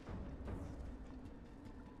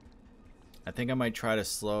 I think I might try to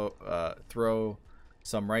throw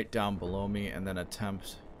some right down below me and then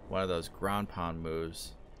attempt one of those ground pound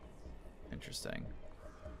moves. Interesting.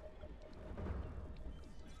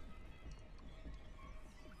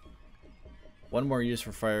 One more use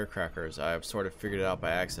for firecrackers. I have sort of figured it out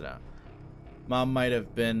by accident. Mom might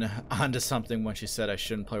have been onto something when she said I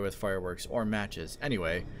shouldn't play with fireworks or matches.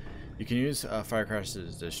 Anyway, you can use firecrackers to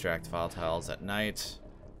distract volatiles at night.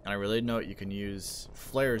 On a related note, you can use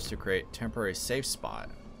flares to create temporary safe spot.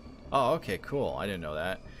 Oh, okay, cool. I didn't know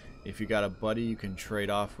that. If you got a buddy you can trade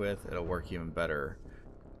off with, it'll work even better.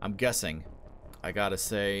 I'm guessing. I gotta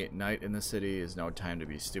say, night in the city is no time to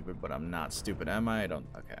be stupid, but I'm not stupid, am I? I don't...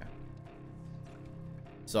 Okay.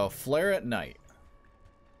 So, flare at night.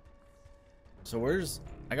 So where's...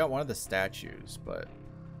 I got one of the statues, but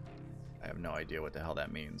I have no idea what the hell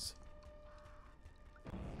that means.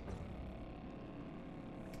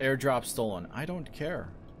 Airdrop stolen. I don't care.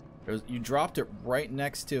 You dropped it right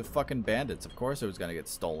next to fucking bandits. Of course it was gonna get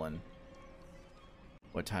stolen.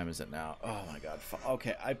 What time is it now? Oh my god.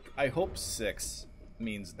 Okay, I hope 6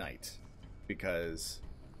 means night. Because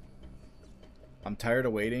I'm tired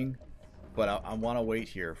of waiting. But I want to wait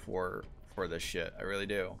here for this shit. I really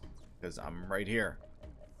do. Because I'm right here.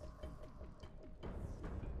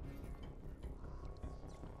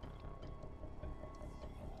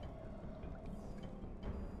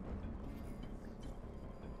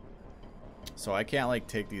 So I can't like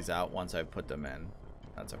take these out once I put them in.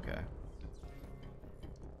 That's okay.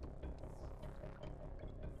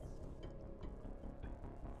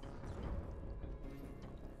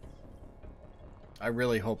 I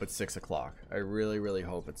really hope it's 6 o'clock. I really, really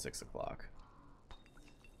hope it's 6 o'clock.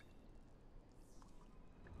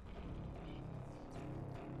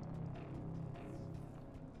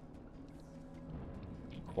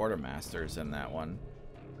 Quartermaster's in that one.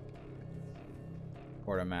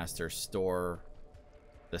 Quartermaster store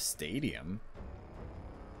the stadium.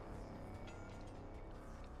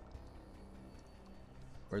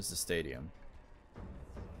 Where's the stadium?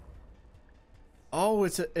 Oh,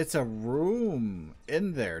 it's a room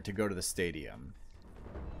in there to go to the stadium.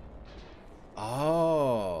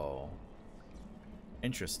 Oh.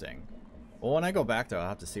 Interesting. Well, when I go back there, I'll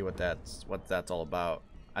have to see what that's all about.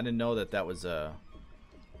 I didn't know that was a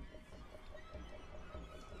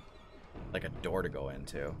like a door to go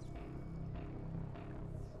into.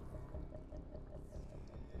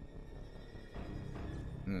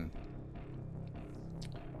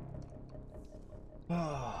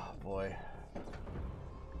 Oh boy.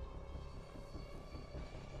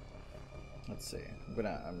 Let's see. I'm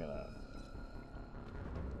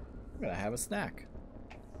gonna have a snack.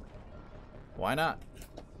 Why not?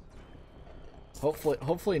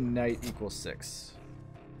 Hopefully night equals 6.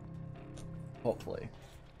 Hopefully.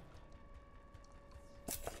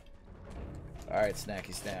 Alright,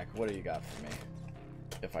 snacky snack. What do you got for me?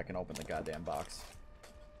 If I can open the goddamn box.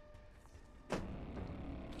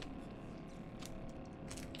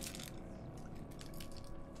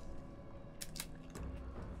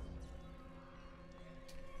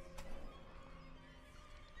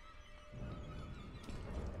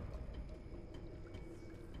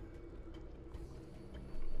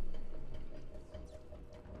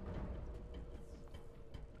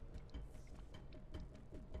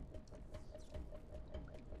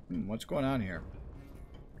 What's going on here?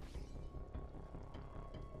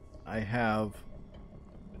 I have...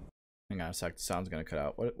 Hang on a sec, the sound's gonna cut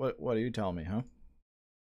out. What are you telling me, huh?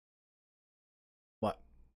 What?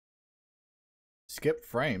 skip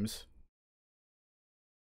frames.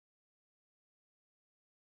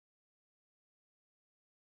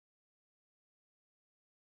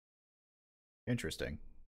 Interesting.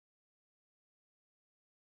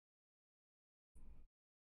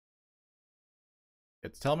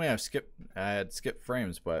 It's telling me I had skipped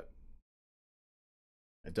frames, but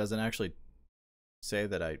it doesn't actually say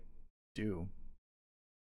that I do.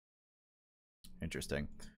 Interesting.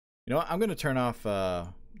 You know what? I'm going to turn off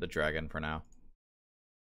the dragon for now.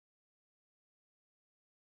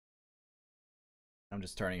 I'm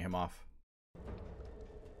just turning him off.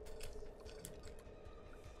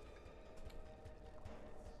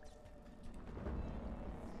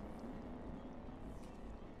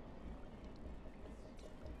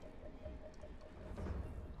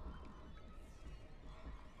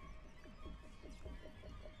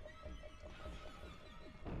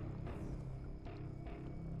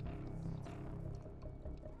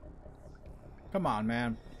 Come on,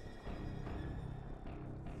 man.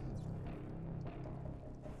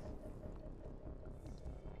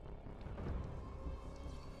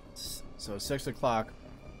 So 6 o'clock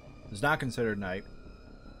is not considered night.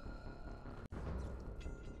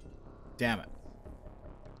 Damn it.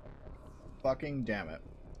 Fucking damn it.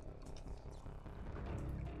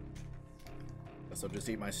 Guess I'll just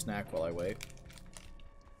eat my snack while I wait.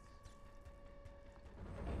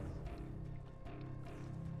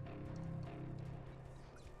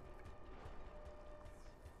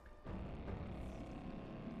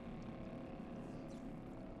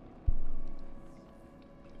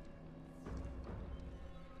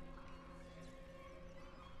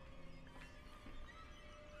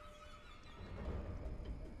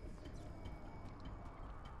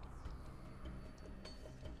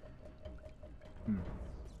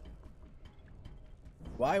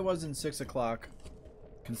 Why wasn't 6 o'clock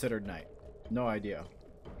considered night? No idea.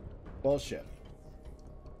 Bullshit.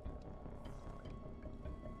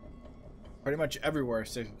 Pretty much everywhere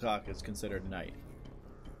 6 o'clock is considered night.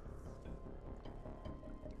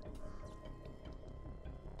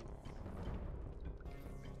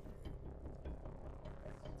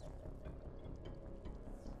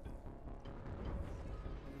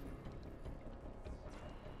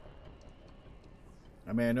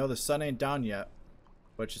 I mean, I know the sun ain't down yet,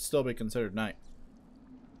 but it should still be considered night.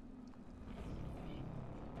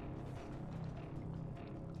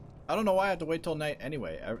 I don't know why I have to wait till night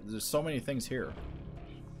anyway. There's so many things here.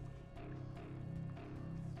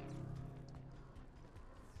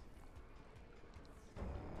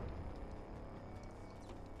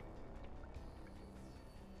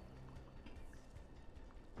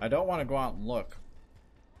 I don't want to go out and look.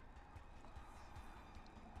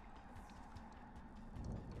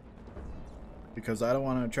 Because I don't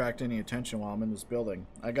want to attract any attention while I'm in this building.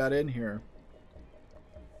 I got in here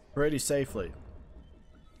pretty safely.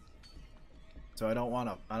 So I don't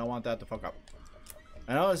want that to fuck up.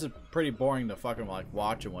 I know this is pretty boring to fucking like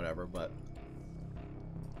watch and whatever, but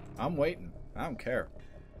I'm waiting. I don't care.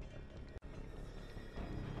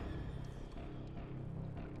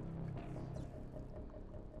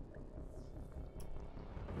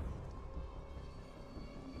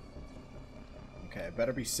 Okay, it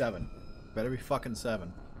better be 7. Better be fucking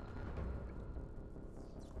 7.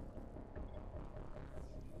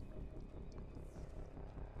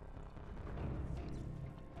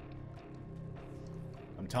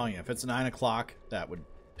 I'm telling you, if it's 9 o'clock, that would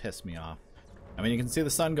piss me off. I mean, you can see the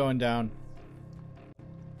sun going down.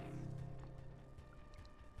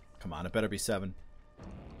 Come on, it better be 7.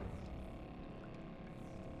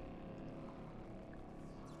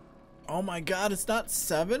 Oh my god, it's not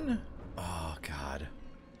 7? Oh god.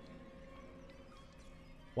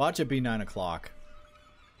 Watch it be 9 o'clock.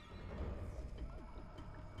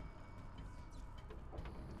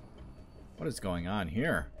 What is going on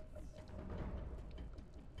here?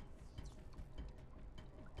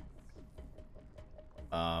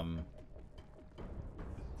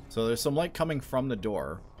 So there's some light coming from the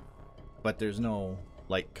door, but there's no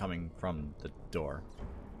light coming from the door.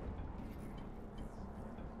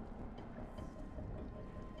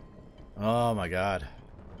 Oh my god.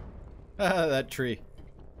 That tree.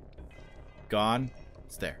 Gone.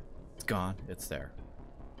 It's there. It's gone. It's there.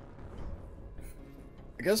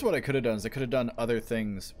 I guess what I could have done is I could have done other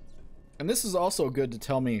things. And this is also good to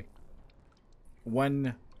tell me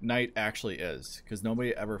when night actually is, because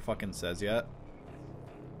nobody ever fucking says yet.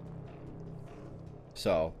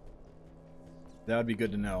 So that would be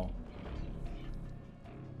good to know.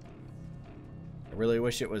 I really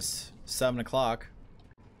wish it was 7 o'clock.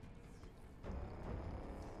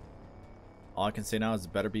 All I can say now is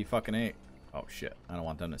it better be fucking 8. Oh shit, I don't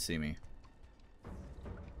want them to see me.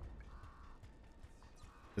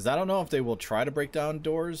 Because I don't know if they will try to break down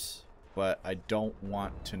doors, but I don't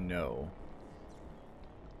want to know.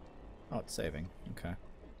 Oh, it's saving. Okay.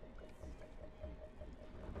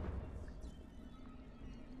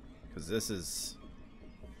 Because this is...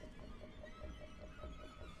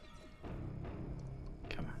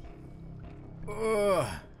 Come on. Ugh.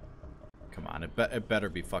 Come on, it better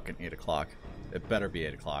be fucking 8 o'clock. It better be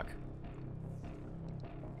 8 o'clock.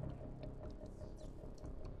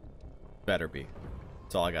 Better be.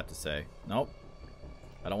 That's all I got to say. Nope.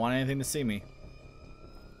 I don't want anything to see me.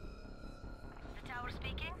 The tower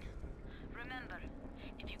speaking? Remember,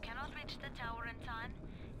 if you cannot reach the tower in time,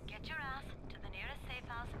 get your ass to the nearest safe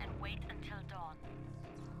house and wait until dawn.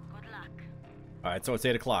 Good luck. Alright, so it's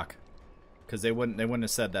 8 o'clock. Because they wouldn't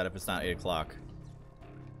have said that if it's not 8 o'clock.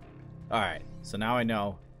 Alright, so now I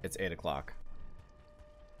know it's 8 o'clock.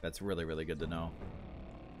 That's really, really good to know.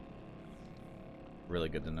 Really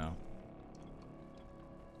good to know.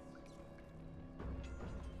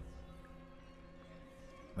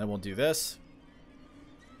 Then we'll do this.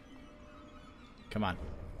 Come on.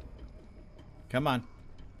 Come on.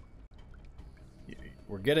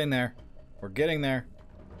 We're getting there. We're getting there.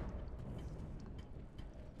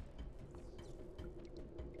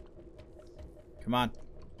 Come on.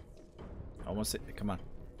 Almost it. Come on.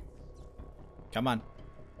 Come on.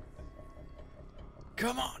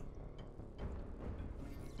 Come on.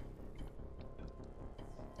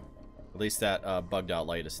 At least that bugged out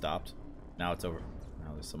light is stopped. Now it's over.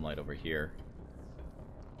 Now there's some light over here.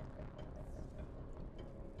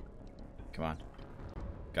 Come on.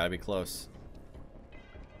 Gotta be close.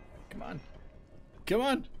 Come on. Come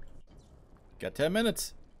on. Got 10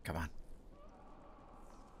 minutes. Come on.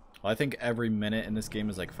 Well, I think every minute in this game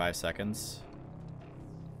is like 5 seconds.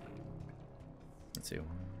 Let's see. 1,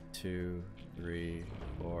 2, 3,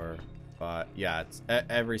 4, 5. Yeah, it's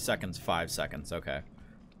every second's 5 seconds. Okay.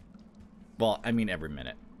 Well, I mean every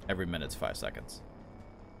minute. Every minute's 5 seconds.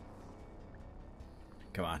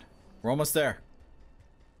 Come on. We're almost there.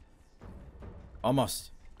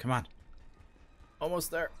 Almost. Come on.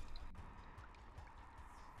 Almost there.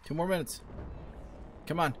 2 more minutes.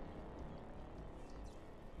 Come on.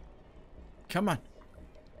 Come on.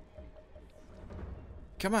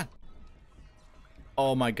 Come on.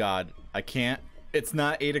 Oh my god. I can't. It's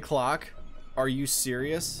not 8 o'clock. Are you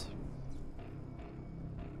serious?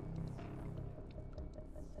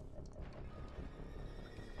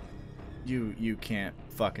 You can't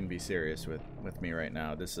fucking be serious with me right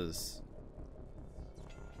now. This is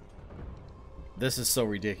so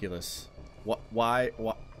ridiculous. Why?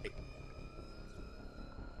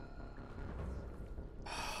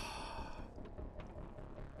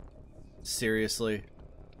 Seriously?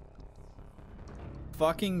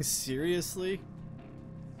 Fucking seriously?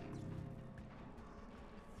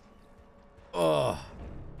 Ugh.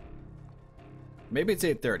 Maybe it's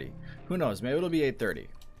 8:30. Who knows? Maybe it'll be 8:30.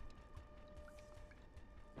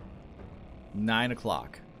 9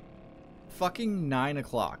 o'clock. Fucking 9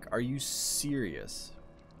 o'clock. Are you serious?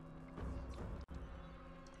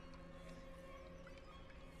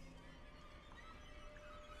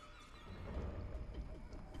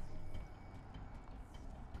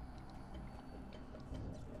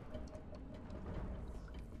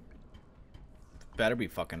 Better be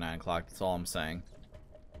fucking 9 o'clock. That's all I'm saying.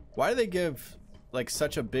 Why do they give like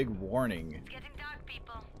such a big warning? It's getting dark,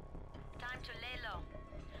 people. Time to lay low.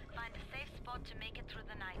 Find a safe spot to make it through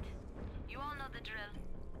the night. You all know the drill.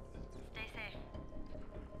 Stay safe.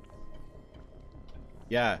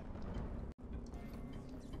 Yeah.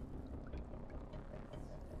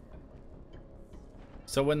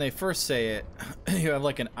 So when they first say it, you have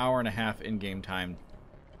like an hour and a half in-game time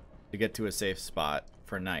to get to a safe spot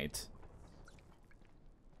for night.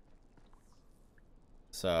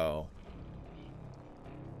 So...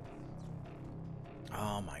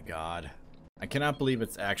 Oh my god. I cannot believe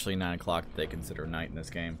it's actually 9 o'clock that they consider night in this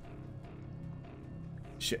game.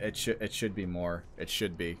 It should be more. It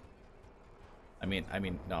should be. I mean,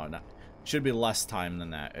 no, not. It should be less time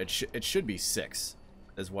than that. It should be 6,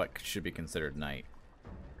 is what should be considered night.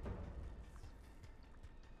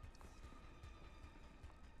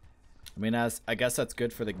 I mean, I guess that's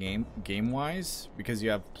good for the game-wise, because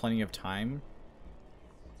you have plenty of time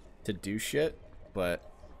to do shit, but...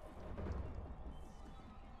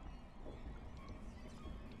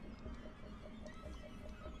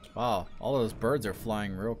 Wow, all those birds are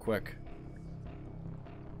flying real quick.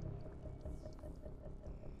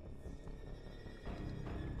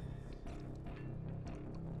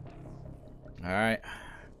 Alright.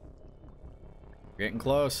 Getting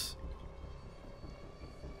close.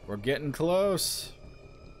 We're getting close.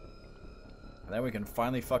 And then we can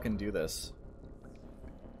finally fucking do this.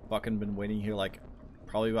 fucking been waiting here like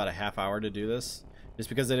probably about a half hour to do this. Just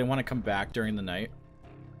because I didn't want to come back during the night.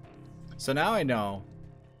 So now I know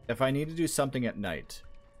if I need to do something at night,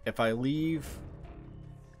 if I leave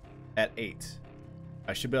at 8,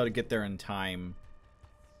 I should be able to get there in time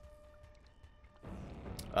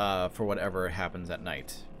for whatever happens at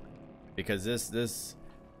night. Because this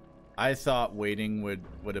I thought waiting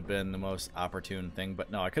would have been the most opportune thing, but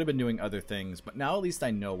no, I could have been doing other things. But now at least I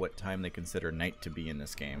know what time they consider night to be in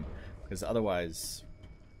this game, because otherwise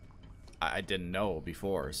I didn't know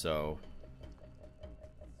before. So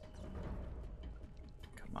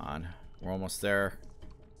come on, we're almost there.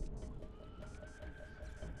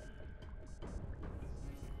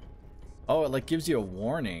 Oh, it like gives you a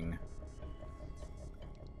warning.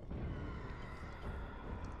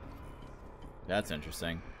 That's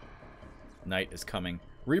interesting. Night is coming.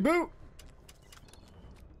 Reboot!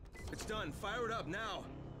 It's done. Fire it up now.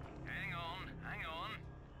 Hang on, hang on.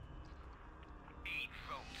 8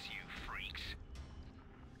 volts, you freaks.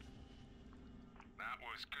 That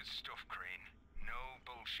was good stuff, Crane. No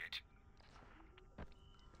bullshit.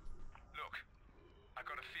 Look, I've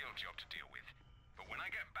got a field job to deal with, but when I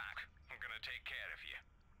get back, I'm gonna take care of you.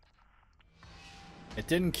 It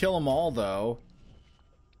didn't kill them all, though.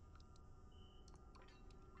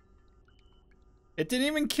 It didn't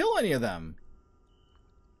even kill any of them.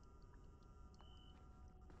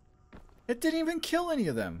 It didn't even kill any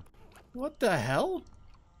of them. What the hell?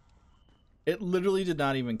 It literally did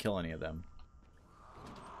not even kill any of them.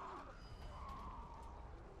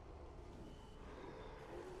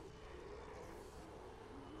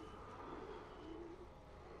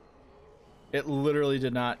 It literally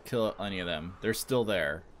did not kill any of them. They're still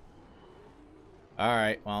there.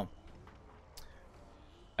 Alright, well.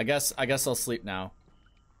 I guess I'll sleep now.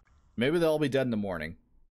 Maybe they'll all be dead in the morning.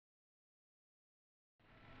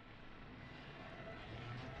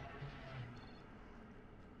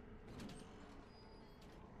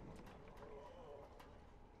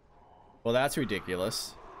 Well, that's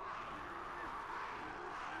ridiculous.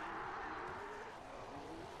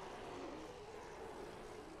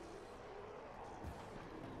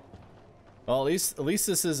 Well, at least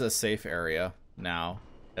this is a safe area now,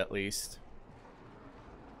 at least.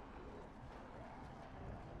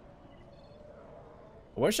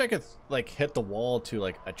 I wish I could like hit the wall to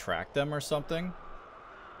like attract them or something.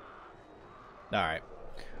 All right.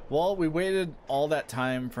 Well, we waited all that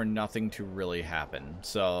time for nothing to really happen.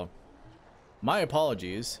 So, my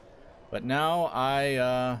apologies. But now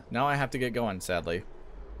I have to get going, sadly.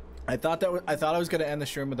 I thought I was going to end the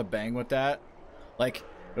stream with a bang with that. Like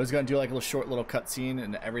it was going to do like a short little cutscene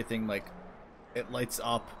and everything like it lights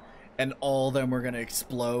up and all of them were going to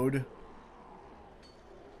explode.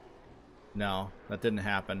 No, that didn't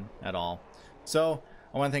happen at all. So,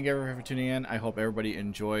 I want to thank everybody for tuning in. I hope everybody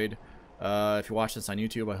enjoyed. If you watch this on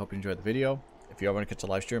YouTube, I hope you enjoyed the video. If you ever want to catch a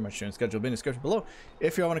live stream, my stream schedule will be in the description below.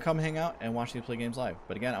 If you want to come hang out and watch me play games live.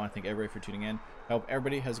 But again, I want to thank everybody for tuning in. I hope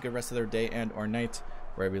everybody has a good rest of their day and or night,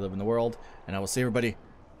 wherever you live in the world. And I will see everybody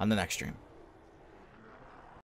on the next stream.